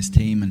performance in this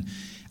team?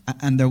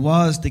 And there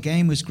was. The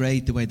game was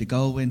great. The way the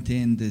goal went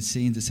in, the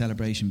scenes of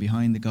celebration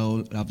behind the goal,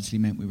 it obviously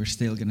meant we were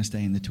still going to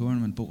stay in the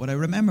tournament. But what I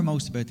remember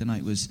most about the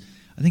night was,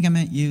 I think I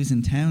met yous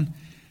in town,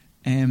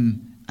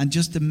 and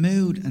just the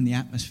mood and the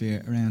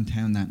atmosphere around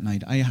town that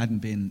night. I hadn't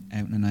been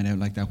out on a night out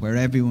like that, where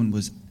everyone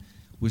was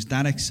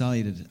that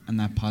excited and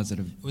that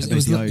positive about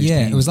the Irish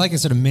team. It was like a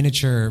sort of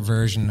miniature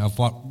version of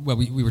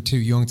we were too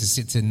young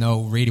to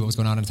know really what was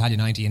going on in Italia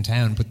 90 in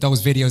town, but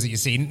those videos that you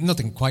see,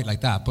 nothing quite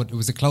like that, but it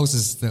was the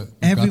closest that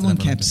everyone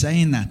kept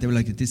saying that. They were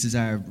like, this is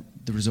the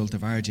result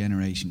of our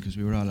generation, because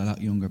we were all a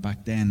lot younger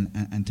back then,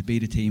 and to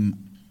beat a team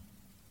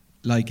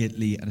like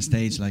Italy at a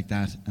stage like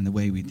that, and the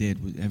way we did,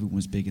 everyone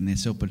was bigging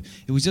this up, but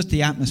it was just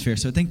the atmosphere.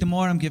 So I think the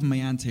more I'm giving my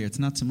answer here, it's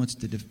not so much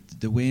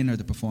the win or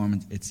the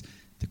performance, it's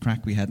the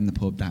crack we had in the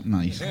pub that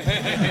night.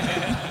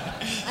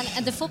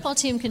 And the football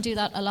team can do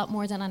that a lot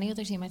more than any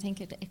other team. I think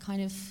it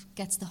kind of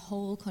gets the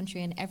whole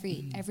country and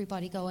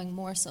everybody going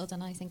more so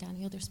than I think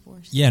any other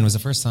sport. Yeah, and it was the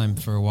first time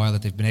for a while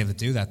that they've been able to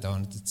do that, though,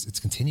 and it's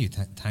continued,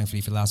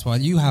 thankfully, for the last while.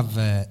 You have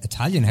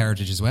Italian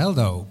heritage as well,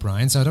 though,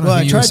 Brian, so I don't know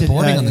who you were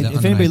supporting on the night.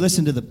 If anybody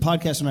listened to the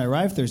podcast when I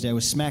arrived Thursday, I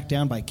was smacked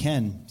down by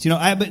Ken. So,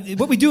 but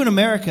what we do in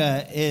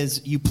America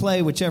is you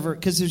play whichever,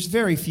 because there's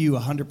very few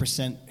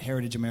 100%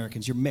 heritage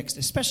Americans. You're mixed,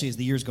 especially as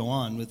the years go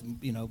on with,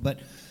 but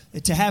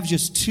to have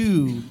just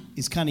two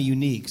is kind of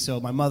unique. So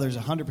my mother's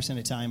 100%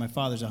 Italian, my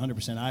father's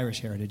 100%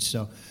 Irish heritage.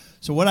 So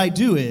what I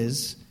do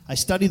is I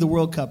study the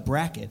World Cup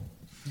bracket,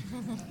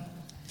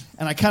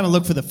 and I kind of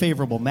look for the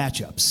favorable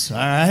matchups. All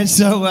right.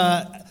 So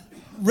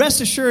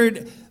rest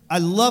assured, I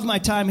love my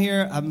time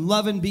here. I'm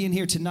loving being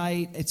here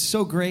tonight. It's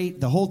so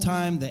great the whole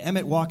time. The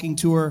Emmett walking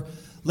tour.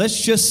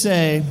 Let's just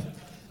say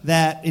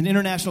that in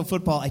international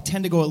football, I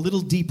tend to go a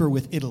little deeper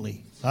with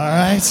Italy. All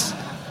right?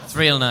 It's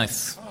real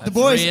nice. The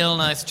boys, real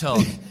nice talk.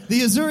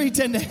 The Azzurri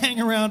tend to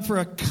hang around for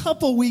a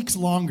couple weeks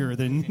longer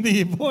than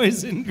the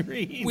boys in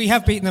green. We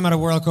have beaten them at a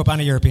World Cup and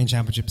a European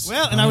Championships.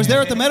 Well, and I was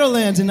there at the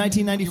Meadowlands in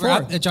 1994. You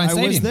were at Giant I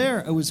Stadium. was there.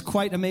 It was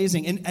quite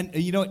amazing. And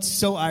you know, it's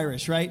so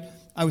Irish, right?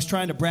 I was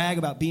trying to brag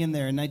about being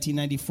there in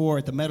 1994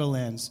 at the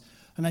Meadowlands.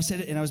 And I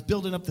said, and I was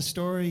building up the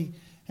story.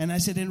 And I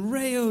said, and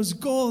Rayo's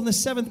goal in the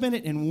 7th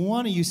minute. And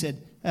one of you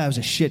said, that was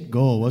a shit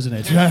goal, wasn't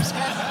it?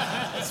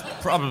 It's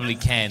probably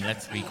Ken,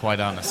 let's be quite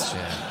honest.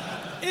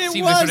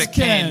 It was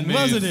Ken,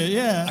 wasn't it?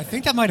 Yeah. I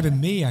think that might have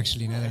been me,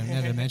 actually, now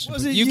that I mentioned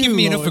Was it. it You've given you,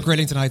 me enough Lloyd? for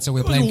grilling tonight, so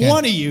we'll It blame was Ken.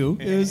 one of you.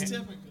 It was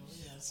typical.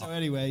 Yeah. So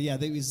anyway, yeah,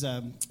 there was.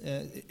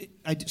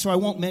 So I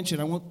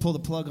won't pull the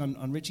plug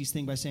on Richie's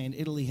thing by saying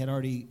Italy had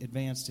already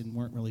advanced and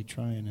weren't really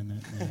trying in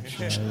that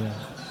match. Yeah.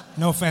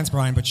 No offense,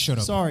 Brian, but shut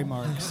up. Sorry,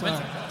 Mark. Sorry.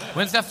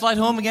 When's that flight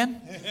home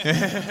again?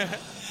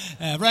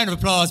 Round of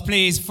applause,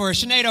 please, for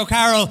Sinead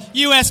O'Carroll,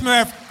 US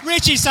Murph,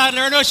 Richie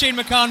Sadler, and Oisin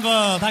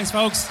McConville. Thanks,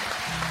 folks.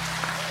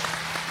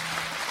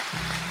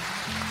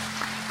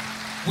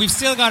 We've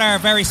still got our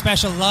very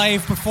special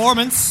live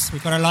performance.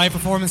 We've got our live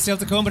performance still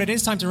to come, but it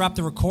is time to wrap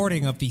the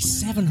recording of the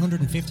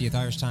 750th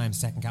Irish Times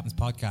Second Captain's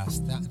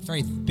podcast.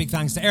 Very big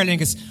thanks to Aer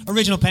Lingus,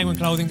 Original Penguin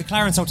Clothing, the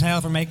Clarence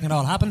Hotel for making it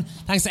all happen.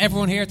 Thanks to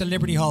everyone here at the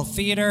Liberty Hall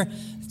Theatre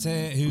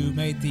who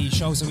made the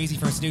show so easy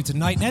for us to do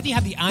tonight. Now that you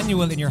have the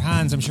annual in your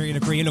hands, I'm sure you'll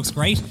agree it looks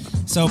great.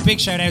 So big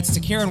shout outs to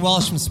Kieran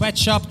Walsh from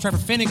Sweatshop, Trevor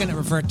Finnegan at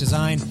Revert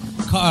Design,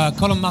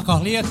 Colin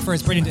McAuliach for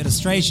his brilliant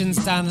illustrations,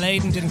 Dan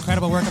Layden did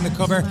incredible work on the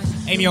cover,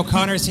 Amy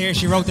O'Connor's here,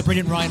 she wrote the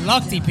brilliant Ryan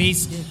Lochte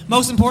piece.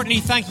 Most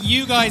importantly, thank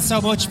you guys so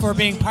much for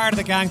being part of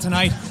the gang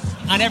tonight.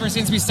 And ever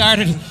since we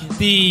started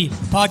the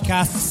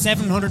podcast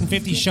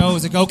 750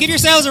 shows ago, give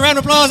yourselves a round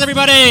of applause,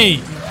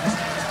 everybody!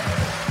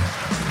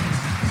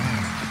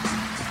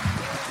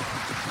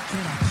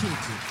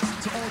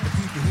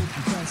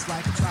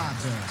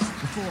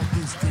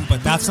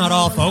 But that's not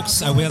all,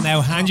 folks. I will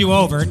now hand you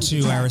over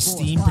to our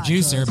esteemed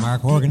producer,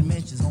 Mark Horgan.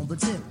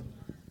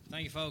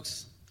 Thank you,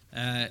 folks.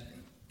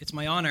 It's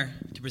my honour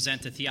to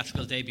present the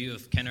theatrical debut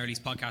of Ken Early's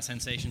podcast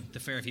sensation, The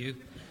Fairview.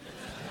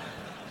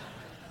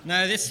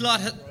 Now, this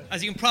slot,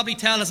 as you can probably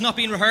tell, has not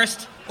been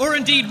rehearsed or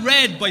indeed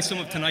read by some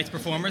of tonight's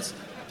performers.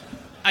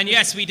 And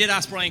yes, we did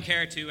ask Brian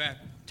Kerr to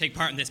take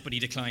part in this, but he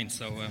declined,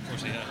 so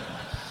unfortunately.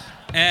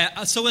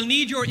 So we'll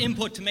need your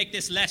input to make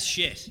this less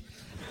shit.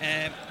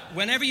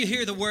 Whenever you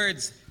hear the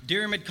words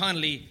Dermot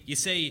Connolly, you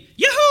say,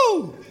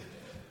 Yahoo!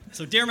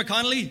 So Dermot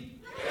Connolly.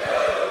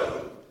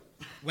 Yahoo!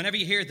 Whenever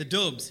you hear the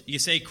dubs, you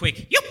say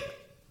quick, Yup!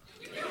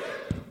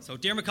 So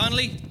Dermot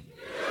Connolly.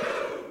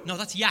 Yahoo! No,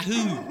 that's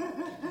Yahoo!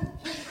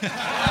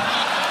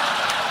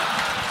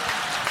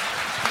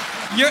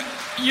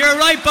 You're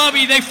right,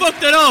 Bobby, they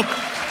fucked it up!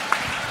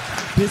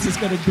 This is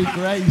going to be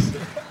great.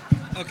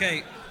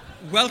 Okay,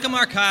 welcome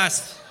our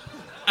cast.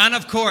 And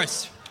of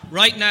course,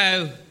 right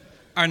now,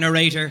 our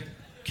narrator,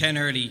 Ken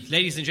Early.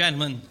 Ladies and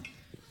gentlemen,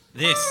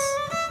 this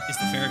is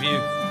The Fairview.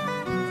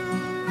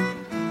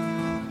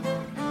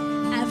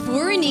 A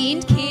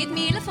Vorneen, Kate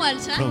Mila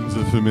Falta. Comes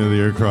a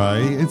familiar cry.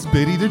 It's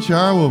Biddy the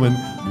charwoman,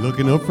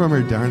 looking up from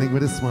her darling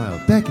with a smile,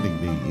 beckoning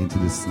me into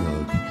the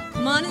snug.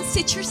 Come on and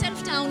sit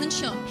yourself down and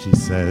shut. She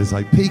says.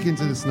 I peek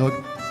into the snug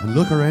and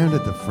look around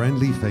at the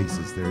friendly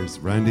faces. There's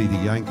Randy the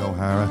Yank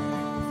O'Hara,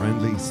 a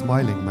friendly,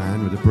 smiling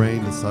man with a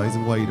brain the size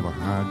and weight of a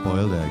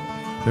hard-boiled egg.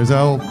 There's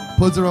old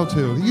Pudzer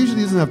O'Toole. He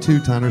usually doesn't have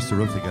two tanners to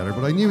rub together,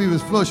 but I knew he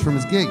was flush from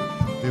his gig,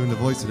 doing the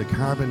voice of the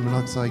carbon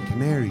monoxide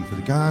canary for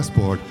the gas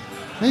board.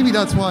 Maybe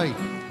that's why.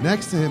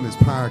 Next to him is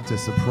parked a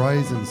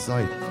surprising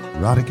sight.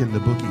 Radican the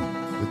bookie,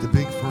 with the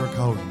big fur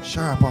coat and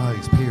sharp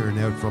eyes peering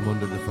out from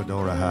under the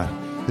fedora hat.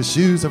 His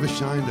shoes have a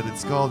shine that'd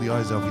scald the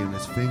eyes off you, and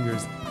his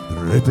fingers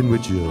dripping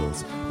with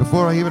jewels.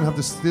 Before I even have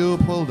the stool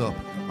pulled up,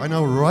 I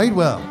know right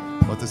well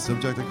what the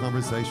subject of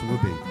conversation will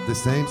be. The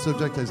same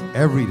subject as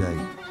every day.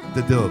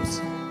 The dubs.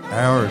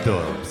 Our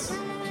dubs.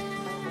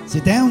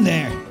 Sit down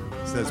there,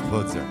 says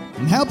Pudzer,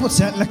 and help us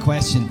settle a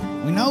question.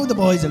 We know the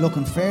boys are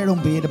looking fair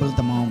unbeatable at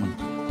the moment,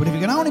 but if you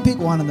can only pick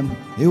one of them,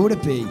 who would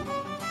it be?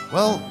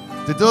 Well,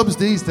 the dubs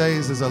these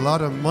days is a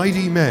lot of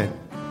mighty men,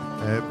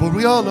 but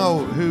we all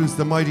know who's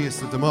the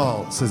mightiest of them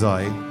all, says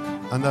I,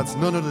 and that's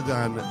none other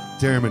than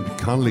Dermot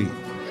Connolly.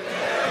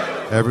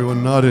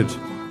 Everyone nodded.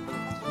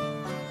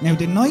 Now,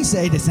 didn't I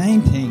say the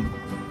same thing?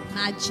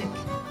 Magic.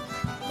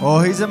 Oh,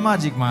 he's a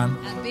magic man.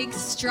 A big,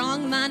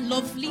 strong man,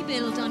 lovely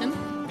build on him.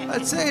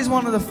 I'd say he's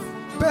one of the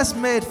best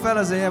made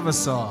fellas I ever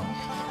saw.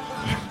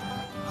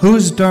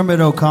 Who's Dermot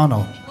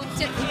O'Connell?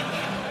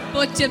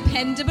 But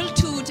dependable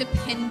too,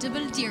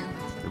 dependable dear.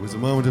 There was a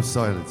moment of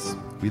silence.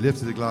 We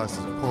lifted the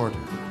glasses of porter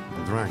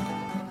and drank.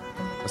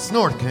 A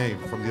snort came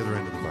from the other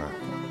end of the bar.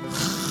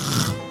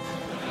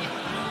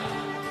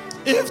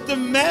 If the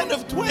men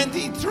of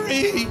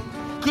 23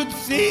 could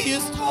see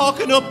us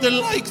talking up the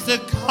likes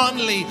of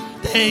Connolly,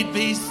 they'd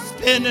be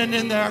spinning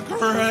in their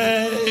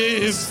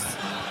graves.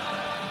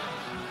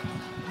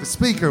 The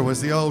speaker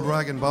was the old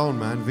rag and bone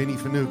man, Vinnie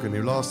Finucane,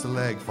 who lost a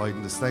leg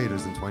fighting the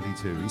Staters in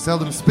 22. He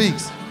seldom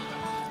speaks,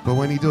 but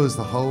when he does,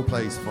 the whole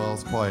place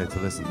falls quiet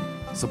to listen.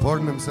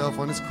 Supporting himself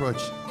on his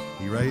crutch,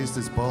 he raised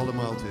his ball of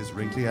mouth to his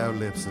wrinkly out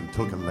lips and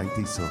took a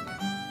lengthy suck.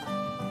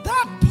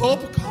 That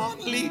Pup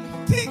Connolly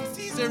thinks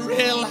he's a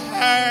real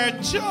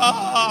hard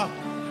jaw.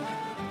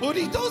 But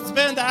he does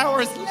spend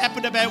hours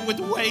lapping about with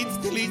weights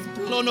till he's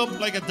blown up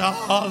like a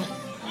doll.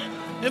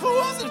 If it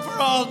wasn't for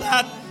all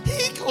that,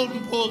 he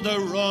couldn't pull the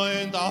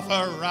rind off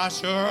a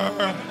rasher.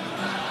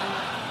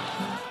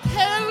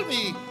 Tell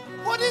me,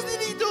 what is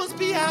it he does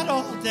be at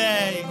all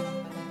day?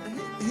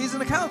 He's an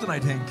accountant, I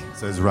think.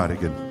 Says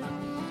Radigan.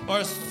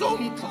 Or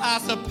some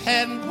class of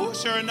pen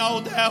pusher,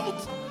 no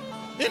doubt.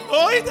 In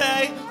my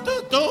day,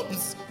 the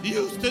Dubs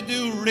used to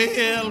do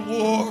real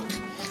work.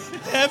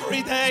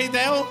 Every day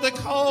down the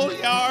coal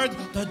yard,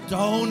 the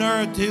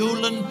donor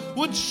Doolin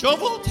would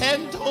shovel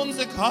 10 tons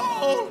of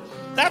coal.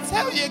 That's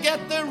how you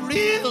get the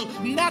real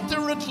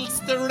natural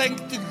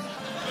strength.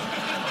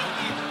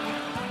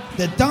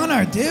 The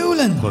donor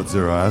Doolin.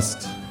 Pudzer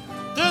asked.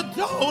 The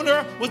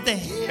donor was the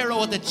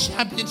hero of the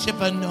championship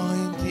of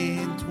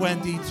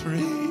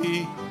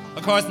 1923.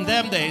 Of course, in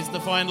them days, the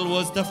final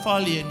was the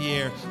following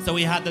year, so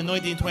we had the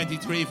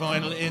 1923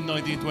 final in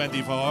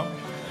 1924.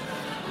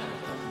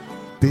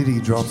 Biddy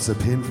drops a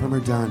pin from her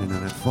darning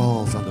and it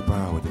falls on the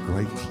bar with a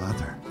great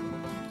clatter.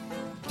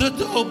 The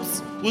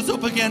Dubs was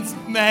up against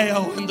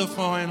Mayo in the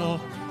final.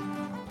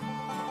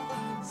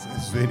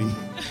 Says Vinny.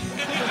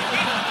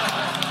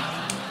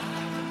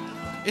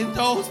 In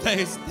those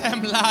days,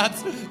 them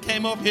lads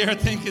came up here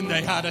thinking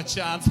they had a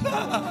chance. The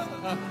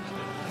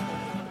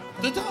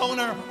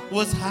donor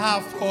was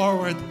half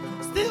forward,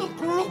 still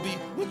grubby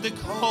with the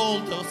coal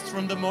dust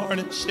from the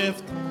morning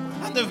shift.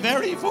 And the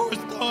very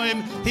first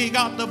time he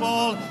got the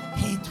ball,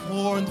 he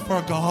turned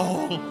for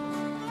goal.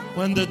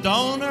 When the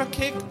donor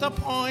kicked the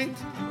point,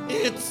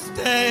 it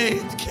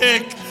stayed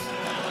kicked.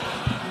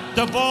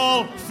 The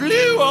ball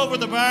flew over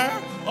the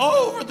bar,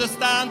 over the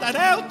stand, and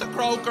out the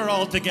croker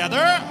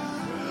altogether.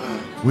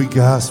 We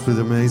gasped with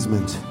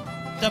amazement.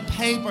 The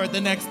paper the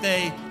next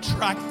day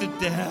tracked it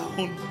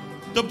down.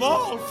 The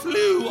ball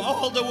flew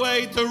all the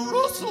way to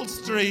Russell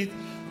Street.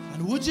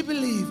 And would you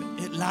believe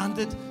it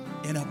landed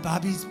in a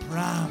babby's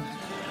pram?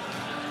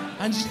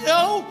 And you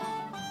know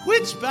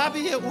which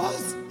babby it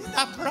was in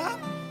that pram?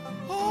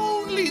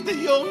 Only the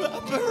young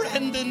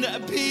Brendan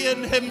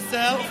Behan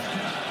himself.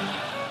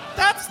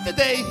 That's the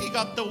day he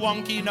got the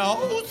wonky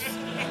nose.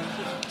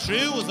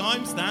 True as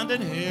I'm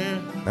standing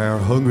here. Our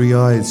hungry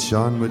eyes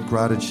shone with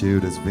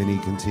gratitude as Vinny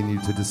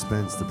continued to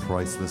dispense the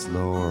priceless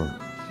lore.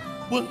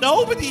 Well,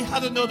 nobody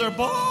had another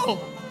ball.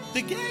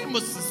 The game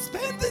was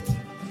suspended.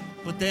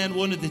 But then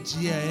one of the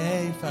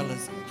GAA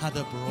fellas had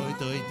a bright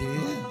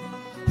idea.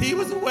 He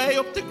was away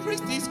up the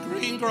Christie's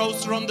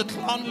greengrocer on the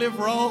Clonlive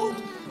Road,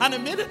 and a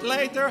minute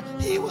later,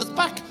 he was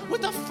back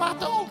with a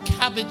fat old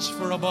cabbage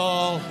for a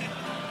ball.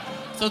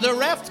 So the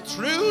ref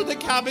threw the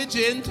cabbage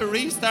in to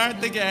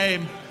restart the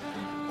game.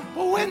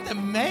 But when the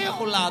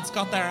Mayo lads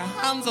got their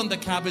hands on the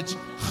cabbage,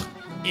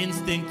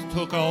 instinct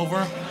took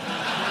over.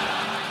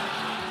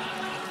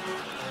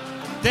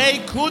 They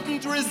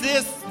couldn't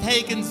resist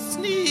taking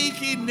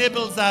sneaky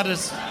nibbles at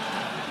it.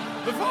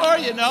 Before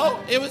you know,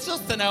 it was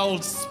just an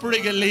old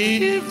sprig of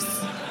leaves.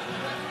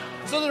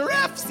 So the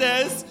ref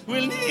says,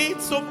 we'll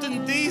need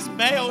something these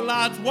Mayo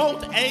lads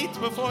won't eat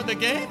before the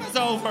game is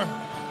over.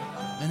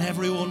 And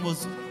everyone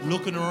was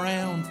looking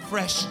around,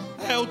 fresh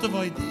out of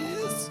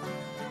ideas.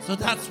 So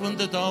that's when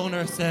the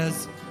donor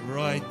says,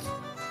 right,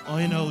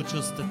 I know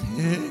just the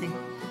thing.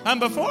 And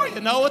before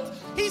you know it,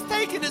 he's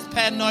taken his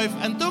penknife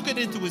and dug it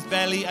into his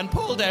belly and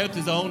pulled out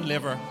his own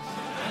liver.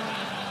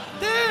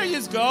 There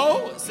you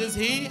go, says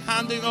he,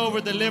 handing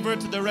over the liver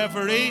to the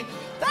referee.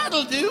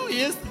 That'll do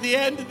yous to the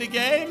end of the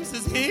game,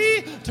 says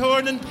he,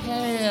 turning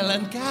pale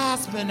and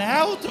gasping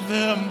out of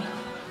him.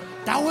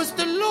 That was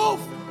the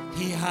love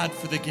he had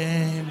for the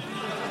game.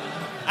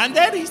 And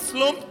then he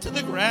slumped to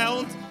the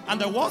ground, and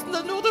there wasn't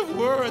another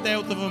word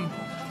out of him.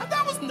 And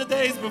that was in the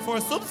days before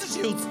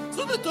substitutes,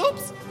 so the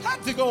Dubs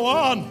had to go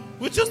on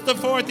with just the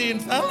 14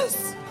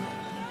 fellas.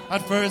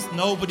 At first,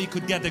 nobody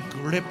could get a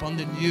grip on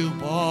the new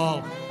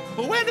ball.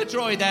 But when it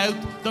dried out,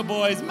 the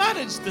boys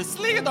managed to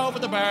sling it over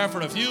the bar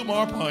for a few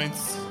more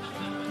points.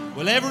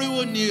 Well,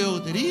 everyone knew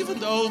that even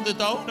though the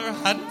donor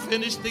hadn't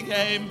finished the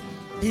game,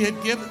 he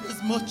had given as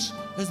much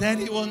as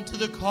anyone to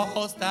the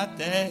cause that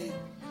day.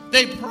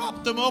 They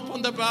propped him up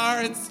on the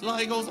bar in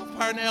Sligo's of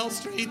Parnell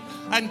Street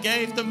and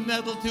gave the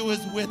medal to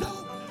his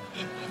widow.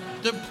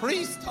 The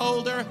priest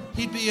told her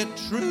he'd be a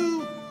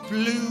true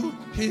blue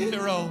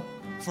hero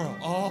for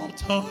all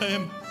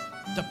time.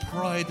 The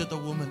pride of the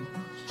woman.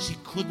 She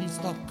couldn't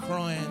stop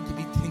crying to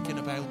be thinking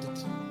about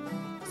it.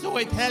 So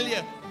I tell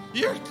you,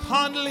 your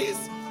Connollys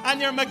and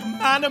your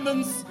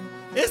McManamans,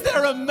 is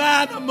there a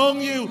man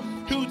among you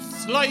who'd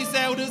slice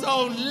out his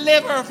own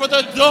liver for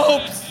the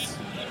Dubs?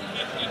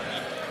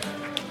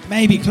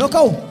 Maybe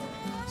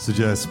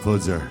Suggests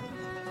Pudzer.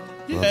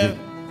 Yeah.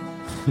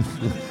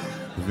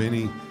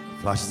 Vinny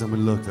Flashes him a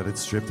look that had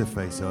stripped the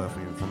face off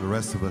him. From the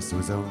rest of us, there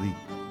was only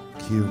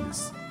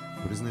cuteness.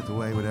 But isn't it the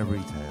way with every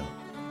tale?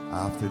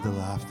 After the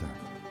laughter,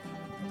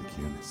 the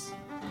cuteness.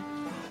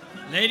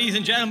 Ladies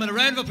and gentlemen, a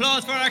round of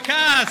applause for our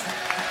cast.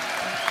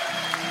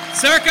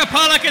 Circa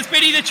Pollock as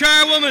Biddy the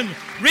Charwoman,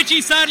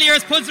 Richie Sadlier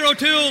as Pudsor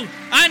O'Toole,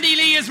 Andy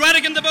Lee as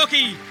Radigan the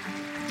Bookie,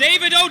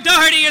 David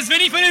O'Doherty as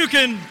Vinnie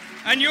Finucane,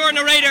 and your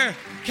narrator,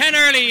 Ken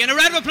Early. And a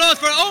round of applause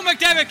for Owen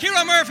McDevitt,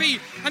 Ciara Murphy,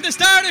 and the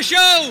star of the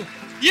show,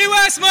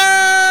 US Murph!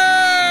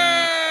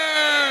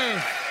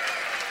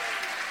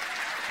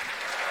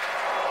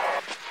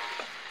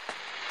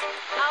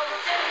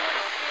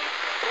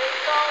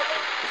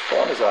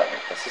 What is that?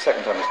 That's the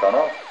second time it's gone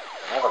off.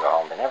 They never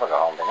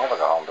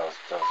go home,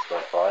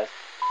 those boys.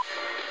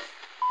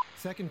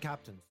 Second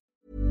captain.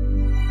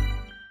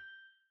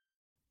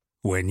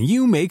 When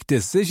you make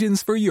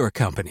decisions for your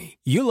company,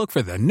 you look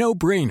for the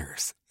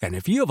no-brainers. And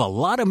if you have a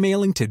lot of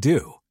mailing to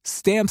do,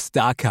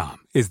 Stamps.com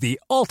is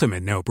the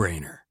ultimate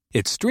no-brainer.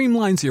 It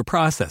streamlines your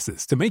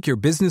processes to make your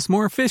business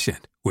more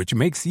efficient, which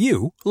makes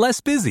you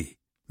less busy.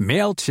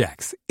 Mail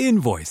checks,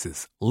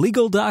 invoices,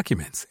 legal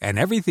documents, and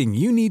everything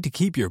you need to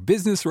keep your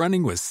business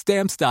running with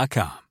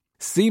Stamps.com.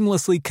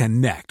 Seamlessly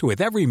connect with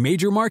every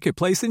major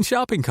marketplace and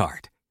shopping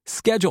cart.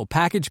 Schedule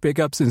package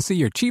pickups and see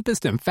your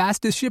cheapest and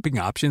fastest shipping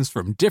options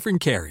from different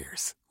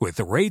carriers. With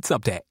rates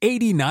up to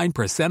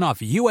 89% off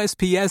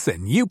USPS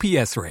and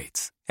UPS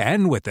rates.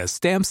 And with the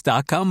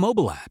Stamps.com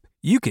mobile app,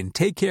 you can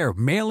take care of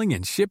mailing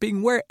and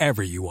shipping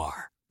wherever you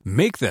are.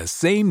 Make the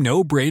same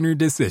no-brainer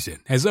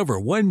decision as over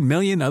 1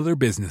 million other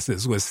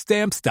businesses with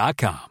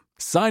Stamps.com.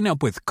 Sign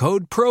up with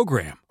code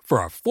PROGRAM for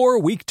a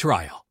 4-week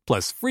trial,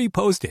 plus free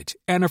postage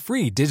and a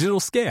free digital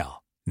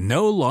scale.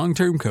 No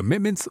long-term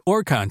commitments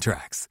or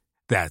contracts.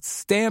 That's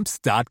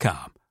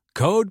Stamps.com.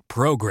 Code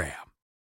PROGRAM.